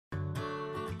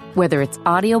Whether it's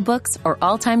audiobooks or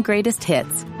all-time greatest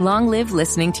hits, long live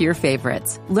listening to your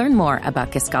favorites. Learn more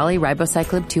about Kisqali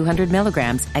Ribociclib 200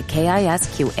 milligrams at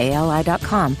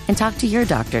KISQALI.com and talk to your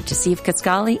doctor to see if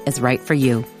Kisqali is right for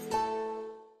you.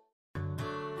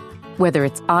 Whether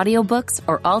it's audiobooks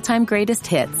or all-time greatest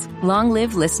hits, long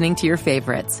live listening to your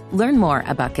favorites. Learn more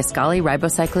about Kisqali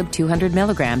Ribociclib 200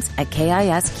 milligrams at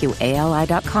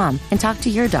KISQALI.com and talk to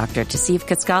your doctor to see if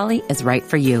Kisqali is right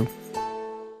for you.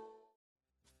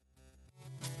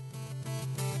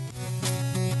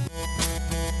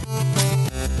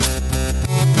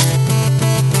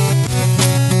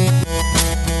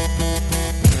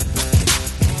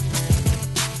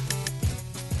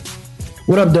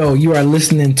 What up, though? You are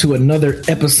listening to another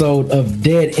episode of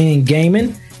Dead End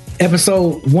Gaming,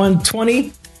 episode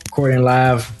 120, recording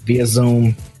live via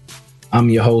Zoom. I'm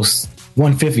your host,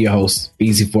 one-fifth of your host,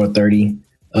 BZ430.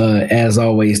 As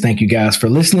always, thank you guys for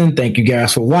listening. Thank you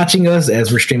guys for watching us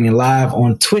as we're streaming live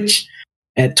on Twitch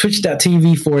at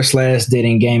twitch.tv/Dead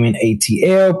End Gaming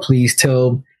ATL. Please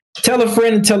tell a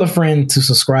friend and tell a friend to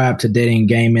subscribe to Dead End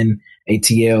Gaming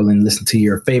ATL and listen to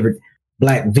your favorite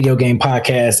Black video game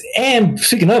podcast. And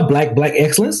speaking of Black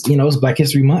excellence, you know, it's Black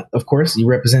History Month, of course. You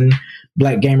represent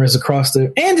Black gamers across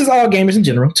and just all gamers in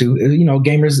general too. You know,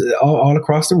 gamers all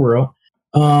across the world.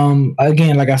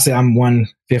 Again, like I said, I'm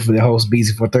 1/5 of the host,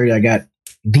 BZ430. I got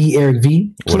the Eric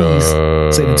V. Please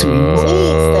say the two E's. Please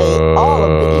say all of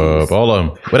the E's. All of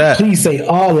them. What that? Please say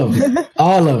all of them.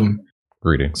 All of them.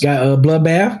 Greetings. Got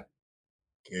Bloodbath.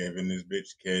 Kevin this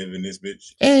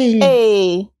bitch.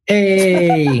 Hey.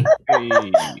 Hey.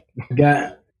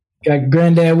 Got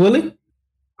Granddad Willie.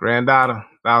 Granddaughter,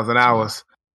 1,000 hours.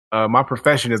 My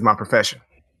profession is my profession.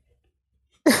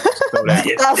 You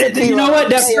know what?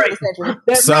 That's right.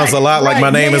 That's sounds right. a lot like my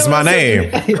name is my name.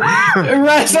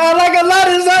 Right. Sounds like a lot.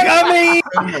 It's like,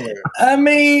 I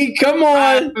mean, come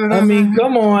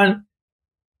on.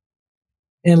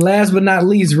 And last but not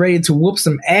least, ready to whoop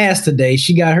some ass today.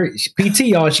 She got her PT,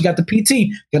 y'all. She got the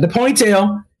PT, got the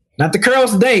ponytail, not the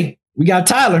curls today. We got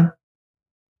Tyler.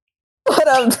 What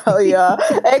up, though, y'all?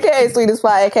 AKA Sweetest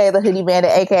Pie, AKA the Hoodie Bandit,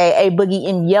 AKA A Boogie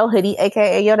in Yo Hoodie,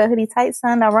 AKA Yo that Hoodie tight,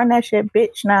 son. I run that shit,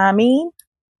 bitch. Nah, I mean.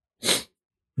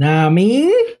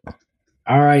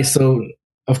 All right. So,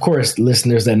 of course,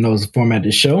 listeners that knows the format of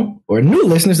the show, or new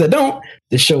listeners that don't,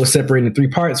 the show is separated in 3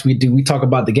 parts. We talk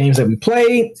about the games that we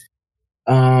played,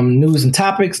 news and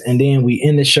topics, and then we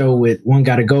end the show with One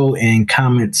Gotta Go and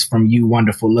comments from you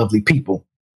wonderful, lovely people.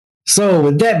 So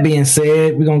with that being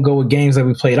said, we're going to go with games that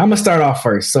we played. I'm going to start off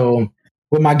first. So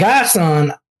with my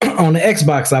godson on the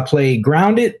Xbox, I played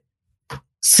Grounded,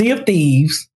 Sea of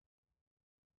Thieves,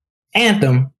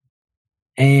 Anthem,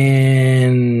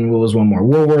 and what was one more?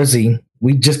 World War Z.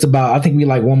 I think we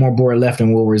like one more board left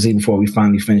in World War Z before we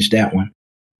finally finish that one.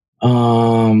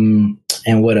 And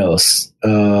what else?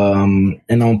 And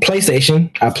on PlayStation,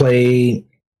 I played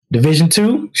Division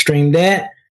 2, streamed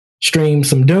that, streamed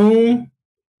some Doom,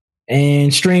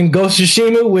 and streamed Ghost of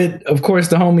Tsushima with, of course,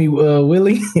 the homie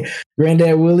Willie.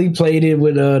 Granddad Willie played it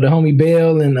with the homie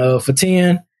Bell and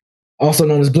Fatan, also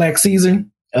known as Black Caesar.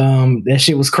 That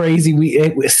shit was crazy.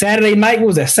 Saturday night, what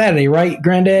was that? Saturday, right,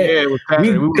 Granddad? Yeah, it was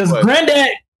Saturday. Because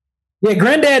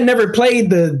Granddad never played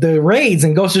the raids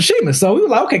in Ghost of Tsushima. So we were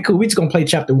like, okay, cool. We just gonna play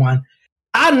chapter 1.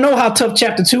 I know how tough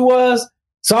chapter 2 was.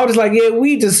 So I was like, yeah,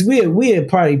 we'd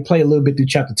probably play a little bit through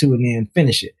chapter 2 and then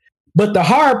finish it. But the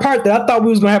hard part that I thought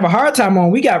we was gonna have a hard time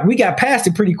on, we got past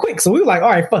it pretty quick. So we were like, all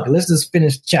right, fuck it, let's just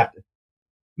finish the chapter.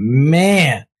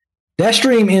 Man, that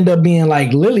stream ended up being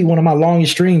like literally one of my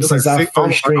longest streams since I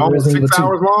first streamed Resident Evil 2. 6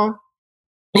 hours long?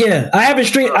 Yeah, I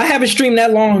haven't streamed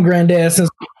that long, Granddad, since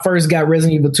I first got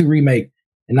Resident Evil 2 remake.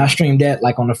 And I streamed that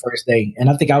like on the first day. And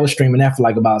I think I was streaming that for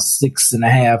like about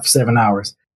 6.5, 7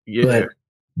 hours. Yeah. But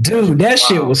dude, that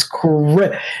shit was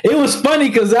correct. It was funny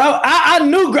because I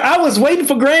knew I was waiting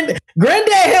for Granddad.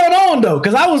 Granddad held on though,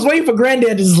 because I was waiting for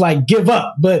Granddad to just like give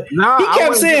up. But he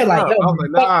kept saying like, yo, I was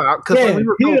like, nah, because we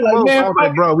were so close. I was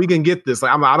like, bro, we can get this.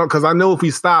 Like, I don't, because I know if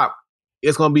we stop,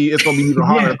 it's gonna be even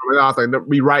harder. I was like, no,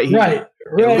 be right here. Right.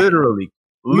 Literally.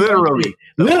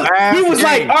 He was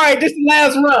like, all right, this is the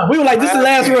last run. We were like, this is the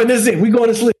last run. This is it. We going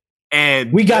to sleep.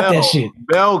 And we got that shit.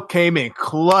 Bell came in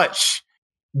clutch.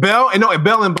 Bell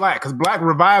and Black, because Black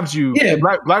revives you. Yeah,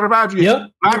 Black revives you. Yep.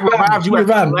 Black revives you at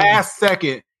the last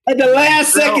second. At the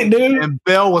last second, dude. And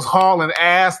Bell was hauling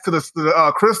ass to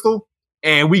the Crystal,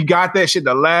 and we got that shit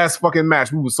the last fucking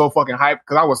match. We was so fucking hyped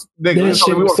because I was. That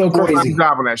shit was so crazy.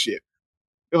 Job on that shit.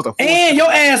 It was a and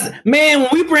your ass, man. When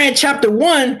we ran chapter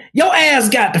 1, your ass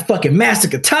got the fucking Master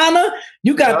Katana.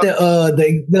 You got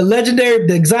the legendary,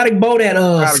 the exotic bow that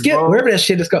Skip, wherever that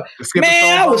shit is called.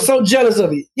 Man, I was so jealous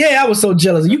of you. Yeah, I was so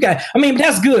jealous. You got. I mean,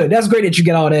 that's good. That's great that you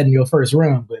get all that in your first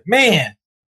run. But man,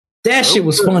 that shit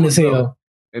was fun as hell.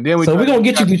 And then we're gonna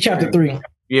get you through chapter 3.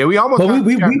 Yeah, we almost. But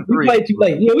we played too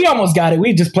late. Yeah, we almost got it.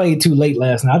 We just played too late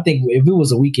last night. I think if it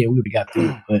was a weekend, we would have got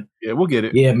through. But yeah, we'll get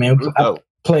it. Yeah, man. I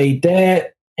played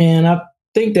that, and I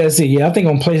think that's it. Yeah, I think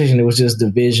on PlayStation it was just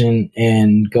Division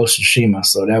and Ghost of Tsushima.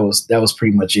 So that was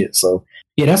pretty much it. So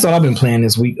yeah, that's all I've been playing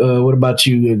this week. What about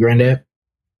you, Granddad?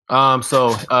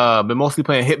 Been mostly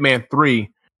playing Hitman 3.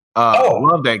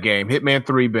 Love that game. Hitman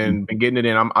 3, been getting it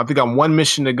in. I think I'm one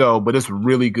mission to go, but it's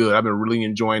really good. I've been really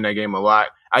enjoying that game a lot.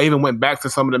 I even went back to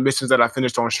some of the missions that I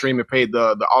finished on stream and paid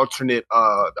the alternate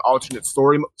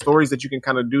stories that you can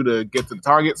kind of do to get to the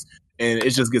targets, and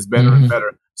it just gets better and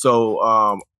better. So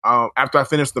after I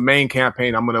finish the main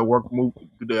campaign, I'm gonna move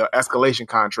to the escalation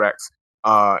contracts.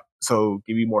 So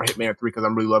give me more Hitman 3 because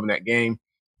I'm really loving that game.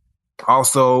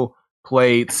 Also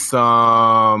played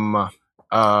some.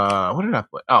 What did I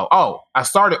play? I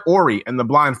started Ori and the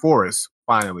Blind Forest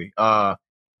finally.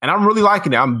 And I'm really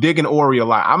liking it. I'm digging Ori a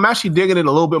lot. I'm actually digging it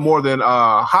a little bit more than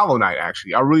Hollow Knight,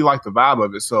 actually. I really like the vibe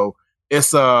of it. So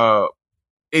it's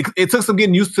it took some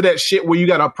getting used to that shit where you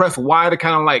gotta press Y to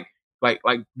kind of like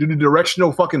do the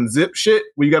directional fucking zip shit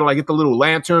where you gotta like get the little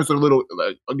lanterns or the little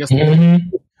that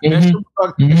shit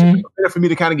was for me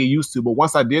to kind of get used to. But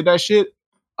once I did that shit,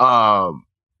 it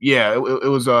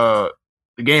was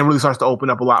the game really starts to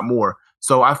open up a lot more.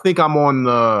 So I think I'm on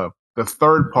the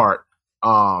third part.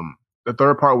 The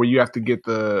third part where you have to get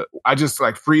I just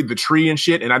like freed the tree and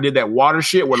shit, and I did that water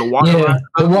shit where the water.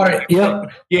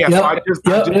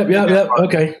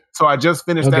 Okay. So I just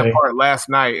finished that part last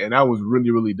night, and that was really,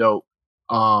 really dope.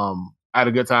 I had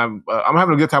a good time. I'm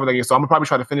having a good time with that game, so I'm gonna probably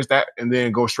try to finish that and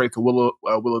then go straight to Will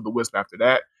of the Wisp after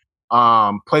that.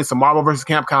 Played some Marvel vs.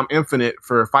 Capcom Infinite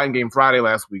for Fighting Game Friday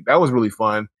last week. That was really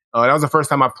fun. That was the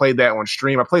first time I played that on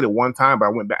stream. I played it one time, but I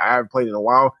went back. I haven't played it in a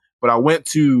while, but I went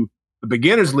to the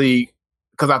Beginners League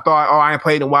because I thought, I ain't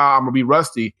played in a while. I'm going to be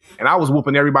rusty. And I was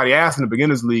whooping everybody ass in the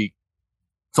Beginners League.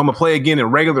 So I'm going to play again in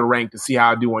regular rank to see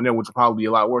how I do on there, which will probably be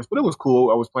a lot worse. But it was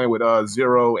cool. I was playing with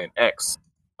Zero and X.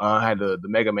 I had the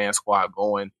Mega Man squad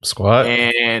going.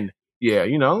 And, yeah,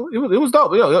 it was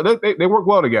dope. They work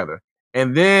well together.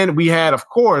 And then we had, of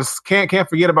course, can't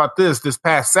forget about this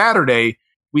past Saturday,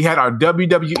 we had our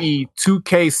WWE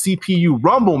 2K CPU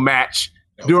Rumble match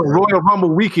during Royal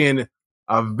Rumble weekend.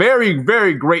 A very,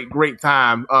 very great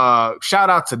time. Shout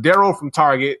out to Darrow from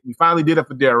Target. We finally did it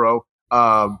for Darrow.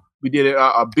 We did it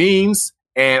Beams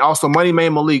and also Money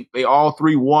Man Malik. They all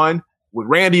three won with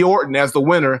Randy Orton as the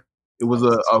winner. It was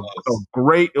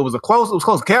it was close.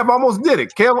 Kev almost did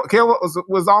it. Kev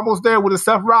was almost there with a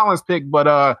Seth Rollins pick,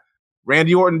 but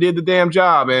Randy Orton did the damn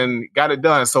job and got it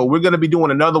done. So we're going to be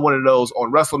doing another one of those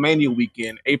on WrestleMania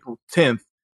weekend, April 10th.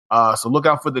 So look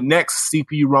out for the next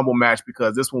CPU Rumble match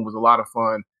because this one was a lot of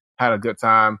fun. Had a good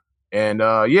time. And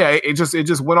it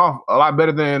just went off a lot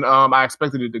better than I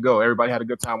expected it to go. Everybody had a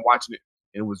good time watching it.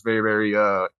 It was very, very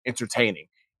entertaining.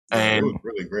 And it was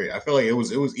really great. I feel like it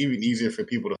was even easier for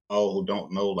people to know who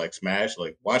don't know like Smash.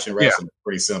 Like watching wrestling is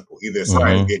pretty simple. Either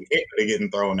somebody's getting hit or they're getting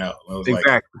thrown out.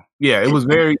 Exactly. It was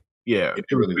very it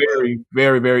was really very,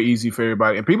 very, very easy for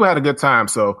everybody. And people had a good time.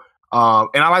 So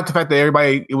and I like the fact that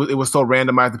everybody it was so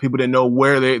randomized that people didn't know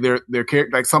where their character,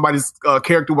 like somebody's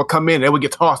character would come in, they would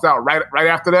get tossed out right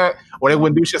after that, or they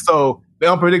wouldn't do shit. So the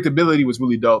unpredictability was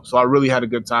really dope. So I really had a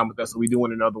good time with that. So we're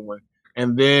doing another one.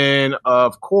 And then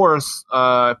of course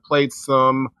played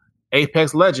some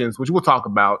Apex Legends, which we'll talk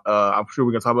about. I'm sure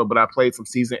we're gonna talk about, but I played some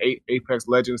Season 8 Apex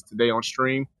Legends today on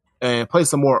stream and played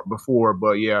some more before.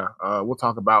 But we'll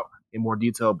talk about in more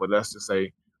detail. But let's just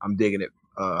say I'm digging it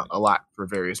a lot for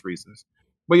various reasons.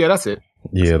 But yeah, that's it.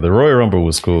 Yeah, the Royal Rumble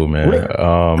was cool, man.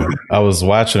 I was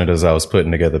watching it as I was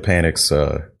putting together Panic's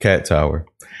Cat Tower.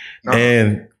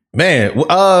 And man, who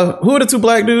are the two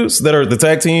black dudes that are the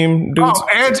tag team dudes?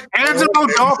 Angelo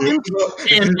Dawkins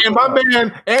and my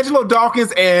man Angelo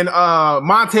Dawkins and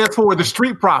Montez Ford, the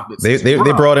Street Profits. They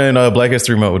brought in Black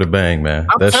History Month with a bang, man.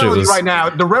 I'm telling you right now,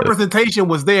 the representation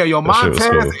was there. Yo, Montez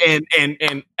cool.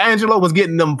 and Angelo was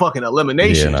getting them fucking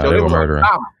eliminations. Yeah, they were murdering.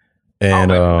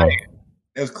 And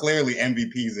it was clearly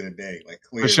MVPs in a day, like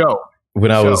clearly. For sure.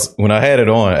 When I had it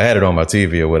on my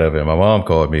TV or whatever, and my mom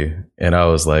called me, and I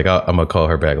was like, I'm gonna call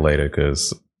her back later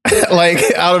because, like,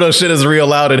 I don't know, shit is real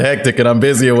loud and hectic, and I'm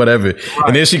busy or whatever. Right.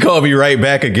 And then she called me right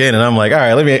back again, and I'm like, all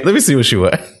right, let me see what she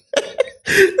wants.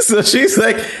 So she's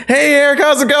like, hey, Eric,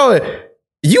 how's it going?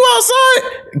 You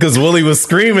outside? Because Willie was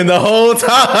screaming the whole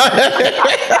time.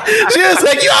 She was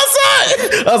like, you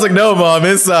outside? I was like, no, Mom,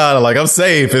 inside. I'm like, I'm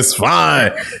safe. It's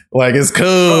fine. Like, it's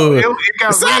cool. It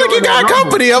sounded like you got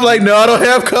company. I'm like, no, I don't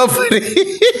have company.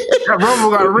 That Rumble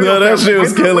got real. No, that shit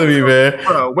was killing me, man.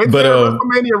 Bro, wait till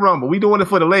WrestleMania Rumble. We doing it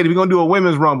for the lady. We gonna do a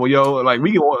women's Rumble, yo. Like,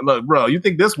 look, bro, you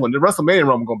think this one, the WrestleMania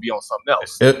Rumble, gonna be on something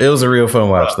else? It was a real fun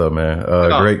watch, though, man.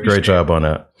 Great job on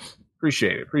that.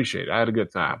 Appreciate it. I had a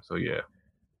good time. So, yeah.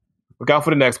 Look out for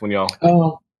the next one,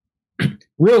 y'all.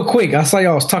 Real quick, I saw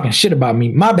y'all was talking shit about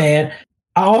me. My bad.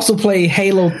 I also played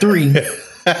Halo 3 with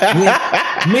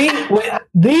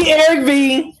the Eric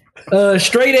V,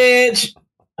 Straight Edge,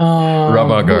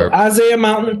 Isaiah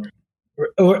Mountain.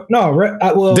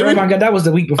 That was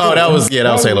the week before. Oh, that was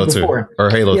Halo 2 or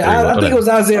Halo 3. I think it was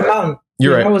Isaiah Mountain.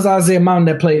 You're right. That was Isaiah Mountain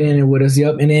that played in it with us.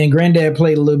 Yep. And then Granddad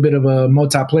played a little bit of a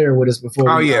multiplayer with us before.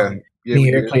 Oh, yeah. Me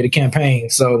and Eric played a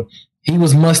campaign. So he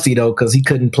was musty though because he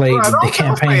couldn't play the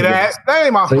campaign. That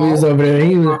ain't my fault. He was over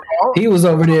there. He was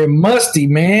over there musty,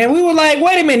 man. We were like,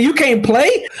 wait a minute, you can't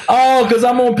play? Oh, because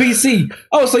I'm on PC.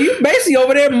 Oh, so you basically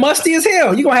over there musty as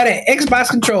hell. You gonna have that Xbox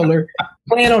controller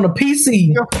playing on a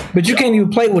PC, but you can't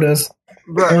even play with us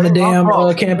on the damn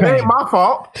campaign. It ain't my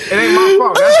fault.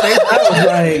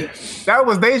 That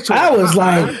was their choice. I was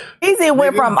like, Easy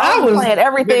went from playing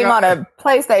everything on a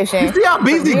PlayStation. You see how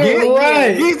Beezy get?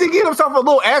 Right. Beezy get himself a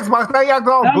little Xbox. Now y'all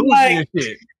all bougie and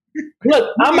shit.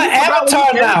 Look, I'm an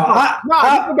avatar now.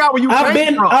 You forgot where you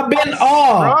came from. I've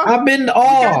been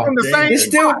all. It's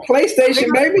still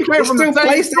PlayStation, baby. It's still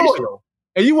PlayStation.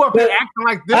 And you up there acting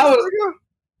like this?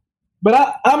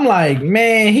 But I'm like,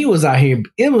 man, he was out here.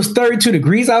 It was 32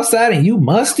 degrees outside, and you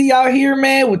musty out here,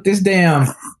 man, with this damn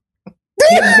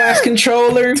Xbox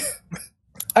controller.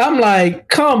 I'm like,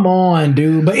 come on,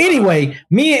 dude. But anyway,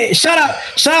 shout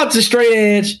out to Straight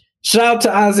Edge, shout out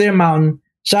to Isaiah Mountain,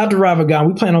 shout out to Ravagon.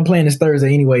 We plan on playing this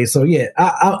Thursday anyway. So yeah,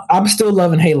 I'm still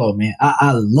loving Halo, man.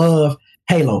 I love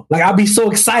Halo. Like, I'll be so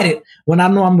excited when I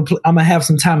know I'm gonna have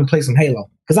some time to play some Halo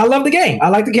because I love the game. I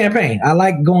like the campaign. I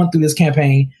like going through this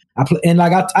campaign. I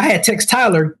had text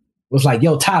Tyler, was like,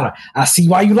 yo, Tyler, I see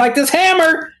why you like this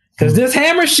hammer because this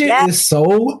hammer shit is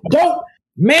so dope.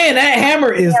 Man, that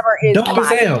hammer is dope as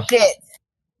hell. Shit.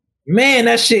 Man,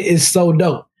 that shit is so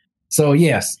dope. So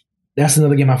yes, that's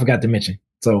another game I forgot to mention.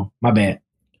 So my bad.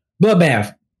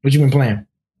 Bloodbath, what you been playing?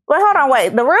 Well, hold on,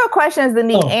 wait. The real questions that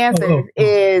need answers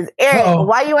is, Eric,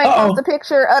 why you ain't post a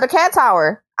picture of the cat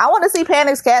tower? I want to see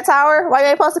Panic's cat tower. Why you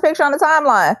ain't post a picture on the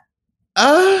timeline?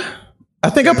 I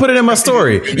think I put it in my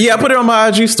story. Yeah, I put it on my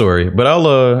IG story, but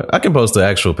I can post the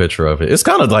actual picture of it. It's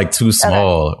kind of like too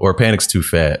small or Panic's too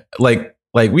fat. Like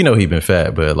we know he been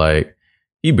fat, but like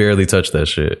he barely touched that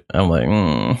shit. I'm like,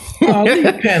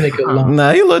 leave Panic alone.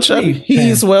 Nah, he look chubby.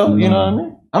 He eats well, you know what I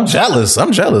mean? I'm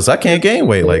jealous. I can't gain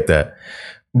weight like that.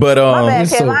 But my bad,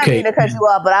 Kim, I didn't mean to cut you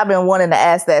off, but I've been wanting to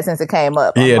ask that since it came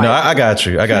up. I got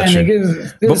you. Panic,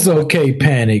 it's okay,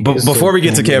 Panic. But before we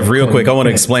get to Kev, real quick, I want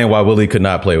to explain why Willie could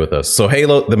not play with us. So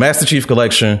Halo, the Master Chief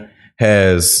Collection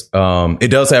has it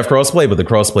does have crossplay, but the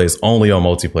crossplay is only on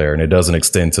multiplayer and it doesn't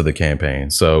extend to the campaign.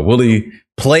 So Willie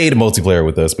played multiplayer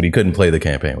with us, but he couldn't play the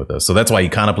campaign with us. So that's why he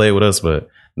kind of played with us, but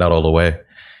not all the way.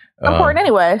 Important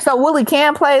anyway. So Willie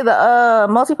can play the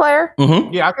multiplayer?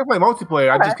 Mm-hmm. Yeah, I can play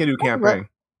multiplayer. I just can't do campaign.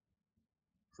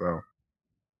 So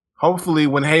hopefully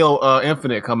when Halo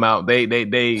Infinite come out, they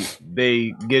get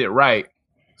it right.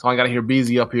 So I gotta hear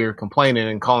Beezy up here complaining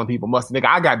and calling people musty. Nigga,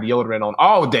 I got deodorant on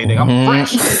all day, nigga. I'm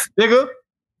fresh, nigga.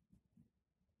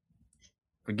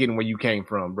 Forgetting where you came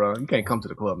from, bro. You can't come to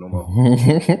the club no more.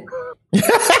 He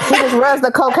just rubs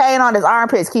the cocaine on his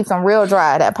armpits, keeps them real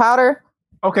dry. That powder.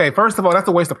 Okay, first of all, that's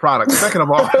a waste of product. Second of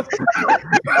all,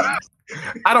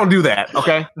 I don't do that.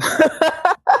 Okay.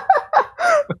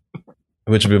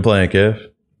 What you been playing,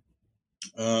 Kev?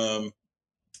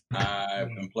 I've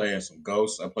been playing some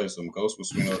Ghosts. I played some Ghosts with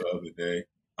Swino the other day.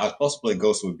 I was supposed to play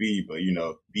Ghosts with B, but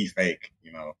B fake.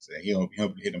 So he don't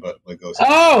be hitting about to play Ghosts.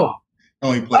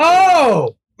 Only play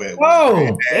wait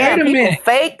a minute.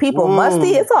 Fake people musty.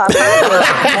 It's all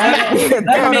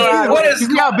what is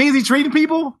y'all Beezy treating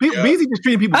people? Beezy just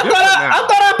treating people. I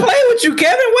thought I played with you,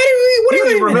 Kevin. What do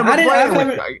you mean? Remember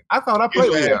I thought I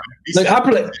played with you. Look,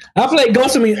 I played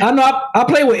Ghost of Me. I know I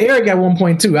played with Eric at one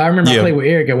point too. I remember I played with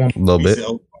Eric at one point. A little bit.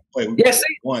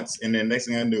 Once, and then next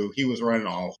thing I knew, he was running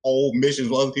on whole missions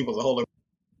with other people.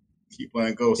 Keep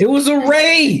playing Ghost. It was a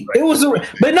raid.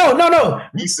 But no.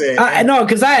 He said,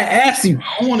 because I asked you.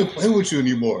 I don't want to play with you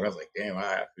anymore. I was like, damn,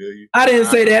 I feel you. I didn't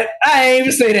say that. I ain't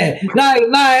even say that. Nah,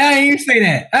 I ain't even say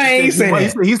that.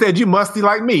 He said you musty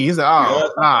like me. He said,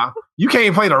 nah, you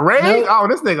can't play the raid. Nope. Oh,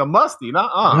 this nigga musty.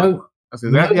 Nope. That's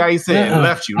exactly how he said.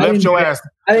 Left your ass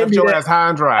high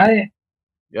and dry.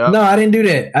 No, I didn't do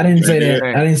that. I didn't say that.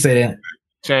 I didn't say that.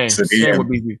 Change. So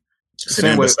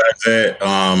then besides that,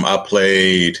 I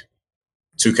played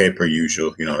 2K per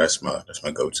usual. You know, that's my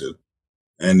go-to.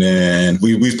 And then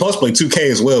we supposed to play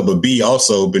 2K as well, but B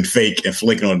also been fake and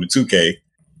flicking on the 2K.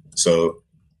 So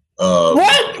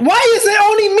what? Why is it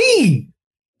only me?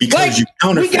 Because you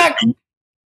counterfeit.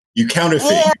 You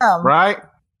counterfeit, right?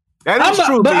 That is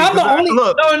true. But I'm the only.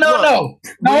 No.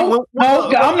 I'm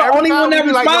the only one that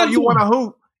responds. Like, you want to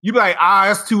hoop? You be like,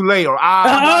 it's too late, or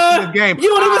I'm watching the game. You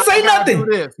don't even say nothing.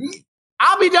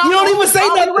 I'll be down. You don't even say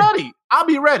nothing. I'll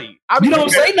be ready. You don't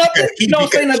say nothing. You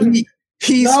don't say nothing.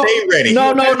 He stay ready.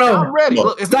 No. I'm ready.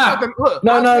 Look, stop.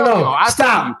 No.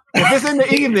 Stop. If it's in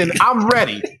the evening, I'm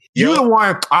ready. You the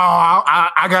one.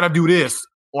 I gotta do this,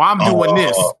 or I'm doing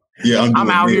this. Yeah, I'm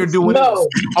out here doing this.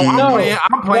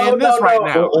 I'm playing this right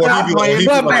now. Or I'm playing this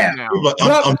right now.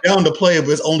 I'm down to play, but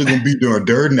it's only going to be during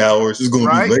dirty hours. It's going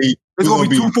to be late. It's going to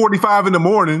be 2:45 in the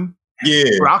morning.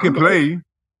 Yeah, where I can play.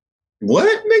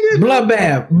 What, nigga?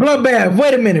 Bloodbath.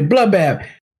 Wait a minute, Bloodbath.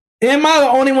 Am I the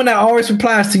only one that always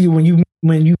replies to you when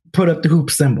you put up the hoop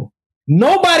symbol?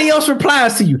 Nobody else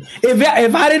replies to you.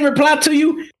 If I didn't reply to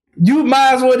you, you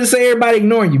might as well just say everybody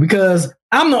ignoring you, because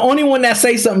I'm the only one that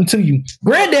say something to you.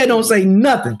 Granddad don't say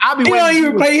nothing. He don't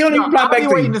even reply back to you.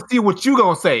 I'm waiting to see what you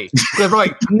gonna say. Because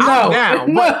I'm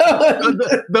down.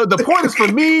 The point is for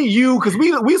me, you, because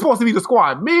we supposed to be the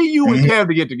squad. Me, you, and Kev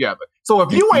to get together. So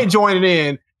if you ain't joining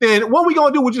in, then what we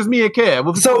gonna do with just me and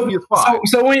Kev? So when y'all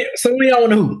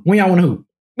want to hoop? When y'all want to hoop?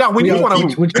 No, when you want to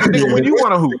hoop? When you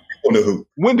want to hoop?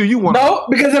 When do you want? No,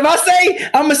 because if I say,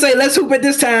 I'm gonna say let's hoop at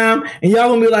this time, and y'all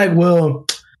gonna be like, well.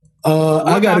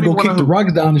 I gotta go kick the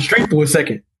Rockets down the street for a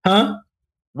second. Huh?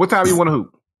 What time you want to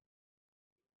hoop?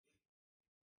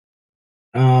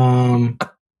 Hold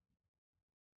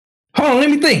on, let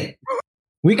me think.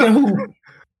 We can hoop.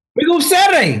 We go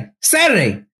Saturday.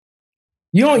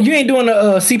 You ain't doing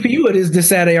a CPU this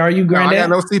Saturday, are you, Granddad?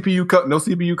 No, I got no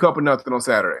CPU cup or nothing on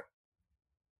Saturday.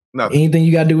 Nothing. Anything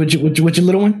you gotta do with your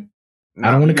little one? No,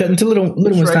 I don't want to cut into little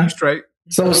one's time. Straight.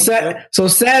 So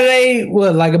Saturday,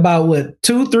 what, about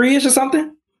 2-3ish or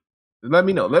something? Let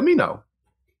me know.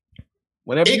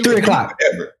 Whenever 3:00.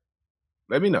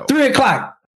 Let me know.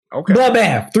 3:00. Okay.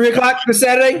 Bloodbath. 3:00 for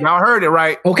Saturday. Y'all heard it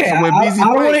right. Okay. So when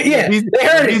they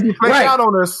heard it. Right. Out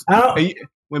on us.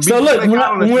 So look,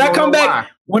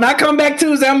 when I come back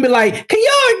Tuesday, I'm gonna be like, can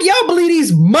y'all believe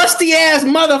these musty ass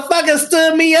motherfuckers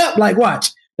stood me up? Like,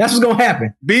 watch. That's what's gonna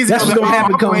happen. That's what's gonna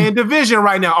happen. I'm playing Division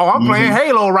right now. I'm playing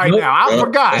Halo right now. I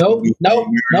forgot. No. It's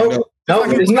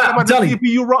not. I'm telling you.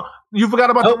 You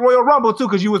forgot about the Royal Rumble too,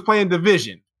 because you was playing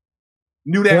Division.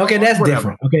 Knew that. Okay, that's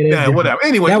different. Okay, that's different. Whatever.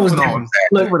 Anyway, that was different.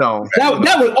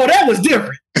 That was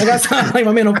different. Like I sound like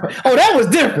my man. That was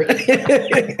different.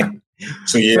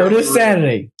 So this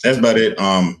Saturday. That's about it.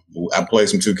 I played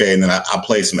some 2K and then I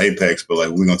played some Apex, but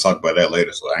we're gonna talk about that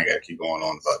later, so I ain't gotta keep going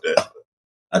on about that.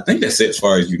 I think that's it as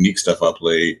far as unique stuff I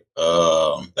played.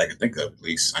 That I can think of at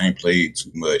least. I ain't played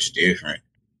too much different.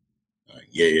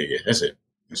 Yeah. That's it.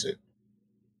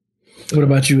 What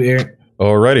about you, Eric?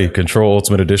 Alrighty, Control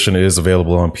Ultimate Edition is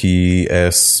available on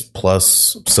PS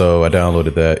Plus, so I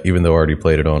downloaded that, even though I already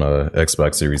played it on a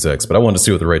Xbox Series X. But I wanted to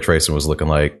see what the ray tracing was looking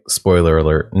like. Spoiler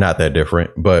alert, not that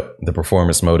different, but the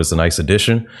performance mode is a nice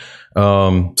addition.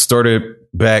 Started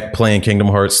back playing Kingdom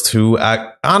Hearts 2.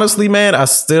 Honestly, man, I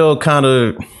still kind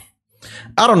of,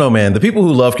 I don't know, man. The people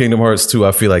who love Kingdom Hearts 2,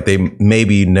 I feel like they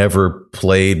maybe never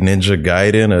played Ninja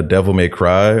Gaiden or Devil May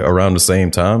Cry around the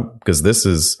same time, because this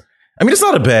is, I mean, it's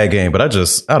not a bad game, but I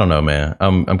don't know, man.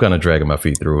 I'm kind of dragging my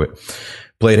feet through it.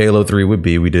 Played Halo 3 with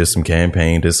B. We did some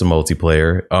campaign, did some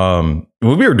multiplayer. When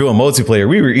we were doing multiplayer,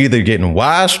 we were either getting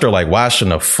washed or washing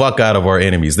the fuck out of our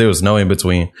enemies. There was no in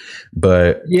between.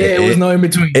 But yeah, it was no in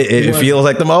between. It feels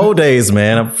like them old days,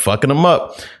 man. I'm fucking them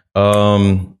up.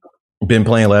 Been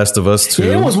playing Last of Us 2.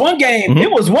 Yeah, it was one game. Mm-hmm.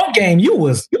 It was one game. You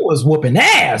was whooping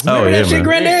ass. Remember that shit,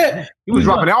 Granddad? He was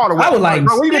dropping all the way. I was like,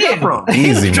 bro, where you get that from?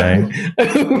 Easy, man.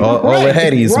 all the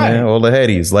headies, man. All the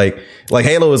headies. Like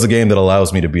Halo is a game that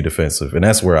allows me to be defensive, and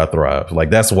that's where I thrive.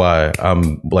 That's why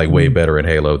I'm way better in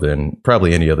Halo than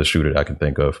probably any other shooter I can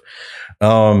think of.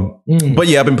 But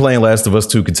yeah, I've been playing Last of Us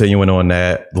 2, continuing on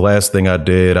that. The last thing I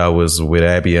did, I was with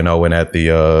Abby and Owen at the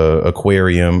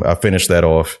aquarium. I finished that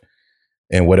off.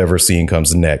 And whatever scene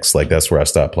comes next, that's where I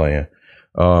stop playing.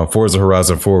 Forza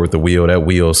Horizon 4 with the wheel. That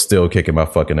wheel's still kicking my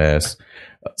fucking ass.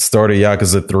 Started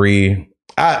Yakuza 3.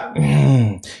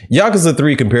 Yakuza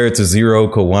 3 compared to 0,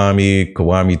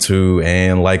 Kiwami 2,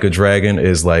 and Like a Dragon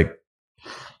is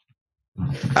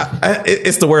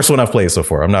It's the worst one I've played so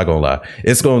far. I'm not gonna lie.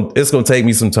 It's gonna take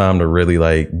me some time to really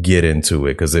like get into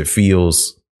it because it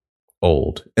feels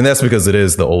old, and that's because it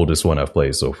is the oldest one I've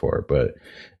played so far. But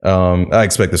I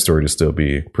expect the story to still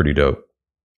be pretty dope.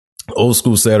 Old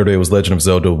school Saturday was Legend of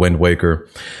Zelda: Wind Waker.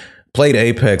 Played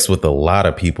Apex with a lot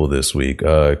of people this week.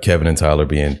 Kevin and Tyler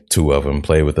being two of them.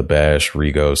 Played with the Bash,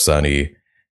 Rigo, Sunny,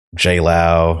 J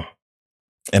Lau.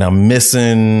 And I'm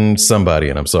missing somebody,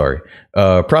 and I'm sorry.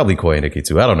 Probably Koi and Nikki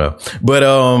too. I don't know, but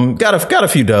got a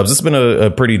few dubs. It's been a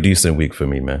pretty decent week for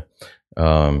me, man.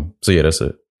 So yeah, that's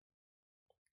it.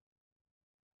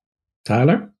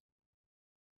 Tyler,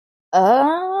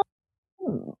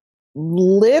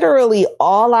 literally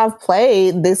all I've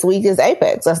played this week is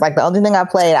Apex. That's like the only thing I've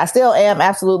played. I still am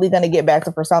absolutely going to get back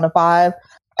to Persona 5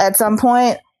 at some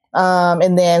point.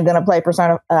 And then gonna play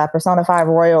Persona 5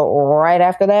 Royal right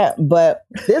after that. But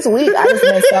this week I just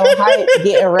been so hyped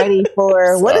getting ready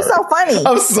for what is so funny.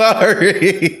 I'm sorry.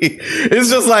 It's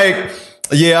just like,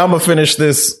 yeah, I'm gonna finish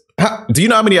this. Do you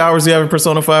know how many hours you have in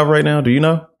Persona 5 right now? Do you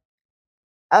know?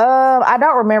 I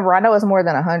don't remember. I know it's more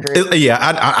than 100. Yeah,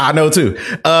 I know too.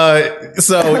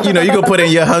 So, you go put in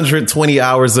your 120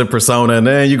 hours of Persona and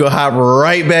then you go hop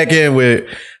right back in with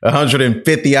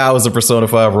 150 hours of Persona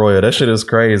 5 Royal. That shit is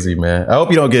crazy, man. I hope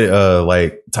you don't get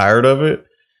like tired of it.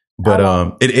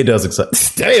 But it does excite.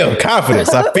 Damn, confidence.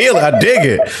 I feel it. I dig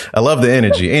it. I love the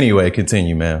energy. Anyway,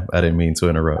 continue, man. I didn't mean to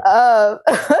interrupt.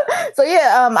 So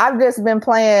yeah, I've just been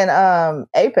playing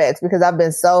Apex because I've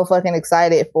been so fucking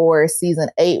excited for season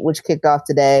 8, which kicked off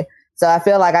today. So I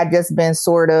feel like I've just been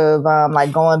sort of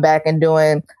like going back and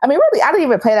doing. I mean, really, I didn't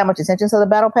even pay that much attention to the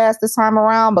battle pass this time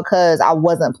around because I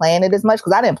wasn't playing it as much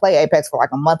because I didn't play Apex for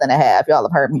like a month and a half. Y'all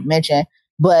have heard me mention.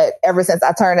 But ever since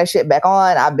I turned that shit back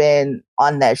on, I've been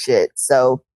on that shit.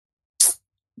 So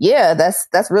yeah, that's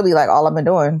really like all I've been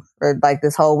doing for like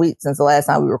this whole week since the last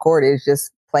time we recorded is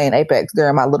just playing Apex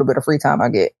during my little bit of free time I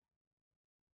get.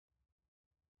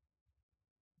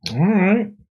 All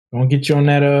right. Gonna get you on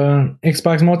that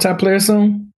Xbox multiplayer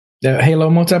soon? That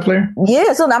Halo multiplayer?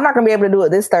 Yeah, soon. I'm not gonna be able to do it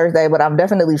this Thursday, but I'm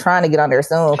definitely trying to get on there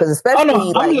soon. Because especially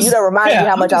you don't remind me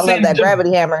how much I love that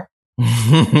gravity hammer.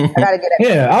 I gotta get it.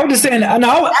 Yeah, I was just saying.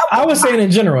 No, I was saying in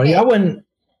general. Yeah, I wouldn't.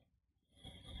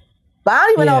 But I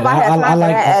don't even know if I have time for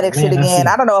that addict shit again.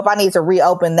 I don't know if I need to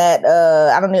reopen that.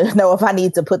 I don't even know if I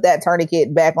need to put that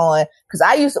tourniquet back on because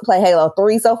I used to play Halo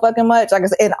 3 so fucking much. Like I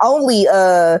said, and only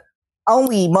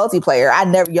multiplayer. I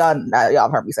never y'all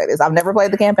have heard me say this. I've never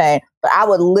played the campaign, but I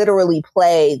would literally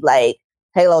play like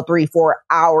Halo 3 for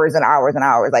hours and hours and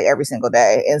hours, like every single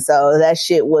day. And so that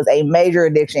shit was a major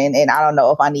addiction. And I don't know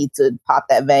if I need to pop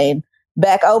that vein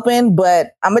back open,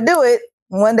 but I'm gonna do it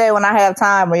one day when I have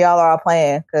time when y'all are all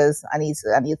playing because I need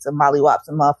to mollywop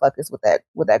some motherfuckers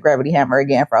with that gravity hammer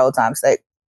again for old time's sake.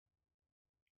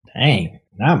 Dang,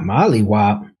 not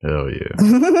mollywop. Hell yeah.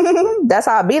 That's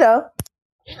how I be though.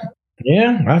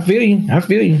 Yeah, I feel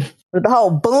you. With the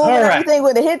whole boom and everything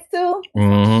with the hits too.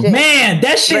 Mm-hmm. Man,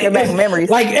 that shit is back memories.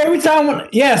 Like every time.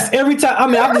 I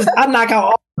mean, I knock out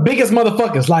all the biggest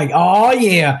motherfuckers. Like, oh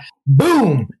yeah,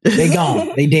 boom, they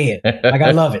gone, they dead. Like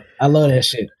I love it. I love that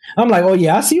shit. I'm like, oh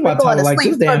yeah, I see why Tyler like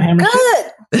this damn hammer.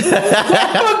 Good.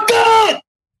 For good.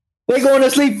 They going to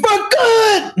sleep for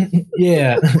good.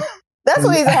 Yeah. That's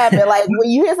what needs to happen. Like when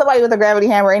you hear somebody with a gravity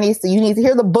hammer, you need to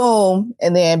hear the boom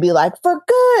and then be like, for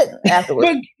good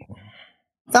afterwards.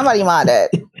 Somebody mind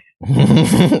that.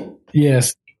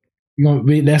 Yes.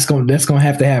 That's gonna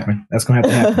have to happen. That's gonna have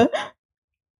to happen.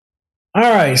 All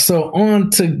right, so on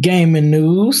to gaming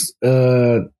news. I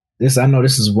know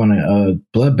this is one of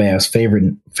Bloodbath's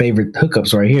favorite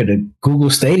hookups right here. The Google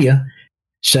Stadia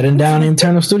shutting down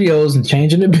internal studios and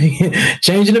changing the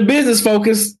business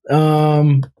focus.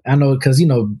 I know because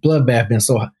Bloodbath been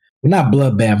not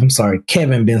Bloodbath. I'm sorry,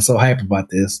 Kevin been so hype about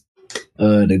this.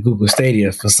 The Google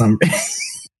Stadia for some.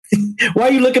 Why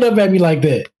are you looking up at me like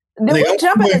that? Did we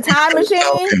jump in the time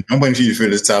machine? I'm waiting for you to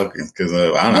finish talking because I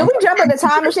don't know. Did we jump in the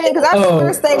time machine? Because I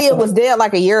remember Stadia was dead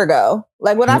like a year ago.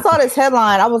 Like when I saw this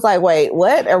headline, I was like, "Wait,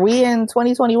 what? Are we in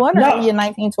 2021 or are we in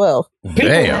 1912?"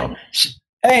 Damn.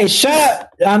 Hey, shout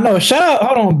out!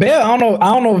 Hold on, Bell. I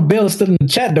don't know if Bell is still in the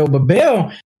chat though, but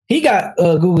Bell, he got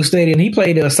Google Stadia and he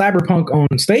played Cyberpunk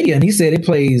on Stadia, and he said it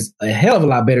plays a hell of a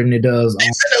lot better than it does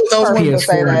on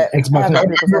PS4 and Xbox.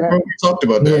 We talked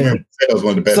about that. Yeah. That was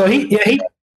one of the best. So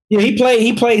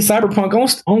he played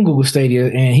Cyberpunk on Google Stadia,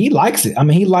 and he likes it. I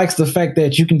mean, he likes the fact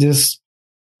that you can just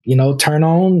turn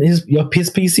on his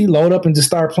PC, load up, and just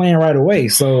start playing right away.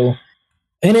 So,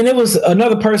 and then it was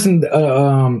another person,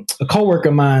 a coworker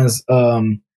of mine's.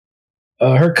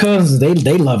 Her cousins,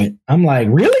 they love it. I'm like,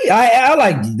 really? I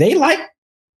like they like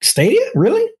Stadia,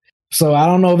 really? So I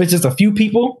don't know if it's just a few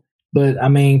people, but I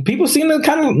mean, people seem to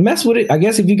kind of mess with it. I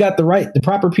guess if you got the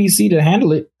proper PC to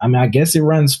handle it, I mean, I guess it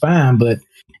runs fine. But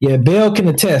yeah, Bell can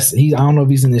attest. I don't know if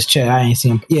he's in this chat. I ain't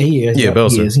seen him. Yeah, he is. Yeah, Bell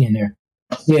he is. He in there.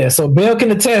 Yeah, so Bell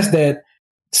can attest that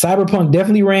Cyberpunk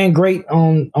definitely ran great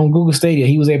on Google Stadia.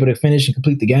 He was able to finish and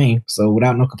complete the game, so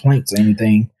without no complaints or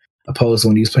anything, opposed to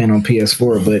when he was playing on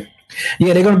PS4. But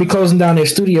yeah, they're going to be closing down their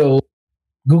studio.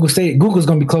 Google's going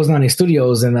to be closing down their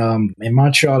studios in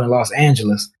Montreal and Los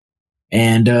Angeles.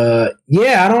 And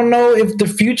yeah, I don't know if the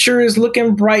future is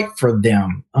looking bright for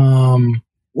them.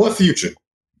 What future?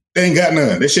 They ain't got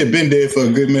none. They shit been dead for a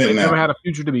good minute now. Never had a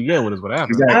future to begin with is what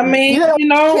happened. Exactly. I mean, Kill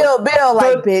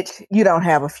Bill bitch, you don't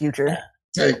have a future.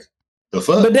 Hey, the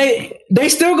fuck? But they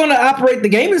still going to operate the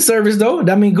gaming service though.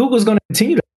 I mean, Google's going to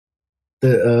continue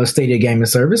the Stadia gaming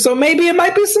service. So maybe it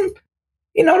might be some,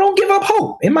 don't give up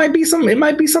hope. It might be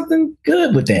something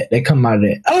good with that come out of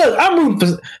that. Look, I'm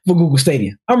rooting for Google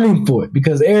Stadia. I'm rooting for it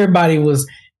because everybody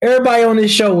on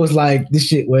this show was like, this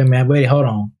shit, wait, hold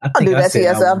on. Don't do that to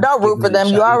yourself. Don't root for them.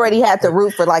 You already had to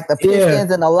root for like the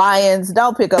Pistons and the Lions.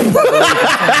 Don't pick up the please.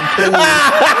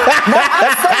 No,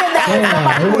 I'm saying that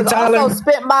somebody who's also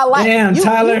spent my life. Damn,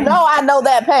 Tyler. You know I know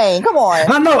that pain. Come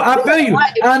on. I know. I feel you.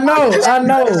 I know.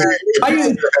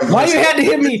 Why you had to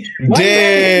hit me?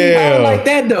 Damn. Like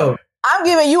that though. I'm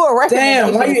giving you a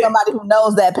recommendation to somebody who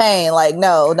knows that pain. Like,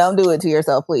 no, don't do it to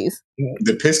yourself, please.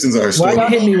 The Pistons are. Why you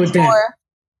hit me with that?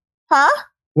 Huh?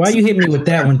 Why you hit me with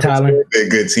that one, Tyler? A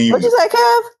good team. What'd you say,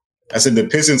 Kev? I said the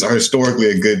Pistons are historically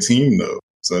a good team, though.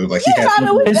 So like,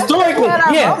 historically,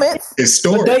 yeah.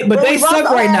 Historically, but they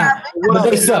suck right now. But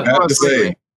they suck. I have to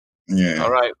say, yeah. All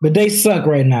right. But they suck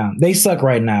right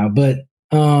now. But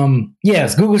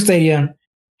yes, Google Stadia.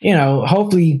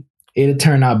 Hopefully it'll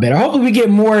turn out better. Hopefully we get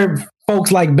more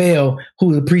folks like Bell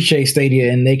who appreciate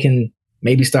Stadia and they can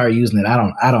maybe start using it. I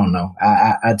don't know.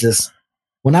 I just.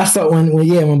 When I saw when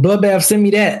Bloodbath sent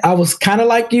me that, I was kind of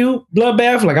like you,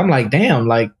 Bloodbath. Like I'm like, damn,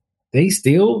 like they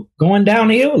still going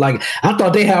downhill. Like I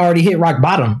thought they had already hit rock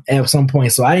bottom at some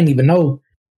point, so I didn't even know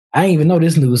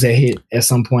this news had hit at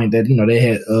some point that they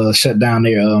had shut down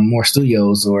their more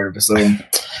studios or whatever. So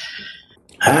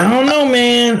I don't know,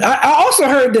 man. I also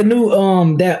heard the new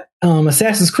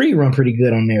Assassin's Creed run pretty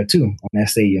good on there too on that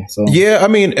Stadia. So yeah, I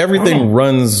mean everything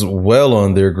runs well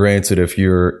on there. Granted, if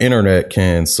your internet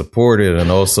can support it, and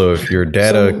also if your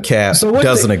data cap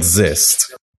doesn't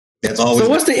exist. That's always. So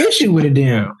what's the issue with it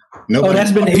then?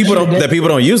 That's been the people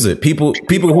don't use it. People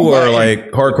who are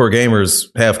like hardcore gamers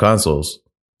have consoles.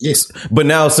 Yes, but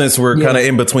now since we're kind of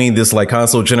in between this like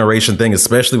console generation thing,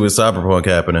 especially with Cyberpunk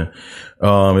happening,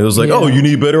 it was like, oh, you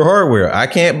need better hardware. I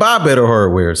can't buy better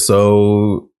hardware,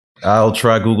 so I'll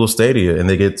try Google Stadia, and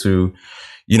they get to,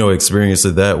 experience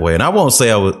it that way. And I won't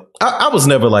say I was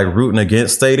never like rooting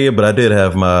against Stadia, but I did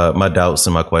have my doubts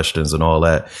and my questions and all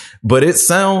that. But it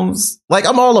sounds like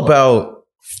I'm all about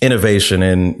innovation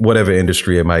in whatever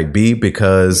industry it might be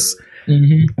because of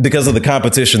the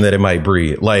competition that it might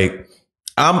breed. Like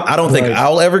I don't think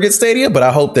I'll ever get Stadia, but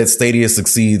I hope that Stadia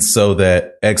succeeds so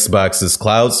that Xbox's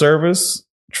cloud service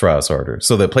tries harder,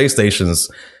 so that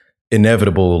PlayStation's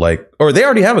inevitable, or they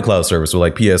already have a cloud service with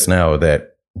like PS Now that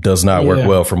does not work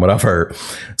well from what I've heard,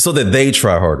 so that they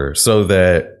try harder, so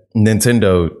that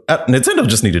Nintendo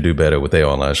just need to do better with their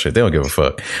online shit. They don't give a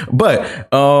fuck. But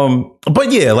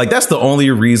yeah, like that's the only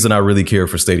reason I really care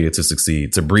for Stadia to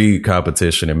succeed, to breed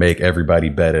competition and make everybody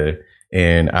better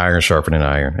and iron sharpening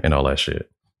iron and all that shit.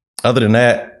 Other than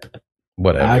that,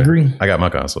 whatever. I agree. I got my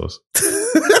consoles.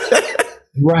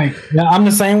 Right. Yeah, I'm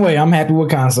the same way. I'm happy with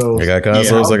consoles. I got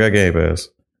consoles. I got Game Pass.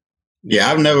 Yeah,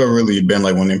 I've never really been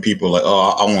like one of them people like,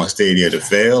 oh, I want Stadia to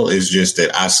fail. It's just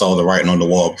that I saw the writing on the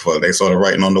wall before they saw the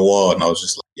writing on the wall, and I was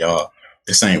just like, y'all,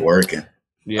 this ain't working.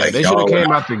 Yeah, they should have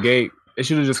came out the gate. They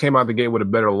should have just came out the gate with a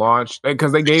better launch,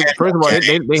 because they gave, first of all,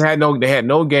 they had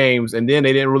no games, and then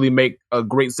they didn't really make a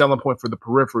great selling point for the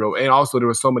peripheral. And also there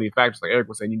were so many factors, like Eric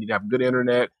was saying, you need to have good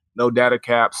internet, no data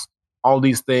caps, all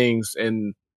these things.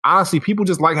 And honestly, people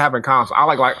just like having consoles. I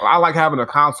like having a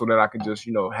console that I can just,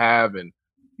 have and,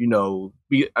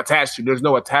 be attached to. There's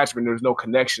no attachment. There's no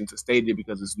connection to Stadia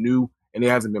because it's new and it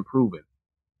hasn't been proven.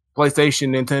 PlayStation,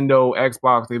 Nintendo,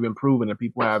 Xbox, they've been proven that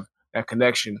people have that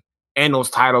connection and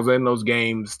those titles and those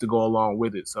games to go along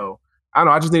with it. So I don't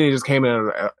know. I just think they just came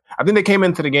in. I think they came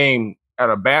into the game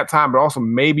at a bad time, but also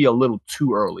maybe a little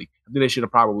too early. I think they should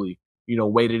have probably,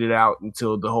 waited it out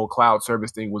until the whole cloud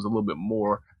service thing was a little bit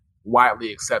more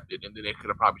widely accepted, and then they could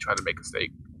have probably tried to make a stake.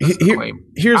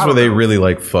 Here's where they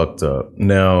really fucked up.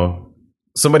 Now,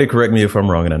 somebody correct me if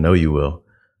I'm wrong, and I know you will.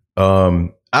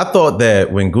 I thought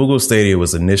that when Google Stadia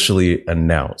was initially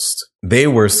announced, they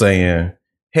were saying,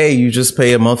 hey, you just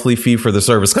pay a monthly fee for the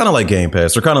service, kind of like Game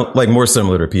Pass, or kind of like more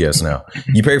similar to PS Now.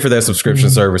 You pay for that subscription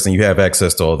service and you have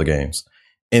access to all the games.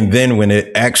 And then when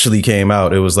it actually came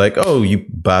out, it was like, oh, you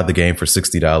buy the game for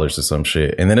 $60 or some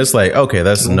shit. And then it's like, okay,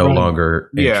 that's no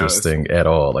longer interesting at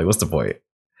all. Like, what's the point?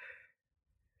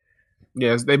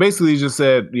 Yes, they basically just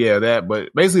said, that, but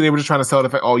basically they were just trying to sell the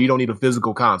fact, you don't need a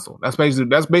physical console. That's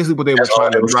basically what they were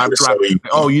trying to drive.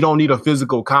 You don't need a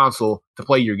physical console to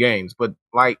play your games. But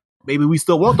like, maybe we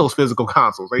still want those physical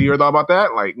consoles. Like, you ever thought about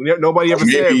that? Like, nobody ever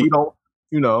said we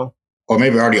don't, Or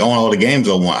maybe I already own all the games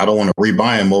I want. I don't want to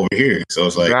rebuy them over here. So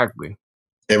it's like, exactly.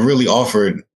 They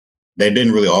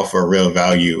didn't really offer a real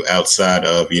value outside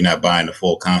of you're not buying the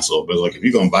full console. But like, if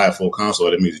you're going to buy a full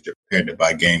console, that means you're prepared to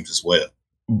buy games as well.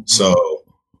 Mm-hmm. So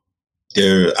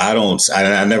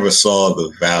I never saw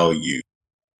the value.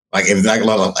 Like, if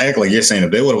like you're saying,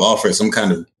 if they would have offered some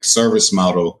kind of service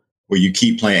model where you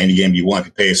keep playing any game you want, if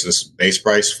you pay us this base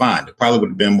price, fine. It probably would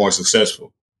have been more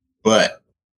successful. But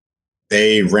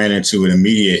they ran into an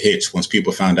immediate hitch once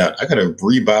people found out I got to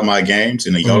rebuy my games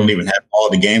and y'all don't even have all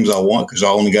the games I want because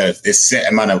y'all only got this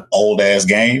set amount of old ass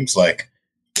games. Like,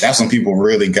 that's when people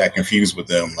really got confused with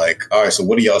them. Like, all right, so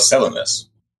what are y'all selling us?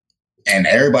 And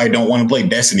everybody don't want to play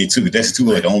Destiny 2. Destiny 2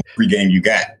 was like the only free game you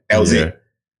got. That was it.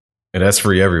 And that's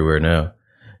free everywhere now.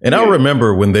 And I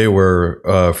remember when they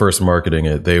were first marketing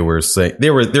it, they were saying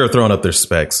they were throwing up their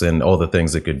specs and all the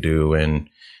things it could do, and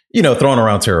throwing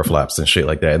around teraflops and shit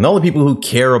like that. And the only people who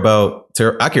care about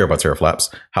I care about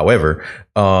teraflops. However,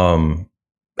 I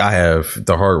have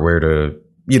the hardware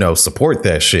to support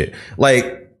that shit.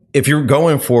 Like, if you're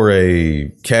going for a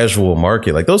casual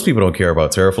market, like, those people don't care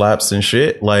about teraflops and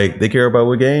shit. Like, they care about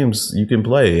what games you can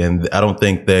play. And I don't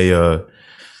think they,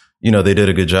 they did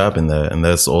a good job in that. And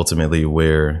that's ultimately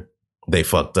where they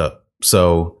fucked up.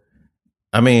 So,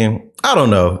 I mean, I don't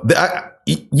know.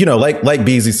 Like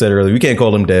Beezy said earlier, we can't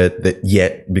call them dead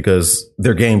yet because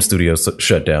their game studios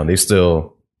shut down.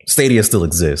 Stadia still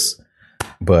exists.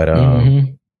 But,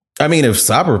 I mean, if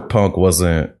Cyberpunk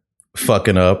wasn't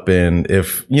fucking up and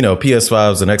if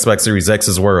PS5s and Xbox Series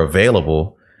X's were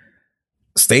available,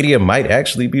 Stadia might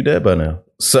actually be dead by now.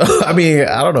 So I mean,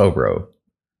 I don't know, bro.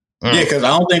 Yeah, because I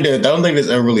don't think there's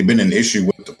ever really been an issue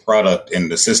with the product and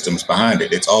the systems behind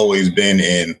it. It's always been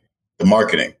in the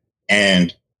marketing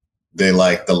and the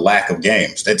lack of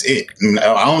games. That's it.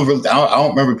 I don't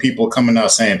remember people coming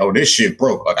out saying, "Oh, this shit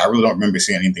broke." Like, I really don't remember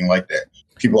seeing anything like that.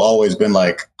 People always been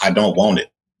like, "I don't want it."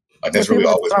 Like, that's really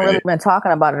always been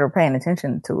talking about it or paying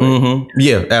attention to it. Mm-hmm.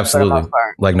 Yeah, absolutely.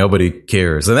 Like, nobody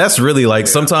cares. And that's really like,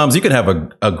 sometimes you can have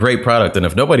a great product, and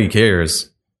if nobody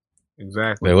cares,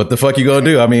 exactly, what the fuck you gonna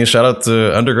do? I mean, shout out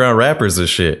to underground rappers and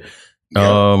shit.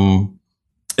 Yeah.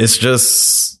 It's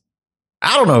just,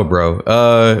 I don't know,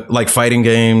 bro. Like, fighting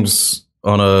games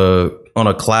on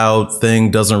a cloud thing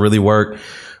doesn't really work.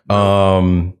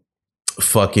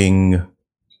 Fucking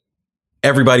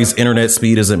everybody's internet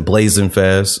speed isn't blazing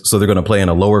fast, so they're going to play in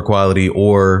a lower quality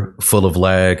or full of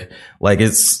lag. Like,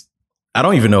 I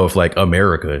don't even know if like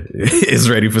America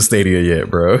is ready for Stadia yet,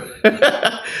 bro.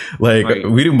 Like,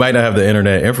 we might not have the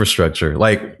internet infrastructure, because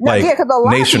a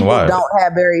lot nationwide. Of people don't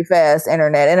have very fast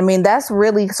internet, and I mean that's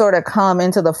really sort of come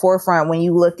into the forefront when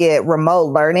you look at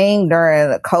remote learning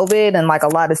during COVID, and like a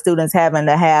lot of students having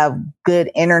to have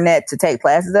good internet to take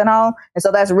classes at home, and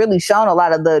so that's really shown a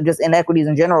lot of the just inequities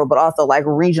in general, but also like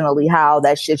regionally how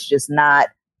that shit's just not.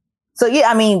 So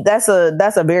yeah, I mean that's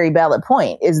a very valid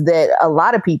point. Is that a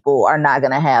lot of people are not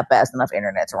going to have fast enough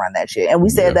internet to run that shit, and we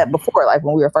said that before, like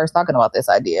when we were first talking about this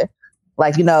idea,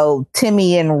 like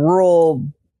Timmy in rural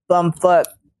bumfuck.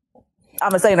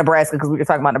 I'm gonna say Nebraska because we were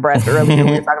talking about Nebraska earlier.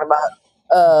 We were talking about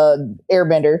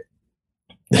Airbender.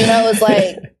 It's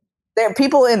like there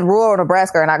people in rural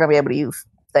Nebraska are not going to be able to use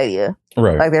Stadia,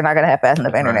 right? Like they're not going to have fast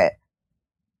enough internet.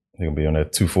 They're gonna be on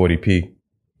that 240p.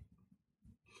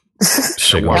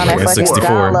 Shit,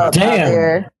 64.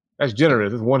 Damn, that's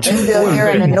generous. It's one. You're still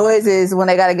hearing the noises when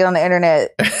they got to get on the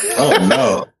internet. Oh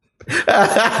no! We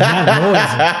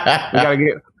gotta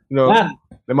get.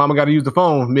 The mama got to use the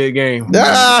phone mid game.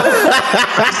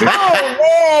 Oh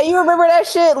man, you remember that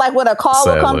shit? Like when a call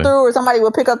would come through, or somebody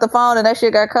would pick up the phone, and that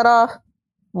shit got cut off.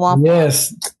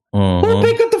 Yes. Who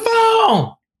pick up the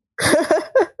phone?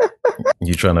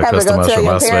 You trying to customize your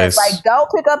MySpace? Like, don't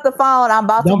pick up the phone. I'm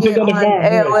about to get on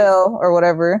AOL or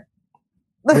whatever.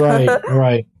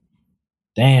 Right.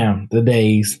 Damn, the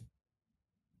days.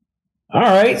 All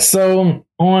right, so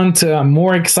on to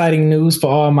more exciting news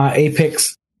for all my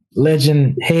Apex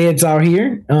legend heads out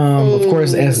here. Of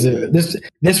course, as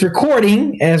this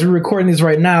recording, as we're recording this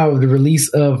right now, the release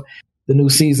of the new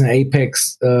season,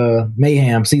 Apex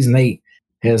Mayhem Season 8,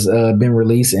 has been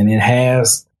released, and it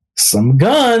has some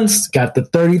guns. Got the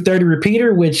 30-30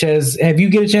 repeater, which have you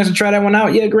get a chance to try that one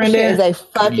out yet, Granddad? It is a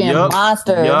fucking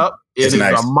monster. Yep. It's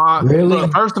nice. A monster. Really?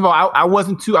 Look, first of all, I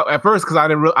wasn't too at first because I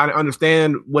didn't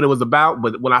understand what it was about.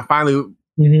 But when I finally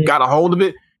got a hold of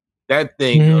it, that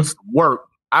thing does work.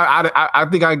 I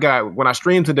think I got, when I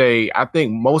streamed today, I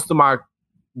think most of my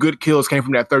good kills came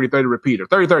from that 30-30 repeater,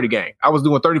 30-30 gang. I was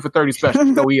doing 30 for 30 special,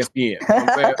 no ESPN. You know what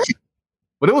I'm saying?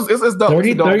 But it's dope.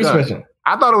 30-30 special.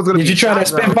 I thought it was going to be. Did you try that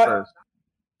Spitfire?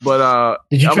 But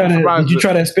did you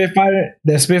try that Spitfire?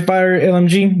 That Spitfire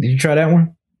LMG? Did you try that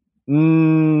one?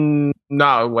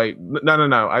 No, wait,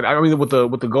 no. I mean with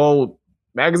the gold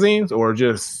magazines or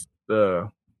just the.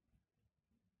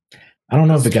 I don't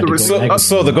know if it got the gold magazine.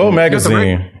 So the gold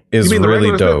magazine is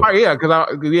really dope. Yeah, because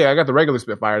I got the regular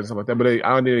Spitfires and stuff like that, but I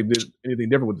don't need anything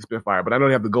different with the Spitfire. But I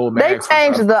don't have the gold. They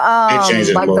changed the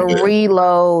like the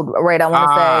reload rate, I want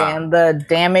to say, and the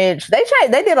damage.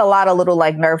 They did a lot of little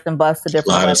like nerfs and buffs to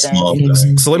different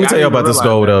weapons. So let me tell you about this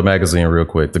gold magazine real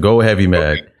quick. The gold heavy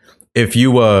mag. If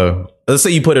you let's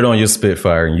say you put it on your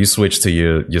Spitfire and you switch to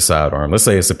your sidearm. Let's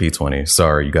say it's a P20.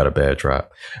 Sorry, you got a bad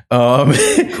drop. And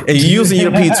you're using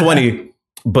your P20,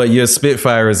 but your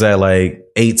Spitfire is at like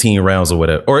 18 rounds or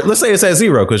whatever. Or let's say it's at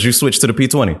 0 because you switched to the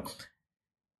P20.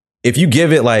 If you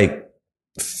give it like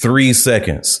 3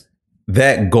 seconds,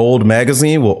 that gold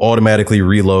magazine will automatically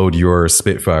reload your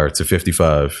Spitfire to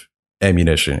 55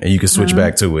 ammunition, and you can switch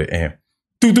back to it. And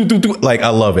like, I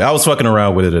love it. I was fucking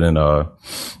around with it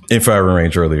in firing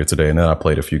range earlier today, and then I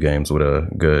played a few games with a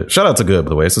Good. Shout out to Good, by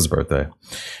the way. It's his birthday.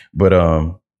 But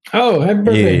happy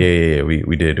birthday. Yeah.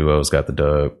 We did do. I got the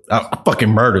dub. I fucking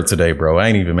murdered today, bro. I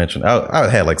ain't even mentioned. I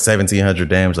had like 1,700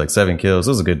 damage, like 7 kills.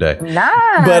 It was a good day.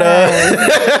 Nice.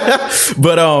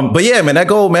 But yeah, man, that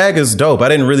gold mag is dope. I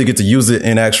didn't really get to use it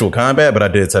in actual combat, but I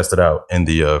did test it out in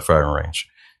the firing range.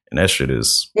 And that shit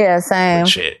is same.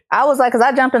 Shit. I was like, because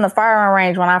I jumped in the firing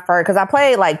range when I first, because I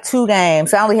played like 2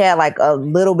 games. So I only had like a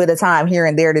little bit of time here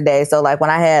and there today. So like when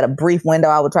I had a brief window,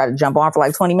 I would try to jump on for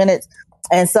like 20 minutes.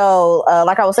 And so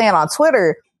like I was saying on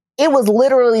Twitter, it was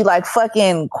literally like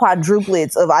fucking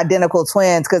quadruplets of identical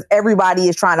twins because everybody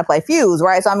is trying to play Fuse,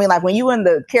 right? So I mean, like when you in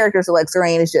the character select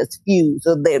screen, it's just Fuse.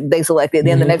 So they selected.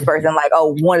 Then the next person like,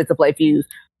 wanted to play Fuse.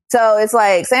 So it's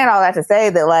like saying all that to say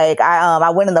that like I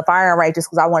went in the firing range just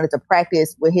because I wanted to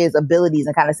practice with his abilities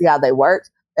and kind of see how they worked.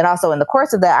 And also in the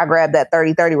course of that, I grabbed that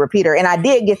 30-30 repeater, and I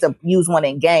did get to use one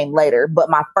in game later. But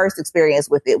my first experience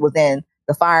with it was in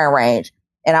the firing range,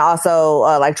 and I also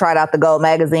like tried out the gold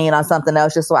magazine on something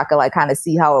else just so I could like kind of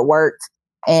see how it worked.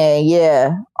 And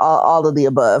yeah, all of the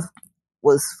above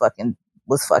was fucking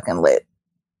lit.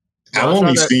 I've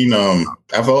only seen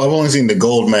the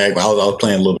gold mag. I was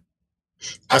playing a little.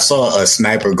 I saw a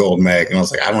sniper gold mag, and I was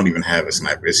like, I don't even have a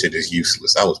sniper. This shit is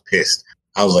useless. I was pissed.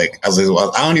 I was like, I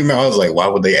don't even remember. I was like, why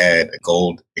would they add a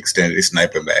gold extended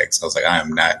sniper mag? So I was like, I am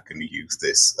not going to use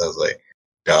this. I was like,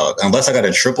 dog, unless I got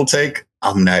a triple take,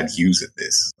 I'm not using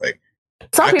this. Like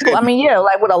some people, I mean, yeah,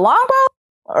 like with a longbow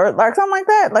or like something like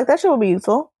that. Like that shit would be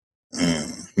useful.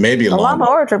 Maybe a longbow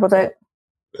or a triple take.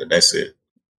 But that's it.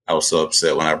 I was so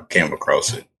upset when I came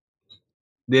across it.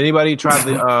 Did anybody try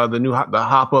the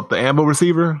hop up, the ammo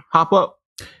receiver hop up?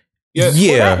 Yeah.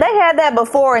 Well, they had that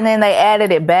before, and then they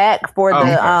added it back for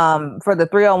the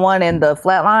 301 and the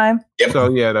flatline. Yep. So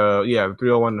the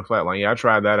 301 and the flatline. Yeah, I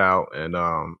tried that out, and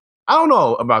I don't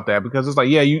know about that because it's like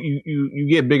you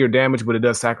get bigger damage, but it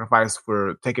does sacrifice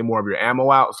for taking more of your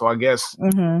ammo out. So I guess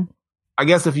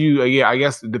if you I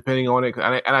guess depending on it,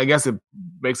 and I guess it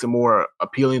makes it more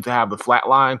appealing to have the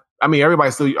flatline. I mean, a lot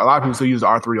of people still use the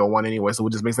R301 anyway, so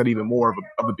it just makes that even more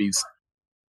of a beast.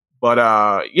 But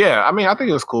I mean, I think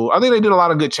it was cool. I think they did a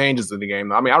lot of good changes in the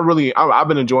game. I mean, I've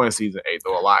been enjoying Season 8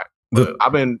 though a lot.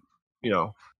 I've been,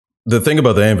 the thing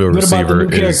about the anvil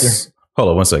receiver is, hold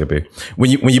on 1 second, B. When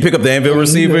you pick up the anvil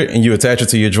receiver and you attach it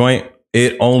to your joint,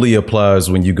 it only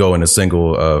applies when you go in a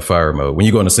single fire mode, when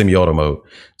you go in a semi-auto mode.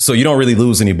 So you don't really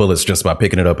lose any bullets just by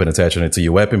picking it up and attaching it to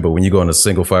your weapon. But when you go in a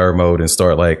single fire mode and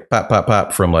start like pop, pop,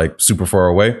 pop from like super far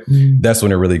away, that's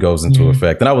when it really goes into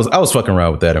effect. And I was fucking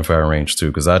around with that in firing range too,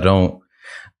 because I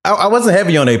wasn't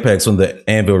heavy on Apex when the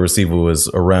anvil receiver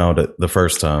was around the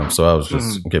first time. So I was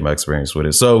just getting my experience with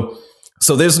it. So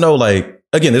there's no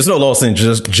there's no loss in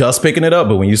just picking it up.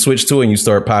 But when you switch to it and you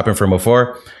start popping from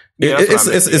afar,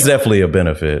 it's definitely a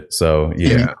benefit. So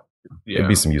it'd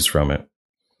be some use from it.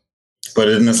 But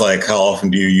isn't this like, how often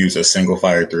do you use a single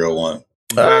fire 301?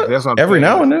 Every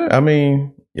now and then. I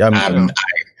mean, Yeah,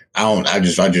 I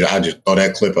just throw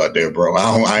that clip out there, bro.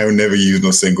 I don't never use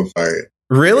no single fire.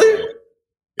 Really?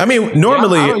 I mean,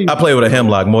 normally I play with a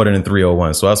hemlock more than in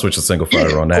 301, so I switch to single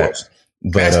fire on that.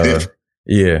 But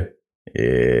yeah.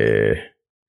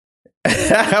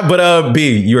 But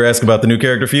B, you were asking about the new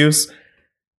character Fuse?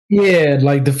 Yeah,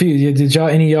 like the Fuse. Did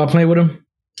any of y'all play with him?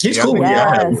 He's cool.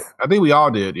 Yeah, I think we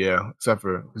all did. Yeah, except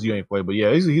for because you ain't played. But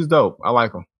yeah, he's dope. I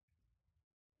like him.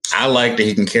 I like that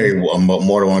he can carry more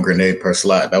than one grenade per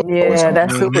slot.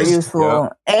 That's super useful,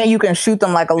 and you can shoot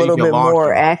them like a little bit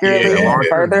more accurately and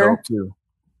further. Too.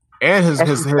 And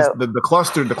the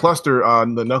cluster,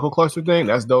 the knuckle cluster thing,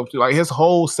 that's dope too. Like his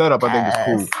whole setup, I think is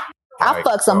cool. I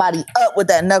fucked somebody up with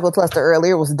that knuckle cluster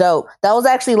earlier. It was dope. That was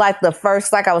actually like the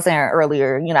first, like I was saying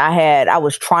earlier, you know, I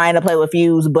was trying to play with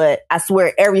Fuse, but I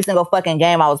swear every single fucking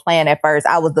game I was playing at first,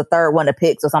 I was the third one to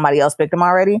pick, so somebody else picked him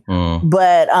already.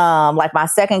 But like my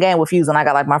second game with Fuse, when I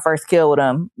got like my first kill with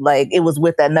him, like it was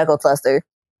with that knuckle cluster.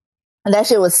 And that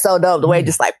shit was so dope. The way it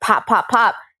just like pop, pop,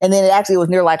 pop. And then it actually was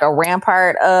near like a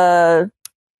rampart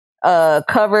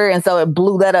cover, and so it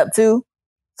blew that up too.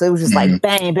 So it was just like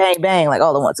bang, bang, bang, like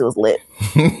all at once. It was lit.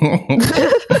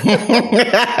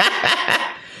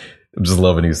 I'm just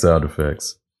loving these sound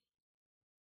effects.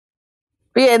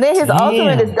 But yeah, and then his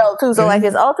ultimate is dope too. So like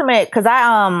his ultimate, because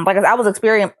I was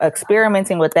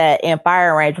experimenting with that in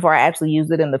firing range before I actually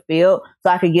used it in the field, so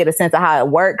I could get a sense of how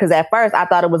it worked. Because at first I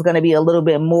thought it was going to be a little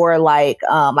bit more like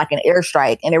an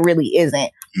airstrike, and it really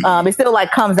isn't. It still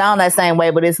like comes down that same way,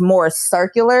 but it's more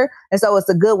circular, and so it's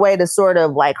a good way to sort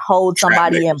of like hold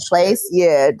somebody in place,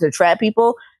 to trap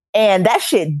people. And that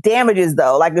shit damages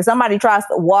though. Like if somebody tries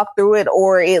to walk through it,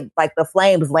 or it like the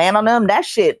flames land on them, that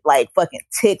shit like fucking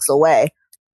ticks away.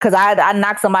 Cause I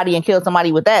knocked somebody and killed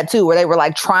somebody with that too, where they were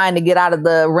like trying to get out of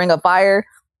the ring of fire,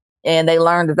 and they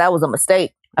learned that was a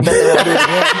mistake. I bet they won't do it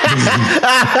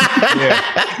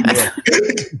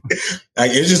again. Like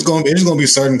it's just gonna be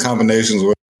certain combinations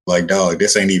where like, dog,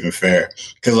 this ain't even fair.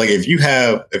 Cause like if you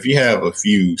have a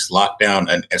fuse locked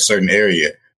down in a certain area,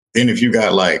 then if you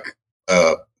got like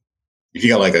a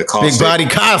caustic, big body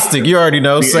caustic, you already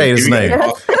know, say his name.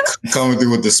 Coming through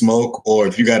with the smoke, or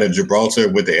if you got a Gibraltar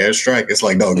with the airstrike, it's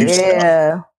like, no,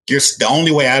 the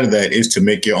only way out of that is to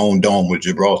make your own dome with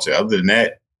Gibraltar. Other than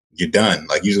that, you're done.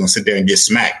 Like you're just gonna sit there and get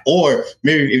smacked. Or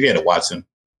maybe if you had a Watson,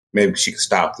 maybe she could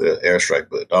stop the airstrike.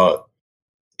 But dog,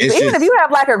 if you have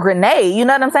like a grenade, you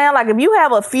know what I'm saying? Like if you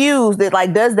have a fuse that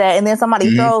like does that, and then somebody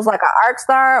throws like an arc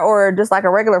star or just like a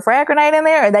regular frag grenade in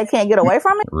there, and they can't get away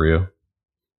from it. Real.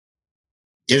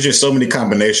 There's just so many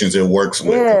combinations it works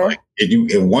with. Yeah. Like,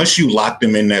 once you lock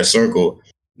them in that circle,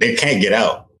 they can't get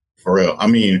out. For real. I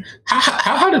mean,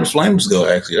 how do the flames go?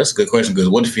 Actually, that's a good question. Because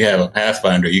what if you have a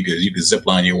Pathfinder? You could zip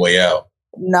line your way out.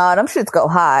 No, them shits go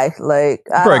high. Like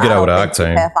you probably get out with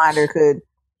Octane. Pathfinder could.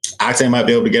 Octane might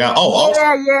be able to get out. Oh,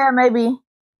 yeah, maybe.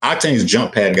 Octane's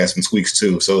jump pad got some squeaks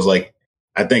too. So it's like,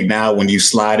 I think now when you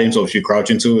slide in, so if you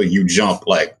crouch into it, you jump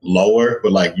like lower,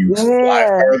 but like you fly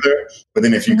further. But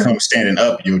then if you come standing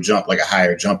up, you'll jump like a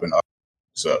higher jumping up.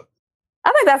 So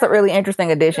I think that's a really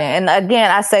interesting addition. And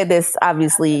again, I say this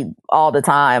obviously all the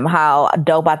time, how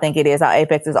dope I think it is, how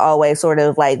Apex is always sort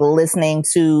of like listening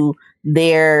to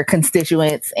their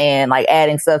constituents and like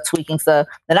adding stuff, tweaking stuff.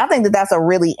 And I think that that's a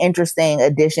really interesting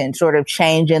addition, sort of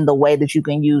changing the way that you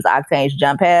can use Octane's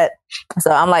jump pad.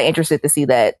 So I'm like interested to see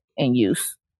that in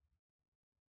use.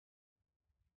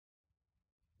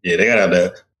 Yeah, they got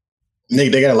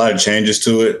a lot of changes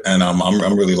to it, and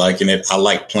I'm really liking it. I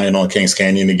like playing on Kings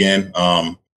Canyon again.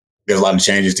 There's a lot of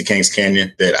changes to Kings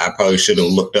Canyon that I probably should have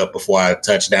looked up before I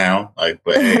touched down. Like,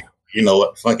 but hey, you know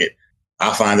what? Fuck it.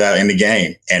 I'll find out in the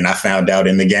game, and I found out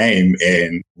in the game,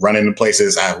 and running the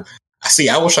places I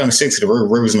was trying to stick to the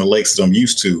rivers and the lakes that I'm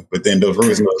used to, but then those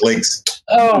rivers and those lakes.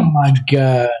 Oh my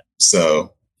god!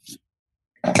 So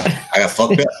I got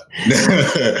fucked up.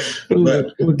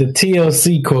 with the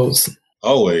TLC quotes.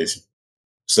 Always.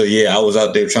 So yeah, I was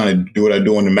out there trying to do what I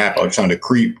do on the map. I was trying to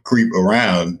creep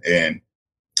around and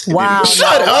wow.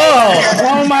 Shut up!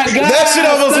 Oh my god. That shit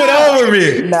almost went over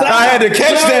me. No. I had to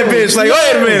catch that bitch. Like,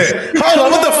 wait a minute. Hold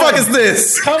on, what the fuck is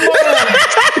this? Come on. What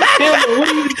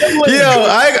are you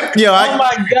doing? Oh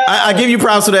my god. I give you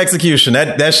props for the execution.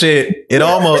 That shit, it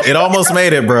almost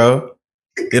made it, bro.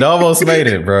 It almost made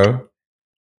it, bro.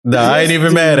 No, I ain't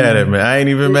even mad at it, man. I ain't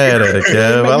even mad at it,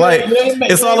 Kev.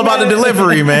 It's all about the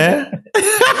delivery, man.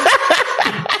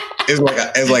 It's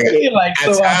like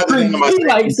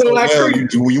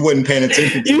you wasn't paying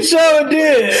attention. You sure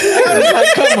did. I was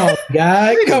like, come on,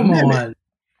 guy.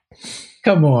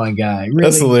 Come on, guy. Really?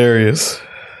 That's hilarious.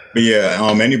 But yeah,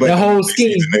 anybody the whole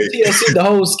scheme. The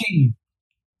whole scheme.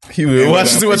 You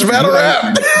watch too much battle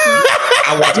rap.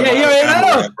 You watch too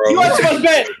much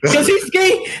battle because he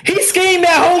schemed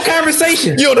that whole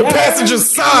conversation. You're the passenger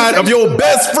side of your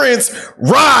best friend's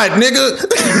ride, nigga.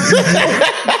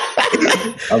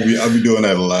 I'll be doing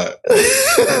that a lot.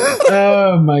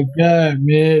 Oh my god,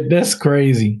 man, that's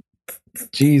crazy.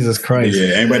 Jesus Christ.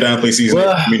 Yeah, anybody down to play season?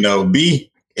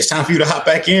 B, it's time for you to hop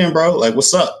back in, bro. Like,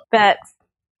 what's up? Facts.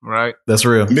 Right. That's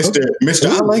real. Mr.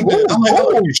 I like that. I like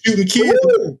how you're shooting kids.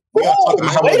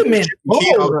 Wait a minute.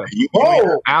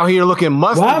 Out here looking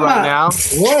musty now.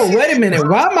 Whoa, wait a minute.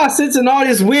 Why am I sensing all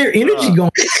this weird energy going?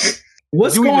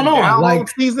 What's going on? Like,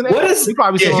 what is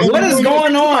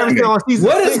going on?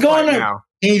 What is going on?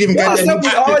 He ain't even got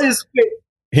all this.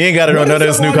 He ain't got it on none of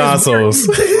his new consoles.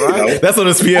 Right? That's on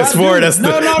his PS4. That's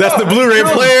the Blu-ray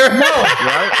player. No.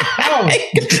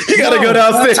 You gotta go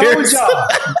downstairs.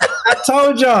 I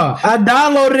told y'all. I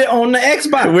downloaded it on the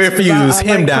Xbox. We're for use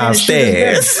him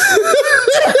downstairs.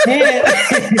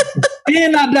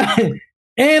 and I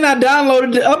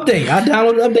downloaded the update. I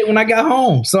downloaded the update when I got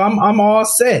home, so I'm all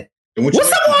set. What's up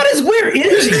with all this weird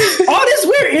energy? All this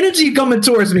weird energy coming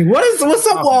towards me. What's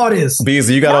up with all this?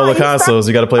 Beezy, you got all the consoles.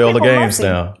 You got to play all the games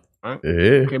now. Right.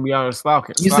 Yeah. Can't be out of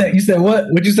stalking. You said what?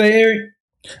 What'd you say, Eric?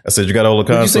 I said you got all the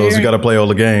consoles. You got to play all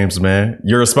the games, man.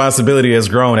 Your responsibility has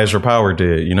grown as your power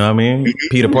did. You know what I mean?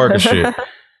 Peter Parker shit.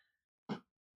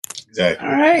 Exactly.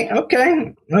 All right.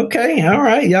 Okay. All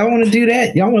right. Y'all want to do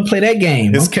that? Y'all want to play that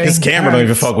game? His camera don't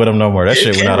even fuck with him no more. That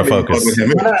shit went out of focus.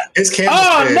 His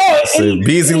camera.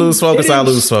 Beezy lose focus. I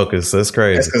lose focus. That's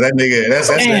crazy. That's because that nigga. That's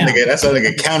that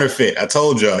nigga counterfeit. I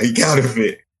told y'all he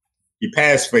counterfeit. He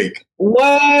passed fake.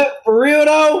 What? For real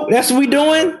though? That's what we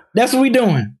doing.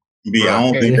 B, I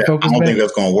don't think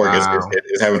that's gonna work. Wow.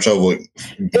 It's having trouble.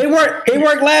 It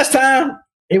worked last time.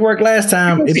 Usually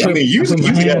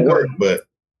that work, but.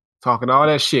 Talking all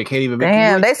that shit, can't even make it.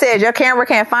 Damn, they said your camera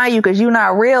can't find you because you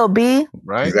not real, B.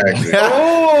 Right? Exactly.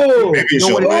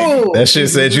 That shit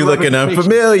said you looking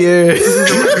unfamiliar.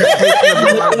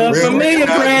 Unfamiliar,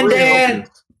 granddad.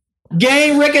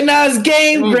 Game recognized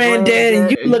game, granddad,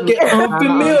 and you looking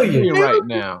unfamiliar right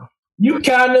now. You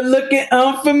kind of looking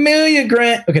unfamiliar,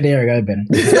 Grant. Okay, there we go.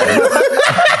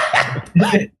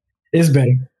 Better. It's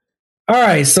better. All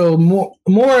right, so more.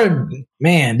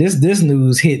 Man, this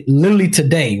news hit literally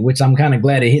today, which I'm kind of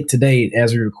glad it hit today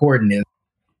as we're recording this.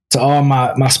 To all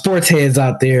my sports heads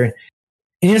out there,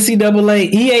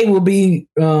 NCAA EA will be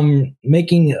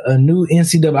making a new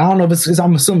NCAA. I don't know if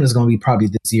I'm assuming it's going to be probably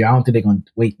this year. I don't think they're going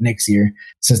to wait next year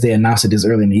since they announced it this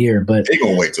early in the year. But they're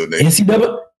going to wait till next.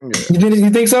 NCAA. You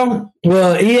think so?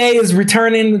 Well, EA is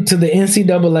returning to the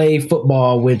NCAA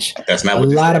football, which that's not a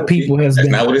lot of people has been.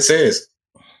 That's not what it says.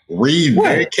 Read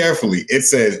very carefully. It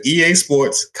says EA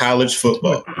Sports College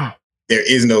Football. There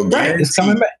is no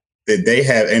guarantee that they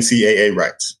have NCAA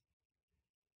rights.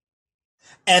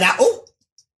 And I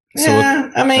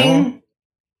mean,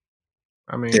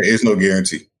 there is no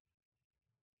guarantee.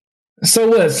 So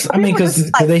what's? I mean,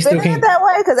 because they still can't that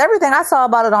way. Because everything I saw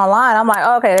about it online, I'm like,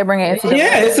 oh, okay, they're bringing NCAA.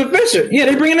 Yeah, it's official. Yeah,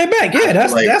 they're bringing it back. Yeah,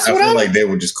 that's what I feel like they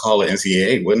would just call it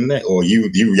NCAA, wouldn't it? Or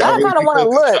y'all kind of want to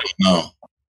look. No.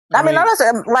 I mean,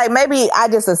 like maybe I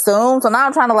just assumed. So now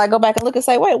I'm trying to go back and look and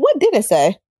say, wait, what did it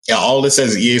say? Yeah, all it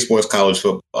says is EA Sports College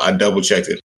Football. I double checked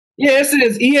it. Yeah, it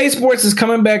says EA Sports is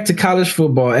coming back to college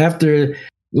football after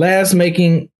last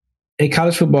making a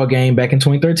college football game back in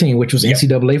 2013, which was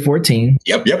NCAA 14.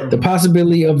 Yep. The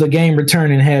possibility of the game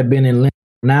returning had been in limbo.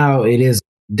 Now it is.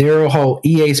 Daryl Holt,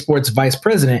 EA Sports Vice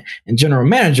President and General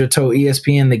Manager, told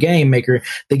ESPN the game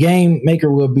maker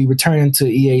will be returning to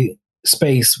EA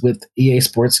space with EA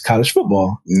Sports College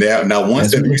Football. Now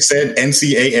once that we said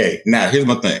NCAA, now here's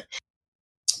my thing.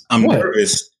 I'm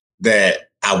nervous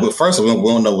that first of all, we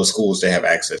don't know what schools they have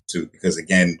access to because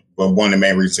again, one of the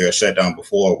main reasons they got shut down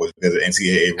before was because of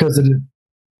NCAA.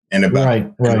 And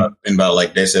about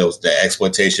like they said, the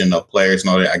exploitation of players and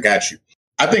all that. I got you.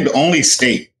 I think the only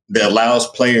state that allows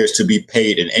players to be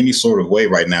paid in any sort of way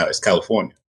right now is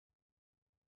California.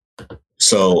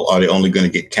 So are they only going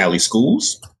to get Cali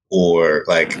schools? Or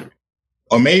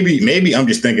maybe I'm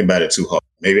just thinking about it too hard.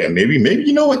 Maybe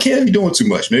you know what, can't be doing too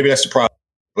much. Maybe that's the problem.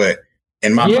 But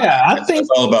in my mind, I think it's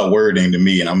all about wording to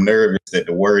me, and I'm nervous that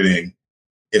the wording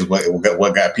is what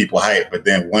got people hyped. But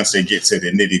then once they get to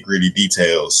the nitty gritty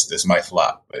details, this might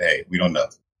flop. But hey, we don't know.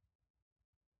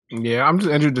 Yeah, I'm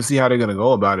just interested to see how they're going to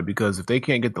go about it because if they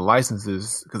can't get the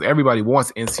licenses, because everybody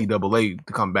wants NCAA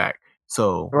to come back.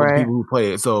 So people who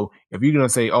play it. So if you're going to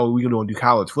say, oh, we're going to do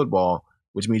college football,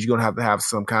 which means you're going to have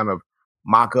some kind of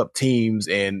mock-up teams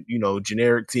and,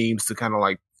 generic teams to kind of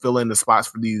fill in the spots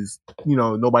for these,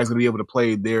 nobody's going to be able to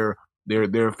play their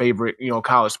their favorite,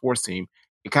 college sports team,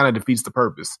 it kind of defeats the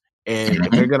purpose. And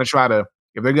if they're gonna try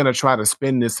to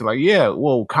spin this to like, yeah,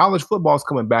 well, college football is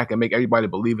coming back and make everybody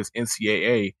believe it's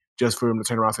NCAA, just for them to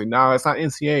turn around and say, no, it's not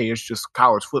NCAA, it's just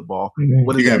college football.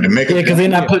 What does that mean? Because they're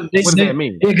not putting. What does that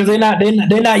mean? Yeah, because they're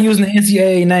not using the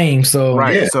NCAA name. So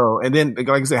right. Yeah. So and then,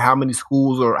 like I said, how many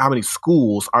schools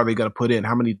are they going to put in?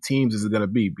 How many teams is it going to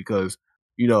be? Because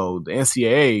the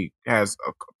NCAA has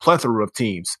a plethora of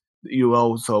teams.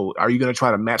 So are you going to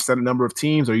try to match that number of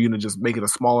teams, or are you going to just make it a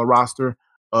smaller roster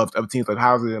of teams? Like,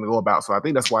 how is it going to go about? So I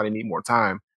think that's why they need more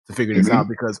time to figure this out,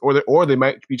 because or they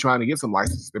might be trying to get some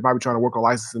licenses. They're probably trying to work on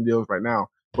licensing deals right now.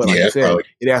 But like you said,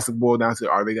 it has to boil down to,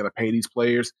 are they going to pay these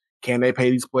players? Can they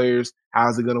pay these players? How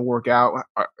is it going to work out?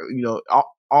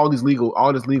 All this legal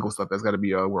stuff that's got to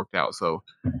be worked out. So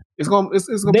it's going.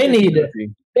 They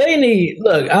need.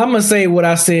 Look, I'm gonna say what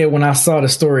I said when I saw the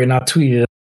story and I tweeted.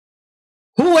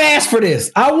 Who asked for this?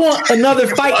 I want another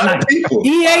fight night.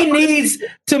 EA needs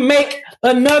to make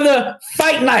another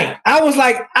fight night. I was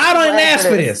like, I don't ask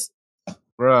for this.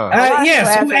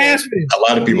 Yes, who asked for this? A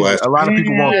lot of people asked. A lot of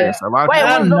people want this.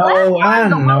 I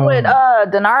know. With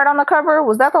Denard on the cover,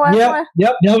 was that the last one?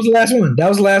 Yep, that was the last one. That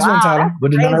was the last one, Tyler,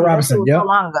 with Denard Robinson. Yep. So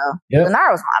long ago. Yep.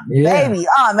 Denard was my baby.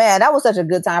 Oh man, that was such a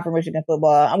good time for Michigan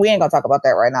football. And we ain't gonna talk about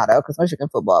that right now though, because Michigan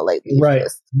football lately. Right.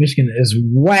 Michigan is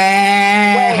whoa. We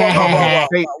ain't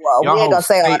gonna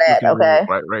say all that, okay?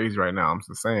 Raised right now. I'm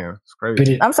just saying, it's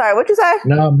crazy. I'm sorry, what you say?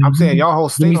 No, I'm saying y'all whole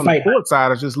state on the court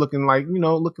side is just looking like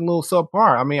looking a little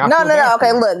subpar. I mean, no.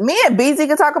 Okay, look, me and BZ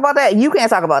can talk about that. You can't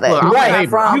talk about that. Look, right.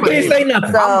 You can't say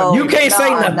nothing. You can't say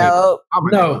nothing. No.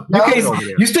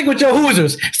 You stick with your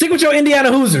Hoosiers. Stick with your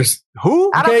Indiana Hoosiers.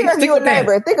 Who? I don't care if you're a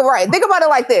neighbor. Think about it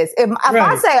like this. If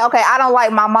I say, okay, I don't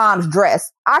like my mom's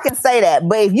dress, I can say that.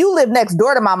 But if you live next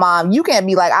door to my mom, you can't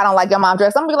be like, I don't like your mom's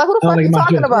dress. I'm gonna be like, who the fuck are you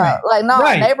talking about? Like, no,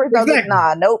 neighbors don't get,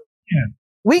 nope. Yeah.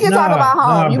 We can talk about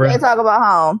home. You can't talk about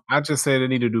home. I just say they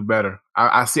need to do better.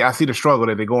 I see the struggle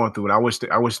that they're going through, and I wish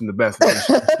them the best. That's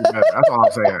all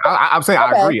I'm saying. I'm saying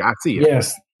I agree. I see it.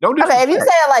 Yes. Okay, if you say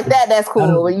it like that, that's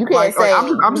cool. But you can't say.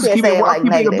 I'm just keeping it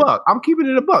a buck. I'm keeping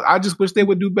it a buck. I just wish they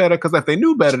would do better, because if they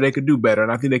knew better, they could do better,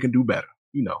 and I think they can do better.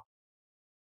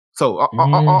 So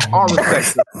all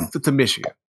respect to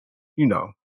Michigan. Yeah.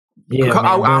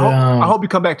 I hope you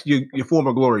come back to your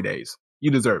former glory days.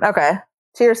 You deserve it. Okay.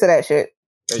 Cheers to that shit.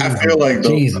 I feel like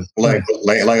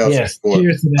like I was before,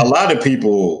 a lot of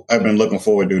people have been looking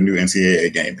forward to a new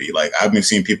NCAA game. Like, I've been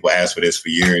seeing people ask for this for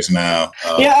years now.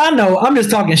 Yeah, I know. I'm just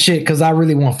talking shit because I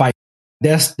really want to fight.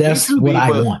 That's what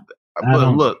I want.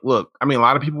 But look. I mean, a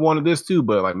lot of people wanted this too,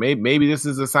 but like maybe this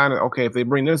is a sign that, okay, if they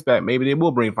bring this back, maybe they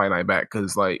will bring Fight Night back,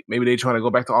 because like maybe they're trying to go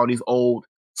back to all these old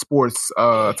sports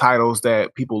titles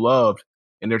that people loved.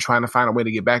 And they're trying to find a way to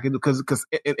get back into, because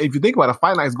if you think about it,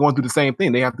 Fight Night is going through the same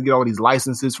thing. They have to get all these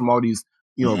licenses from all these,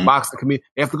 boxing committee.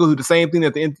 They have to go through the same thing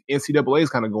that the NCAA is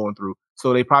kind of going through.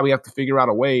 So they probably have to figure out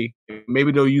a way.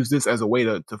 Maybe they'll use this as a way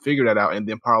to figure that out, and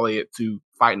then parlay it to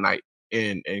Fight Night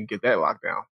and get that locked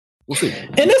down. We'll see.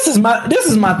 And this is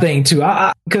my thing too.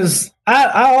 Because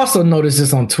I also noticed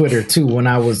this on Twitter too. When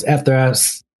after I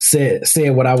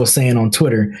said what I was saying on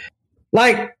Twitter,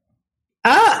 like.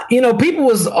 People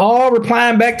was all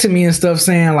replying back to me and stuff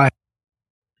saying like,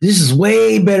 this is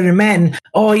way better than Madden.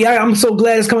 Oh yeah, I'm so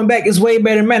glad it's coming back. It's way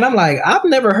better than Madden. I'm like, I've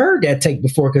never heard that take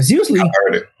before, because usually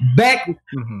back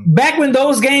when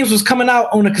those games was coming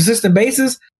out on a consistent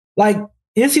basis, like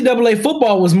NCAA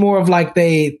football was more of like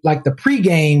the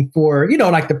pregame for,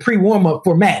 like the pre-warm up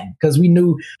for Madden, because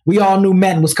we all knew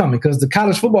Madden was coming, because the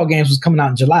college football games was coming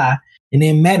out in July, and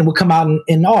then Madden would come out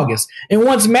in August. And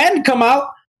once Madden come out,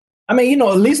 I mean,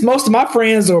 at least most of my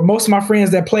friends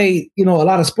that play, a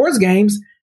lot of sports games,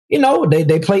 they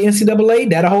play NCAA.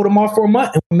 That'll hold them off for a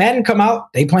month. And when Madden come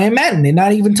out, they playing Madden. They're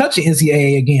not even touching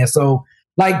NCAA again. So,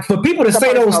 like, for people to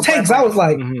say those takes, I was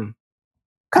like,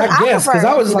 I guess, because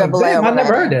I was like, damn, I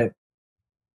never heard that.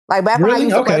 Like, back when I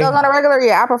used to play those on a regular,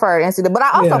 I prefer NCAA. But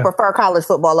I also prefer college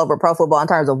football over pro football in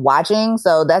terms of watching.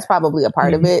 So that's probably a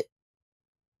part of it.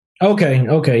 Okay,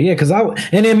 yeah, because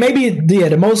and then maybe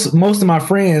the most of my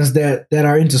friends that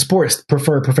are into sports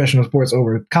prefer professional sports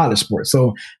over college sports,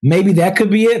 so maybe that could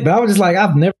be it. But I was just like,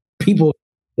 I've never people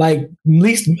like, at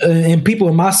least and people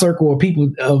in my circle or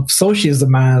people of associates of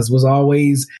mine was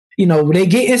always, when they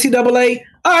get NCAA,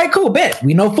 all right, cool, bet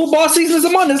we know football season is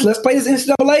among us. Let's play this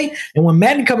NCAA, and when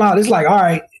Madden come out, it's like, all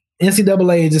right,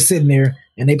 NCAA is just sitting there.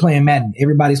 And they playing Madden.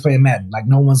 Everybody's playing Madden. Like,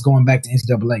 no one's going back to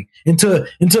NCAA until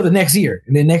the next year.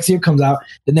 And then next year comes out,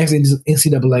 the next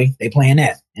NCAA, they playing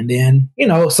that. And then,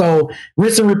 so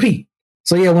rinse and repeat.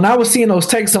 So yeah, when I was seeing those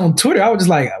texts on Twitter, I was just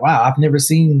like, wow, I've never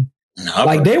seen No,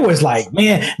 like they was like,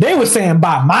 man, they were saying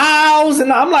by miles,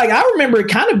 and I'm like, I remember it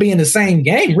kind of being the same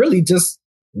game, really, just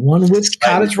one with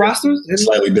college rosters. It's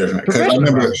slightly different because I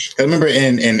remember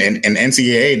in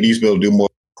NCAA, they used to be able to do more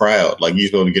crowd, like you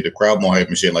used to be able to get the crowd more hype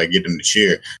and shit, like get them to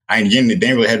cheer. They didn't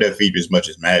really have that feature as much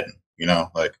as Madden, you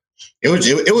know, like it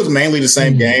was mainly the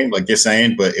same game, like you're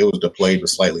saying, but it was the play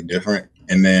was slightly different,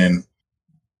 and then.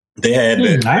 They had.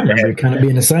 I remember it kind of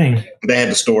being the same. They had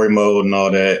the story mode and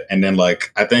all that, and then like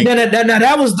I think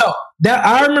that was dope. That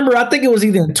I remember. I think it was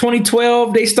either in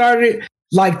 2012 they started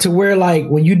like to where like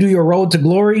when you do your Road to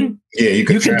Glory, you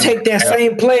can take that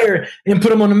same player and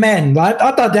put him on the Madden. I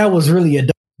thought that was really a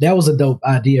dope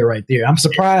idea right there. I'm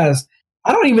surprised.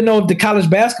 I don't even know if the college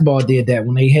basketball did that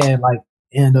when they had like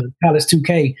in the college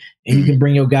 2K and you can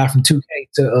bring your guy from 2K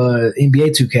to NBA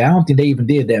 2K. I don't think they even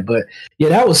did that, but yeah,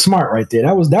 that was smart right there.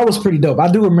 That was pretty dope.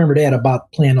 I do remember that about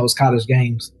playing those college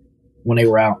games when they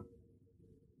were out.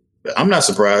 I'm not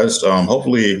surprised.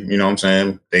 Hopefully, you know what I'm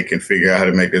saying, they can figure out how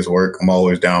to make this work. I'm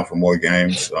always down for more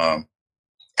games.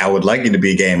 I would like it to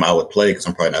be a game I would play because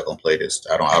I'm probably not going to play this.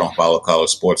 I don't follow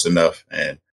college sports enough,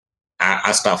 and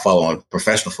I stopped following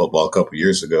professional football a couple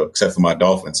years ago, except for my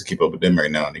Dolphins to keep up with them every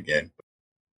now and again.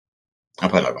 I'm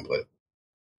probably not gonna play it.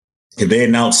 If they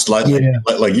announced like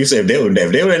you said, if they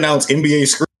would announce NBA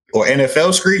Street or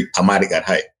NFL Street, I might have got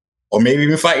hyped. Or maybe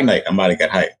even Fight Night, I might have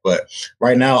got hyped. But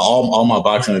right now, all my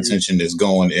boxing attention is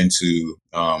going into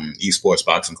esports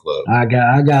boxing club. I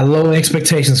got low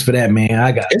expectations for that, man.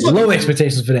 I got low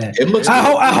expectations for that.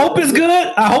 I hope it's good.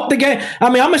 I hope the game. I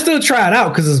mean, I'm gonna still try it out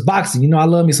because it's boxing. You know, I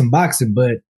love me some boxing,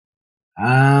 but.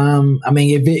 I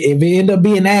mean, if it end up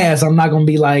being ass, I'm not gonna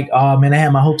be like, oh man, I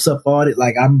had my hopes up for it.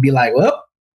 Like I'm gonna be like, well,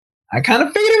 I kind of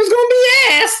figured it was gonna be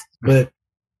ass, but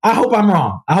I hope I'm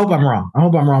wrong. I hope I'm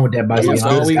wrong with that. By the way,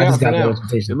 I just got no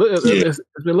expectations. It's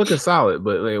been looking solid,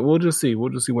 but like, we'll just see. We'll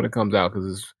just see when it comes out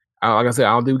because, like I said,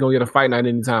 I don't think we're gonna get a Fight Night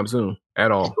anytime soon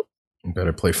at all. You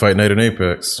better play Fight Night in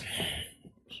Apex.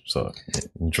 So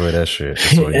enjoy that shit.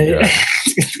 That's all you got.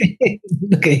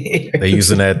 They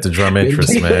using that to drum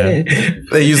interest, man.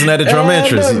 They using that to drum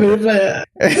interest.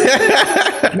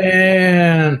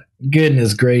 Man,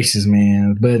 goodness gracious,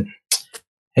 man. But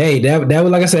hey, that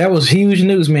was like I said, that was huge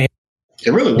news, man.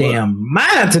 It really was. Damn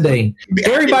mind today.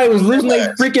 Everybody was losing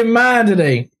their freaking mind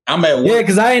today. I'm at work. Yeah,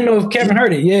 because I didn't know if Kevin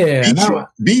heard it. Yeah.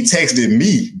 B texted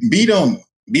me. B don't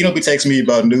be texting me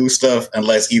about new stuff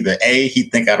unless either A, he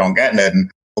think I don't got nothing,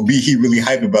 or B, he really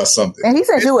hyped about something. And he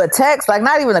sent you a text, like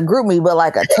not even a group me, but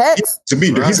like a text. To me,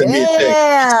 he sent me a text.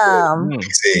 Damn. He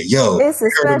said, yo. It's a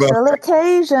special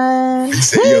occasion. He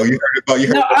said, yo, you heard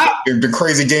about the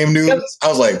crazy game news? I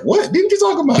was like, what? Didn't you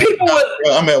talk about it?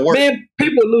 I'm at work. Man,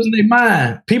 people were losing their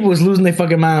mind. People was losing their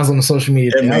fucking minds on the social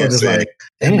media. That man said,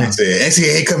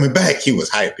 NCAA coming back. He was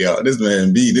hyped, y'all. This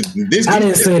man, B, this I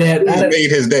didn't say that. He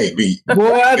made his day, B.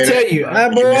 Boy, I tell you.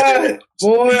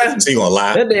 Boy. So you gonna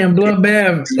lie? That damn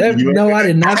bloodbath. No, I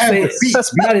did not say it.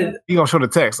 You gonna show the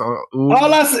text?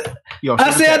 All I said,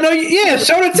 I know you. Yeah,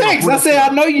 show the text. I said, I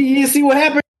know you. You see what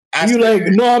happened? You like,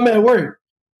 no, I'm at work.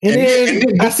 And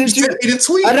then I sent you the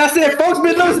tweet. And I said, folks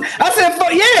been losing. I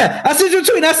sent you a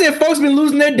tweet. And I said, folks been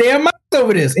losing their damn minds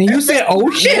over this. And you said, oh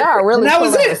shit. Yeah, really. That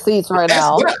was it. Seats right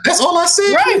now. That's all I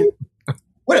said. Right.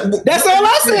 That's all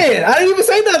I said. I didn't even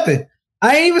say nothing.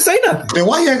 Then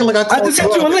why you acting like I just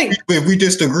sent you a link? If we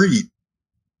just agreed.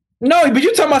 No, but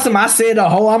you talking about something. I said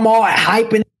I'm all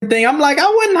hype and everything. I'm like, I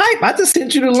wasn't hype. I just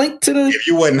sent you the link to if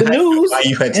you wasn't the news,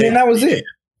 you had and then that was it.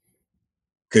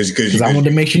 Because I wanted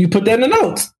to make sure you put that in the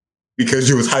notes. Because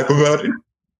you was hype about it?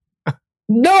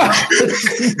 No,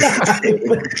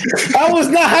 I was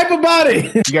not hype about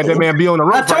it. You got that man B on the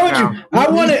rope. I told you. I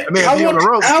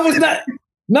was not.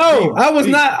 No, I was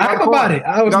not hype about it.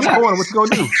 I was not. What you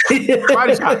gonna do?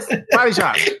 Body shots.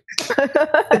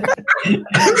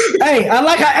 Hey, I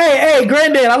like how. Hey,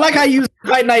 Granddad, I like how you use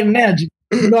Fight Night analogy.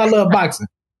 You know I love boxing,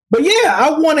 but yeah, I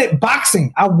wanted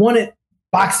boxing. I wanted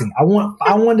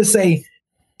to say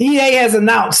EA has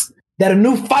announced that a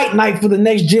new Fight Night for the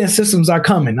next gen systems are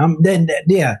coming. I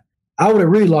would have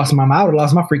really lost my mind. I would have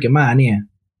lost my freaking mind. Yeah,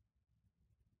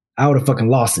 I would have fucking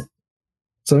lost it.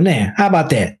 So now, how about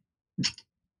that?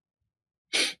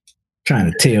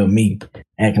 Trying to tell me,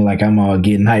 acting like I'm all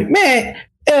getting hyped. Man,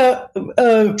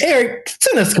 Eric,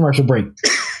 send us a commercial break.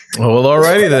 Well,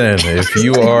 alrighty then. If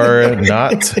you are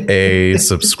not a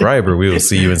subscriber, we will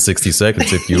see you in 60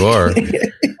 seconds. If you are,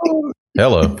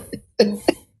 hello.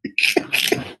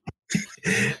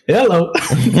 Hello.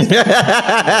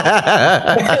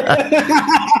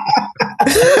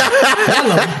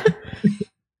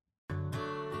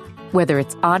 Hello. Whether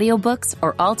it's audiobooks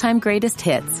or all-time greatest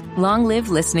hits, long live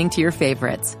listening to your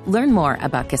favorites. Learn more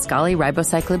about Kisqali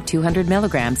Ribociclib 200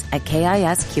 milligrams at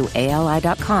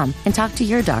KISQALI.com and talk to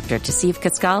your doctor to see if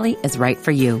Kisqali is right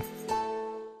for you.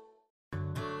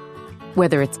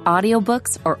 Whether it's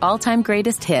audiobooks or all-time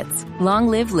greatest hits, long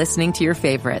live listening to your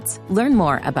favorites. Learn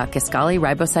more about Kisqali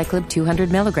Ribociclib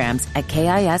 200 milligrams at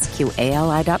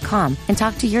KISQALI.com and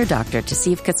talk to your doctor to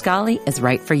see if Kisqali is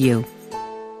right for you.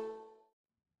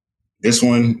 This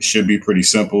one should be pretty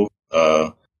simple.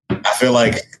 I feel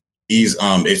like it's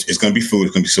going to be food.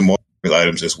 It's going to be some more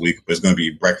items this week, but it's going to be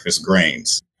breakfast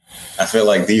grains. I feel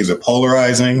like these are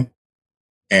polarizing,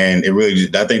 and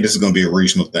I think this is going to be a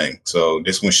regional thing. So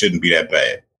this one shouldn't be that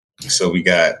bad. So we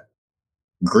got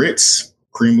grits,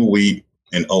 cream of wheat,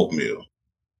 and oatmeal.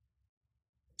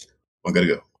 I'm going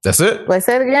to go. That's it? Wait,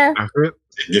 say it again?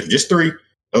 Just three.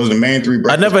 Those are the main three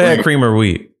breakfast I never had cream or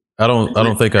wheat. I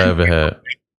don't think I ever had.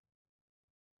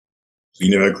 You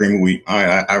never had cream of wheat.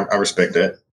 I respect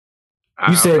that.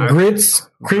 You said grits,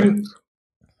 cream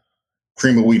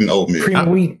of wheat, and oatmeal. Cream of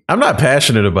wheat. I'm not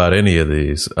passionate about any of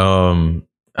these.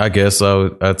 I guess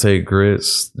I take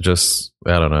grits. Just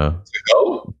I don't know.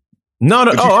 No.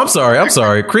 Oh, I'm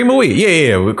sorry. Cream of wheat.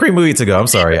 Yeah. Cream of wheat to go. I'm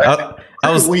sorry. I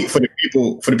was wheat for the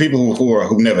people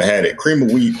who never had it. Cream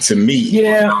of wheat to me.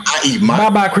 Yeah. I eat my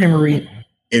bye cream of wheat.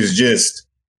 It's just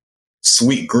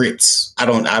sweet grits. I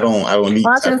don't eat. Why don't you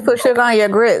just put sugar on your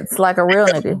grits like a real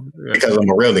nigga? Because I'm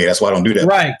a real nigga. That's why I don't do that.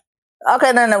 Right.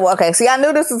 Okay, no. Okay, see, I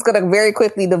knew this was going to very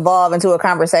quickly devolve into a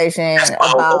conversation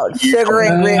about sugar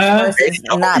and grits versus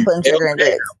not putting sugar and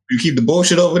grits. You keep the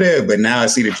bullshit over there, but now I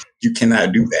see that you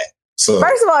cannot do that. So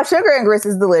first of all, sugar and grits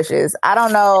is delicious. I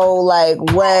don't know, like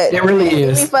what it really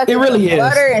is. It really is.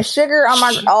 Butter and sugar on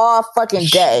my all fucking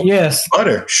day. Yes,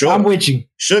 butter. Sure, I'm with you.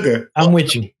 Sugar, I'm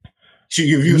with you.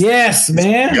 Yes,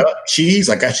 man. Cheese.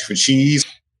 I got you for cheese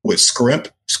with scrimp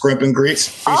and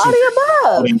grits. All the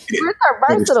above. Grits are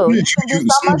versatile. As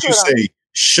soon as you say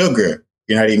sugar,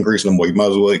 you're not eating grits no more. You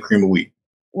might as well eat cream of wheat.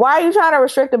 Why are you trying to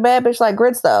restrict a bad bitch like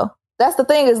grits though? That's the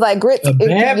thing is like grits,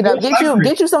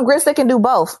 get you some grits that can do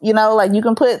both. You know, like you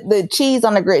can put the cheese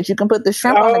on the grits, you can put the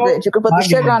shrimp on the grits, you can put the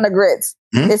sugar on the grits.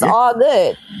 It's all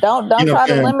good. Don't try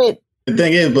to limit. The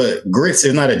thing is, but grits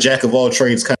is not a jack of all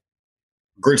trades kind.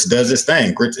 Grits does this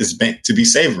thing. Grits is meant to be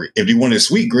savory. If you wanted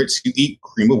sweet grits, you eat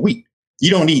cream of wheat. You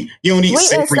don't eat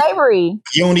savory.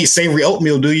 You don't eat savory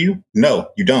oatmeal, do you? No,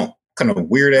 you don't. What kind of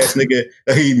weird ass nigga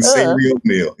eating savory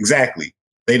oatmeal. Exactly.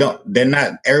 They're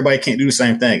not, everybody can't do the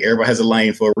same thing. Everybody has a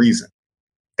lane for a reason.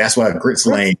 That's why grits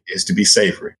lane is to be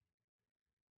savory.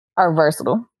 Or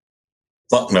versatile.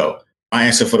 Fuck no. My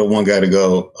answer for the one guy to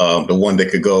go, the one that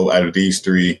could go out of these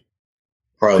three,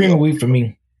 probably cream of wheat for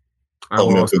me. I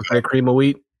also say cream of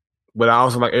wheat, but I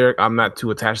also like Eric. I'm not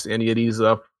too attached to any of these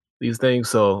things,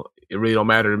 so it really don't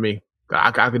matter to me.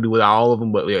 I could do without all of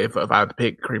them, but if I have to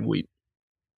pick cream of wheat,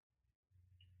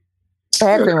 I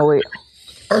have cream of wheat.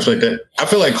 I respect that. I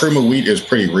feel like cream of wheat is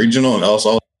pretty regional, and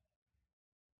also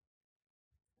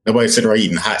nobody sitting around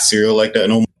eating hot cereal like that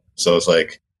no more. So it's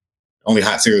like only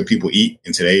hot cereal people eat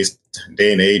in today's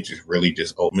day and age is really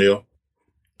just oatmeal.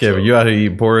 Kevin, you out here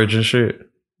eating porridge and shit?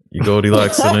 You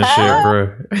Goldilocks and this shit,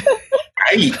 bro.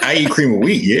 I eat cream of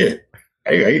wheat, yeah.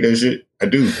 I eat that shit. I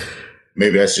do.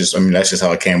 Maybe that's just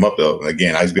how I came up though.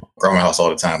 Again, I used to be at my grandma's house all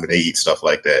the time, but they eat stuff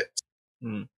like that.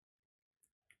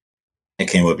 I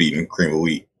came up eating cream of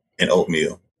wheat and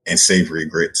oatmeal and savory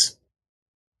grits.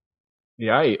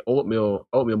 Yeah, I eat oatmeal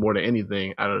more than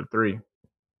anything out of the three.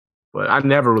 But I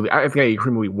think I ate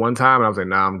cream of wheat one time and I was like,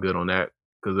 nah, I'm good on that.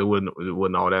 Because it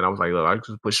wasn't all that. And I was like, look, I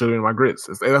just put sugar in my grits.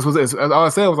 That's all I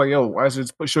said. I was like, yo, why should you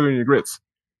just put sugar in your grits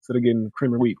instead of getting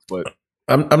cream of wheat? But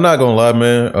I'm not gonna lie,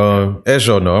 man. As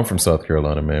y'all know, I'm from South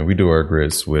Carolina, man. We do our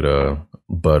grits with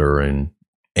butter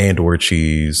and or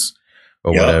cheese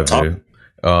or whatever.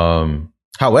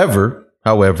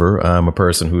 However, I'm a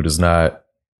person who does not.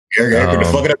 I'm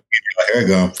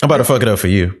about to fuck it up for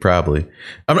you, probably.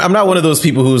 I'm not one of those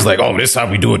people who's like, oh, this is how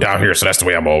we do it down here, so that's the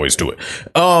way I'm always do it.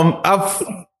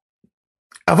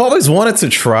 I've always wanted to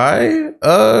try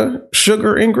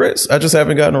sugar and grits. I just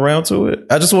haven't gotten around to it.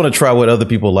 I just want to try what other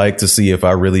people like to see if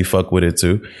I really fuck with it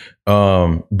too.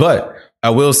 But I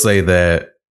will say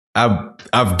that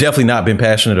I've definitely not been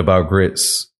passionate about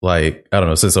grits, like, I don't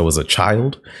know, since I was a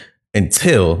child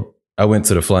until I went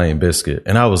to the Flying Biscuit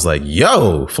and I was like,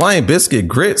 yo, Flying Biscuit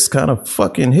grits kind of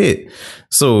fucking hit.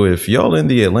 So if y'all in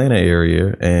the Atlanta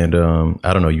area and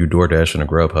I don't know, you DoorDashing or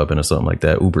Grubhubbing or something like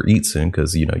that, Uber Eatsing,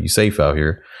 because you know you safe out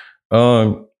here,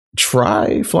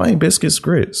 try Flying Biscuits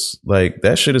grits. Like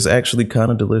that shit is actually kind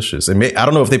of delicious. And I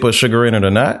don't know if they put sugar in it or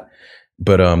not,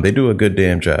 but they do a good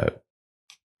damn job.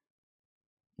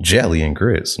 Jelly and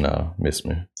grits. No, miss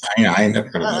me. I ain't never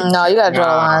heard of that. No, you gotta draw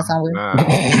a line somewhere.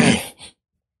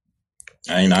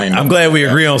 I'm glad we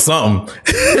agree on something.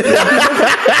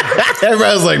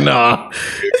 Everybody's like, nah.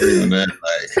 Agree on that.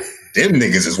 Like, them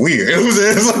niggas is weird.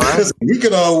 We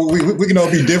can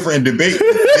all be different and debate.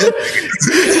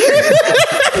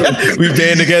 We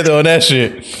band together on that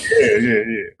shit. Yeah.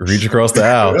 Reach across the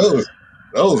aisle.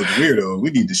 Those are weirdos. We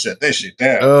need to shut that shit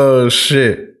down. Oh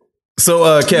shit. So,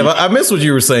 Kev, I missed what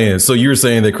you were saying. So you were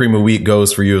saying that cream of wheat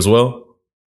goes for you as well?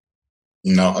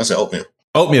 No, I said oatmeal.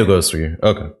 Oatmeal goes for you.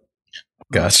 Okay.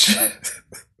 Gotcha.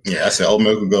 Yeah, I said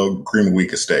oatmeal could go, cream of wheat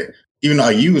could stay. Even though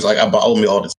I buy oatmeal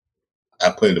all the time. I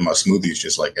put it in my smoothies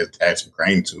just like add some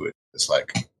grain to it. It's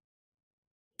like,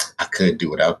 I could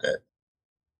do without that.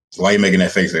 Why are you making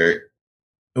that face, Eric?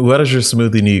 What does your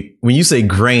smoothie need? When you say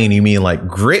grain, you mean like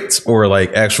grits or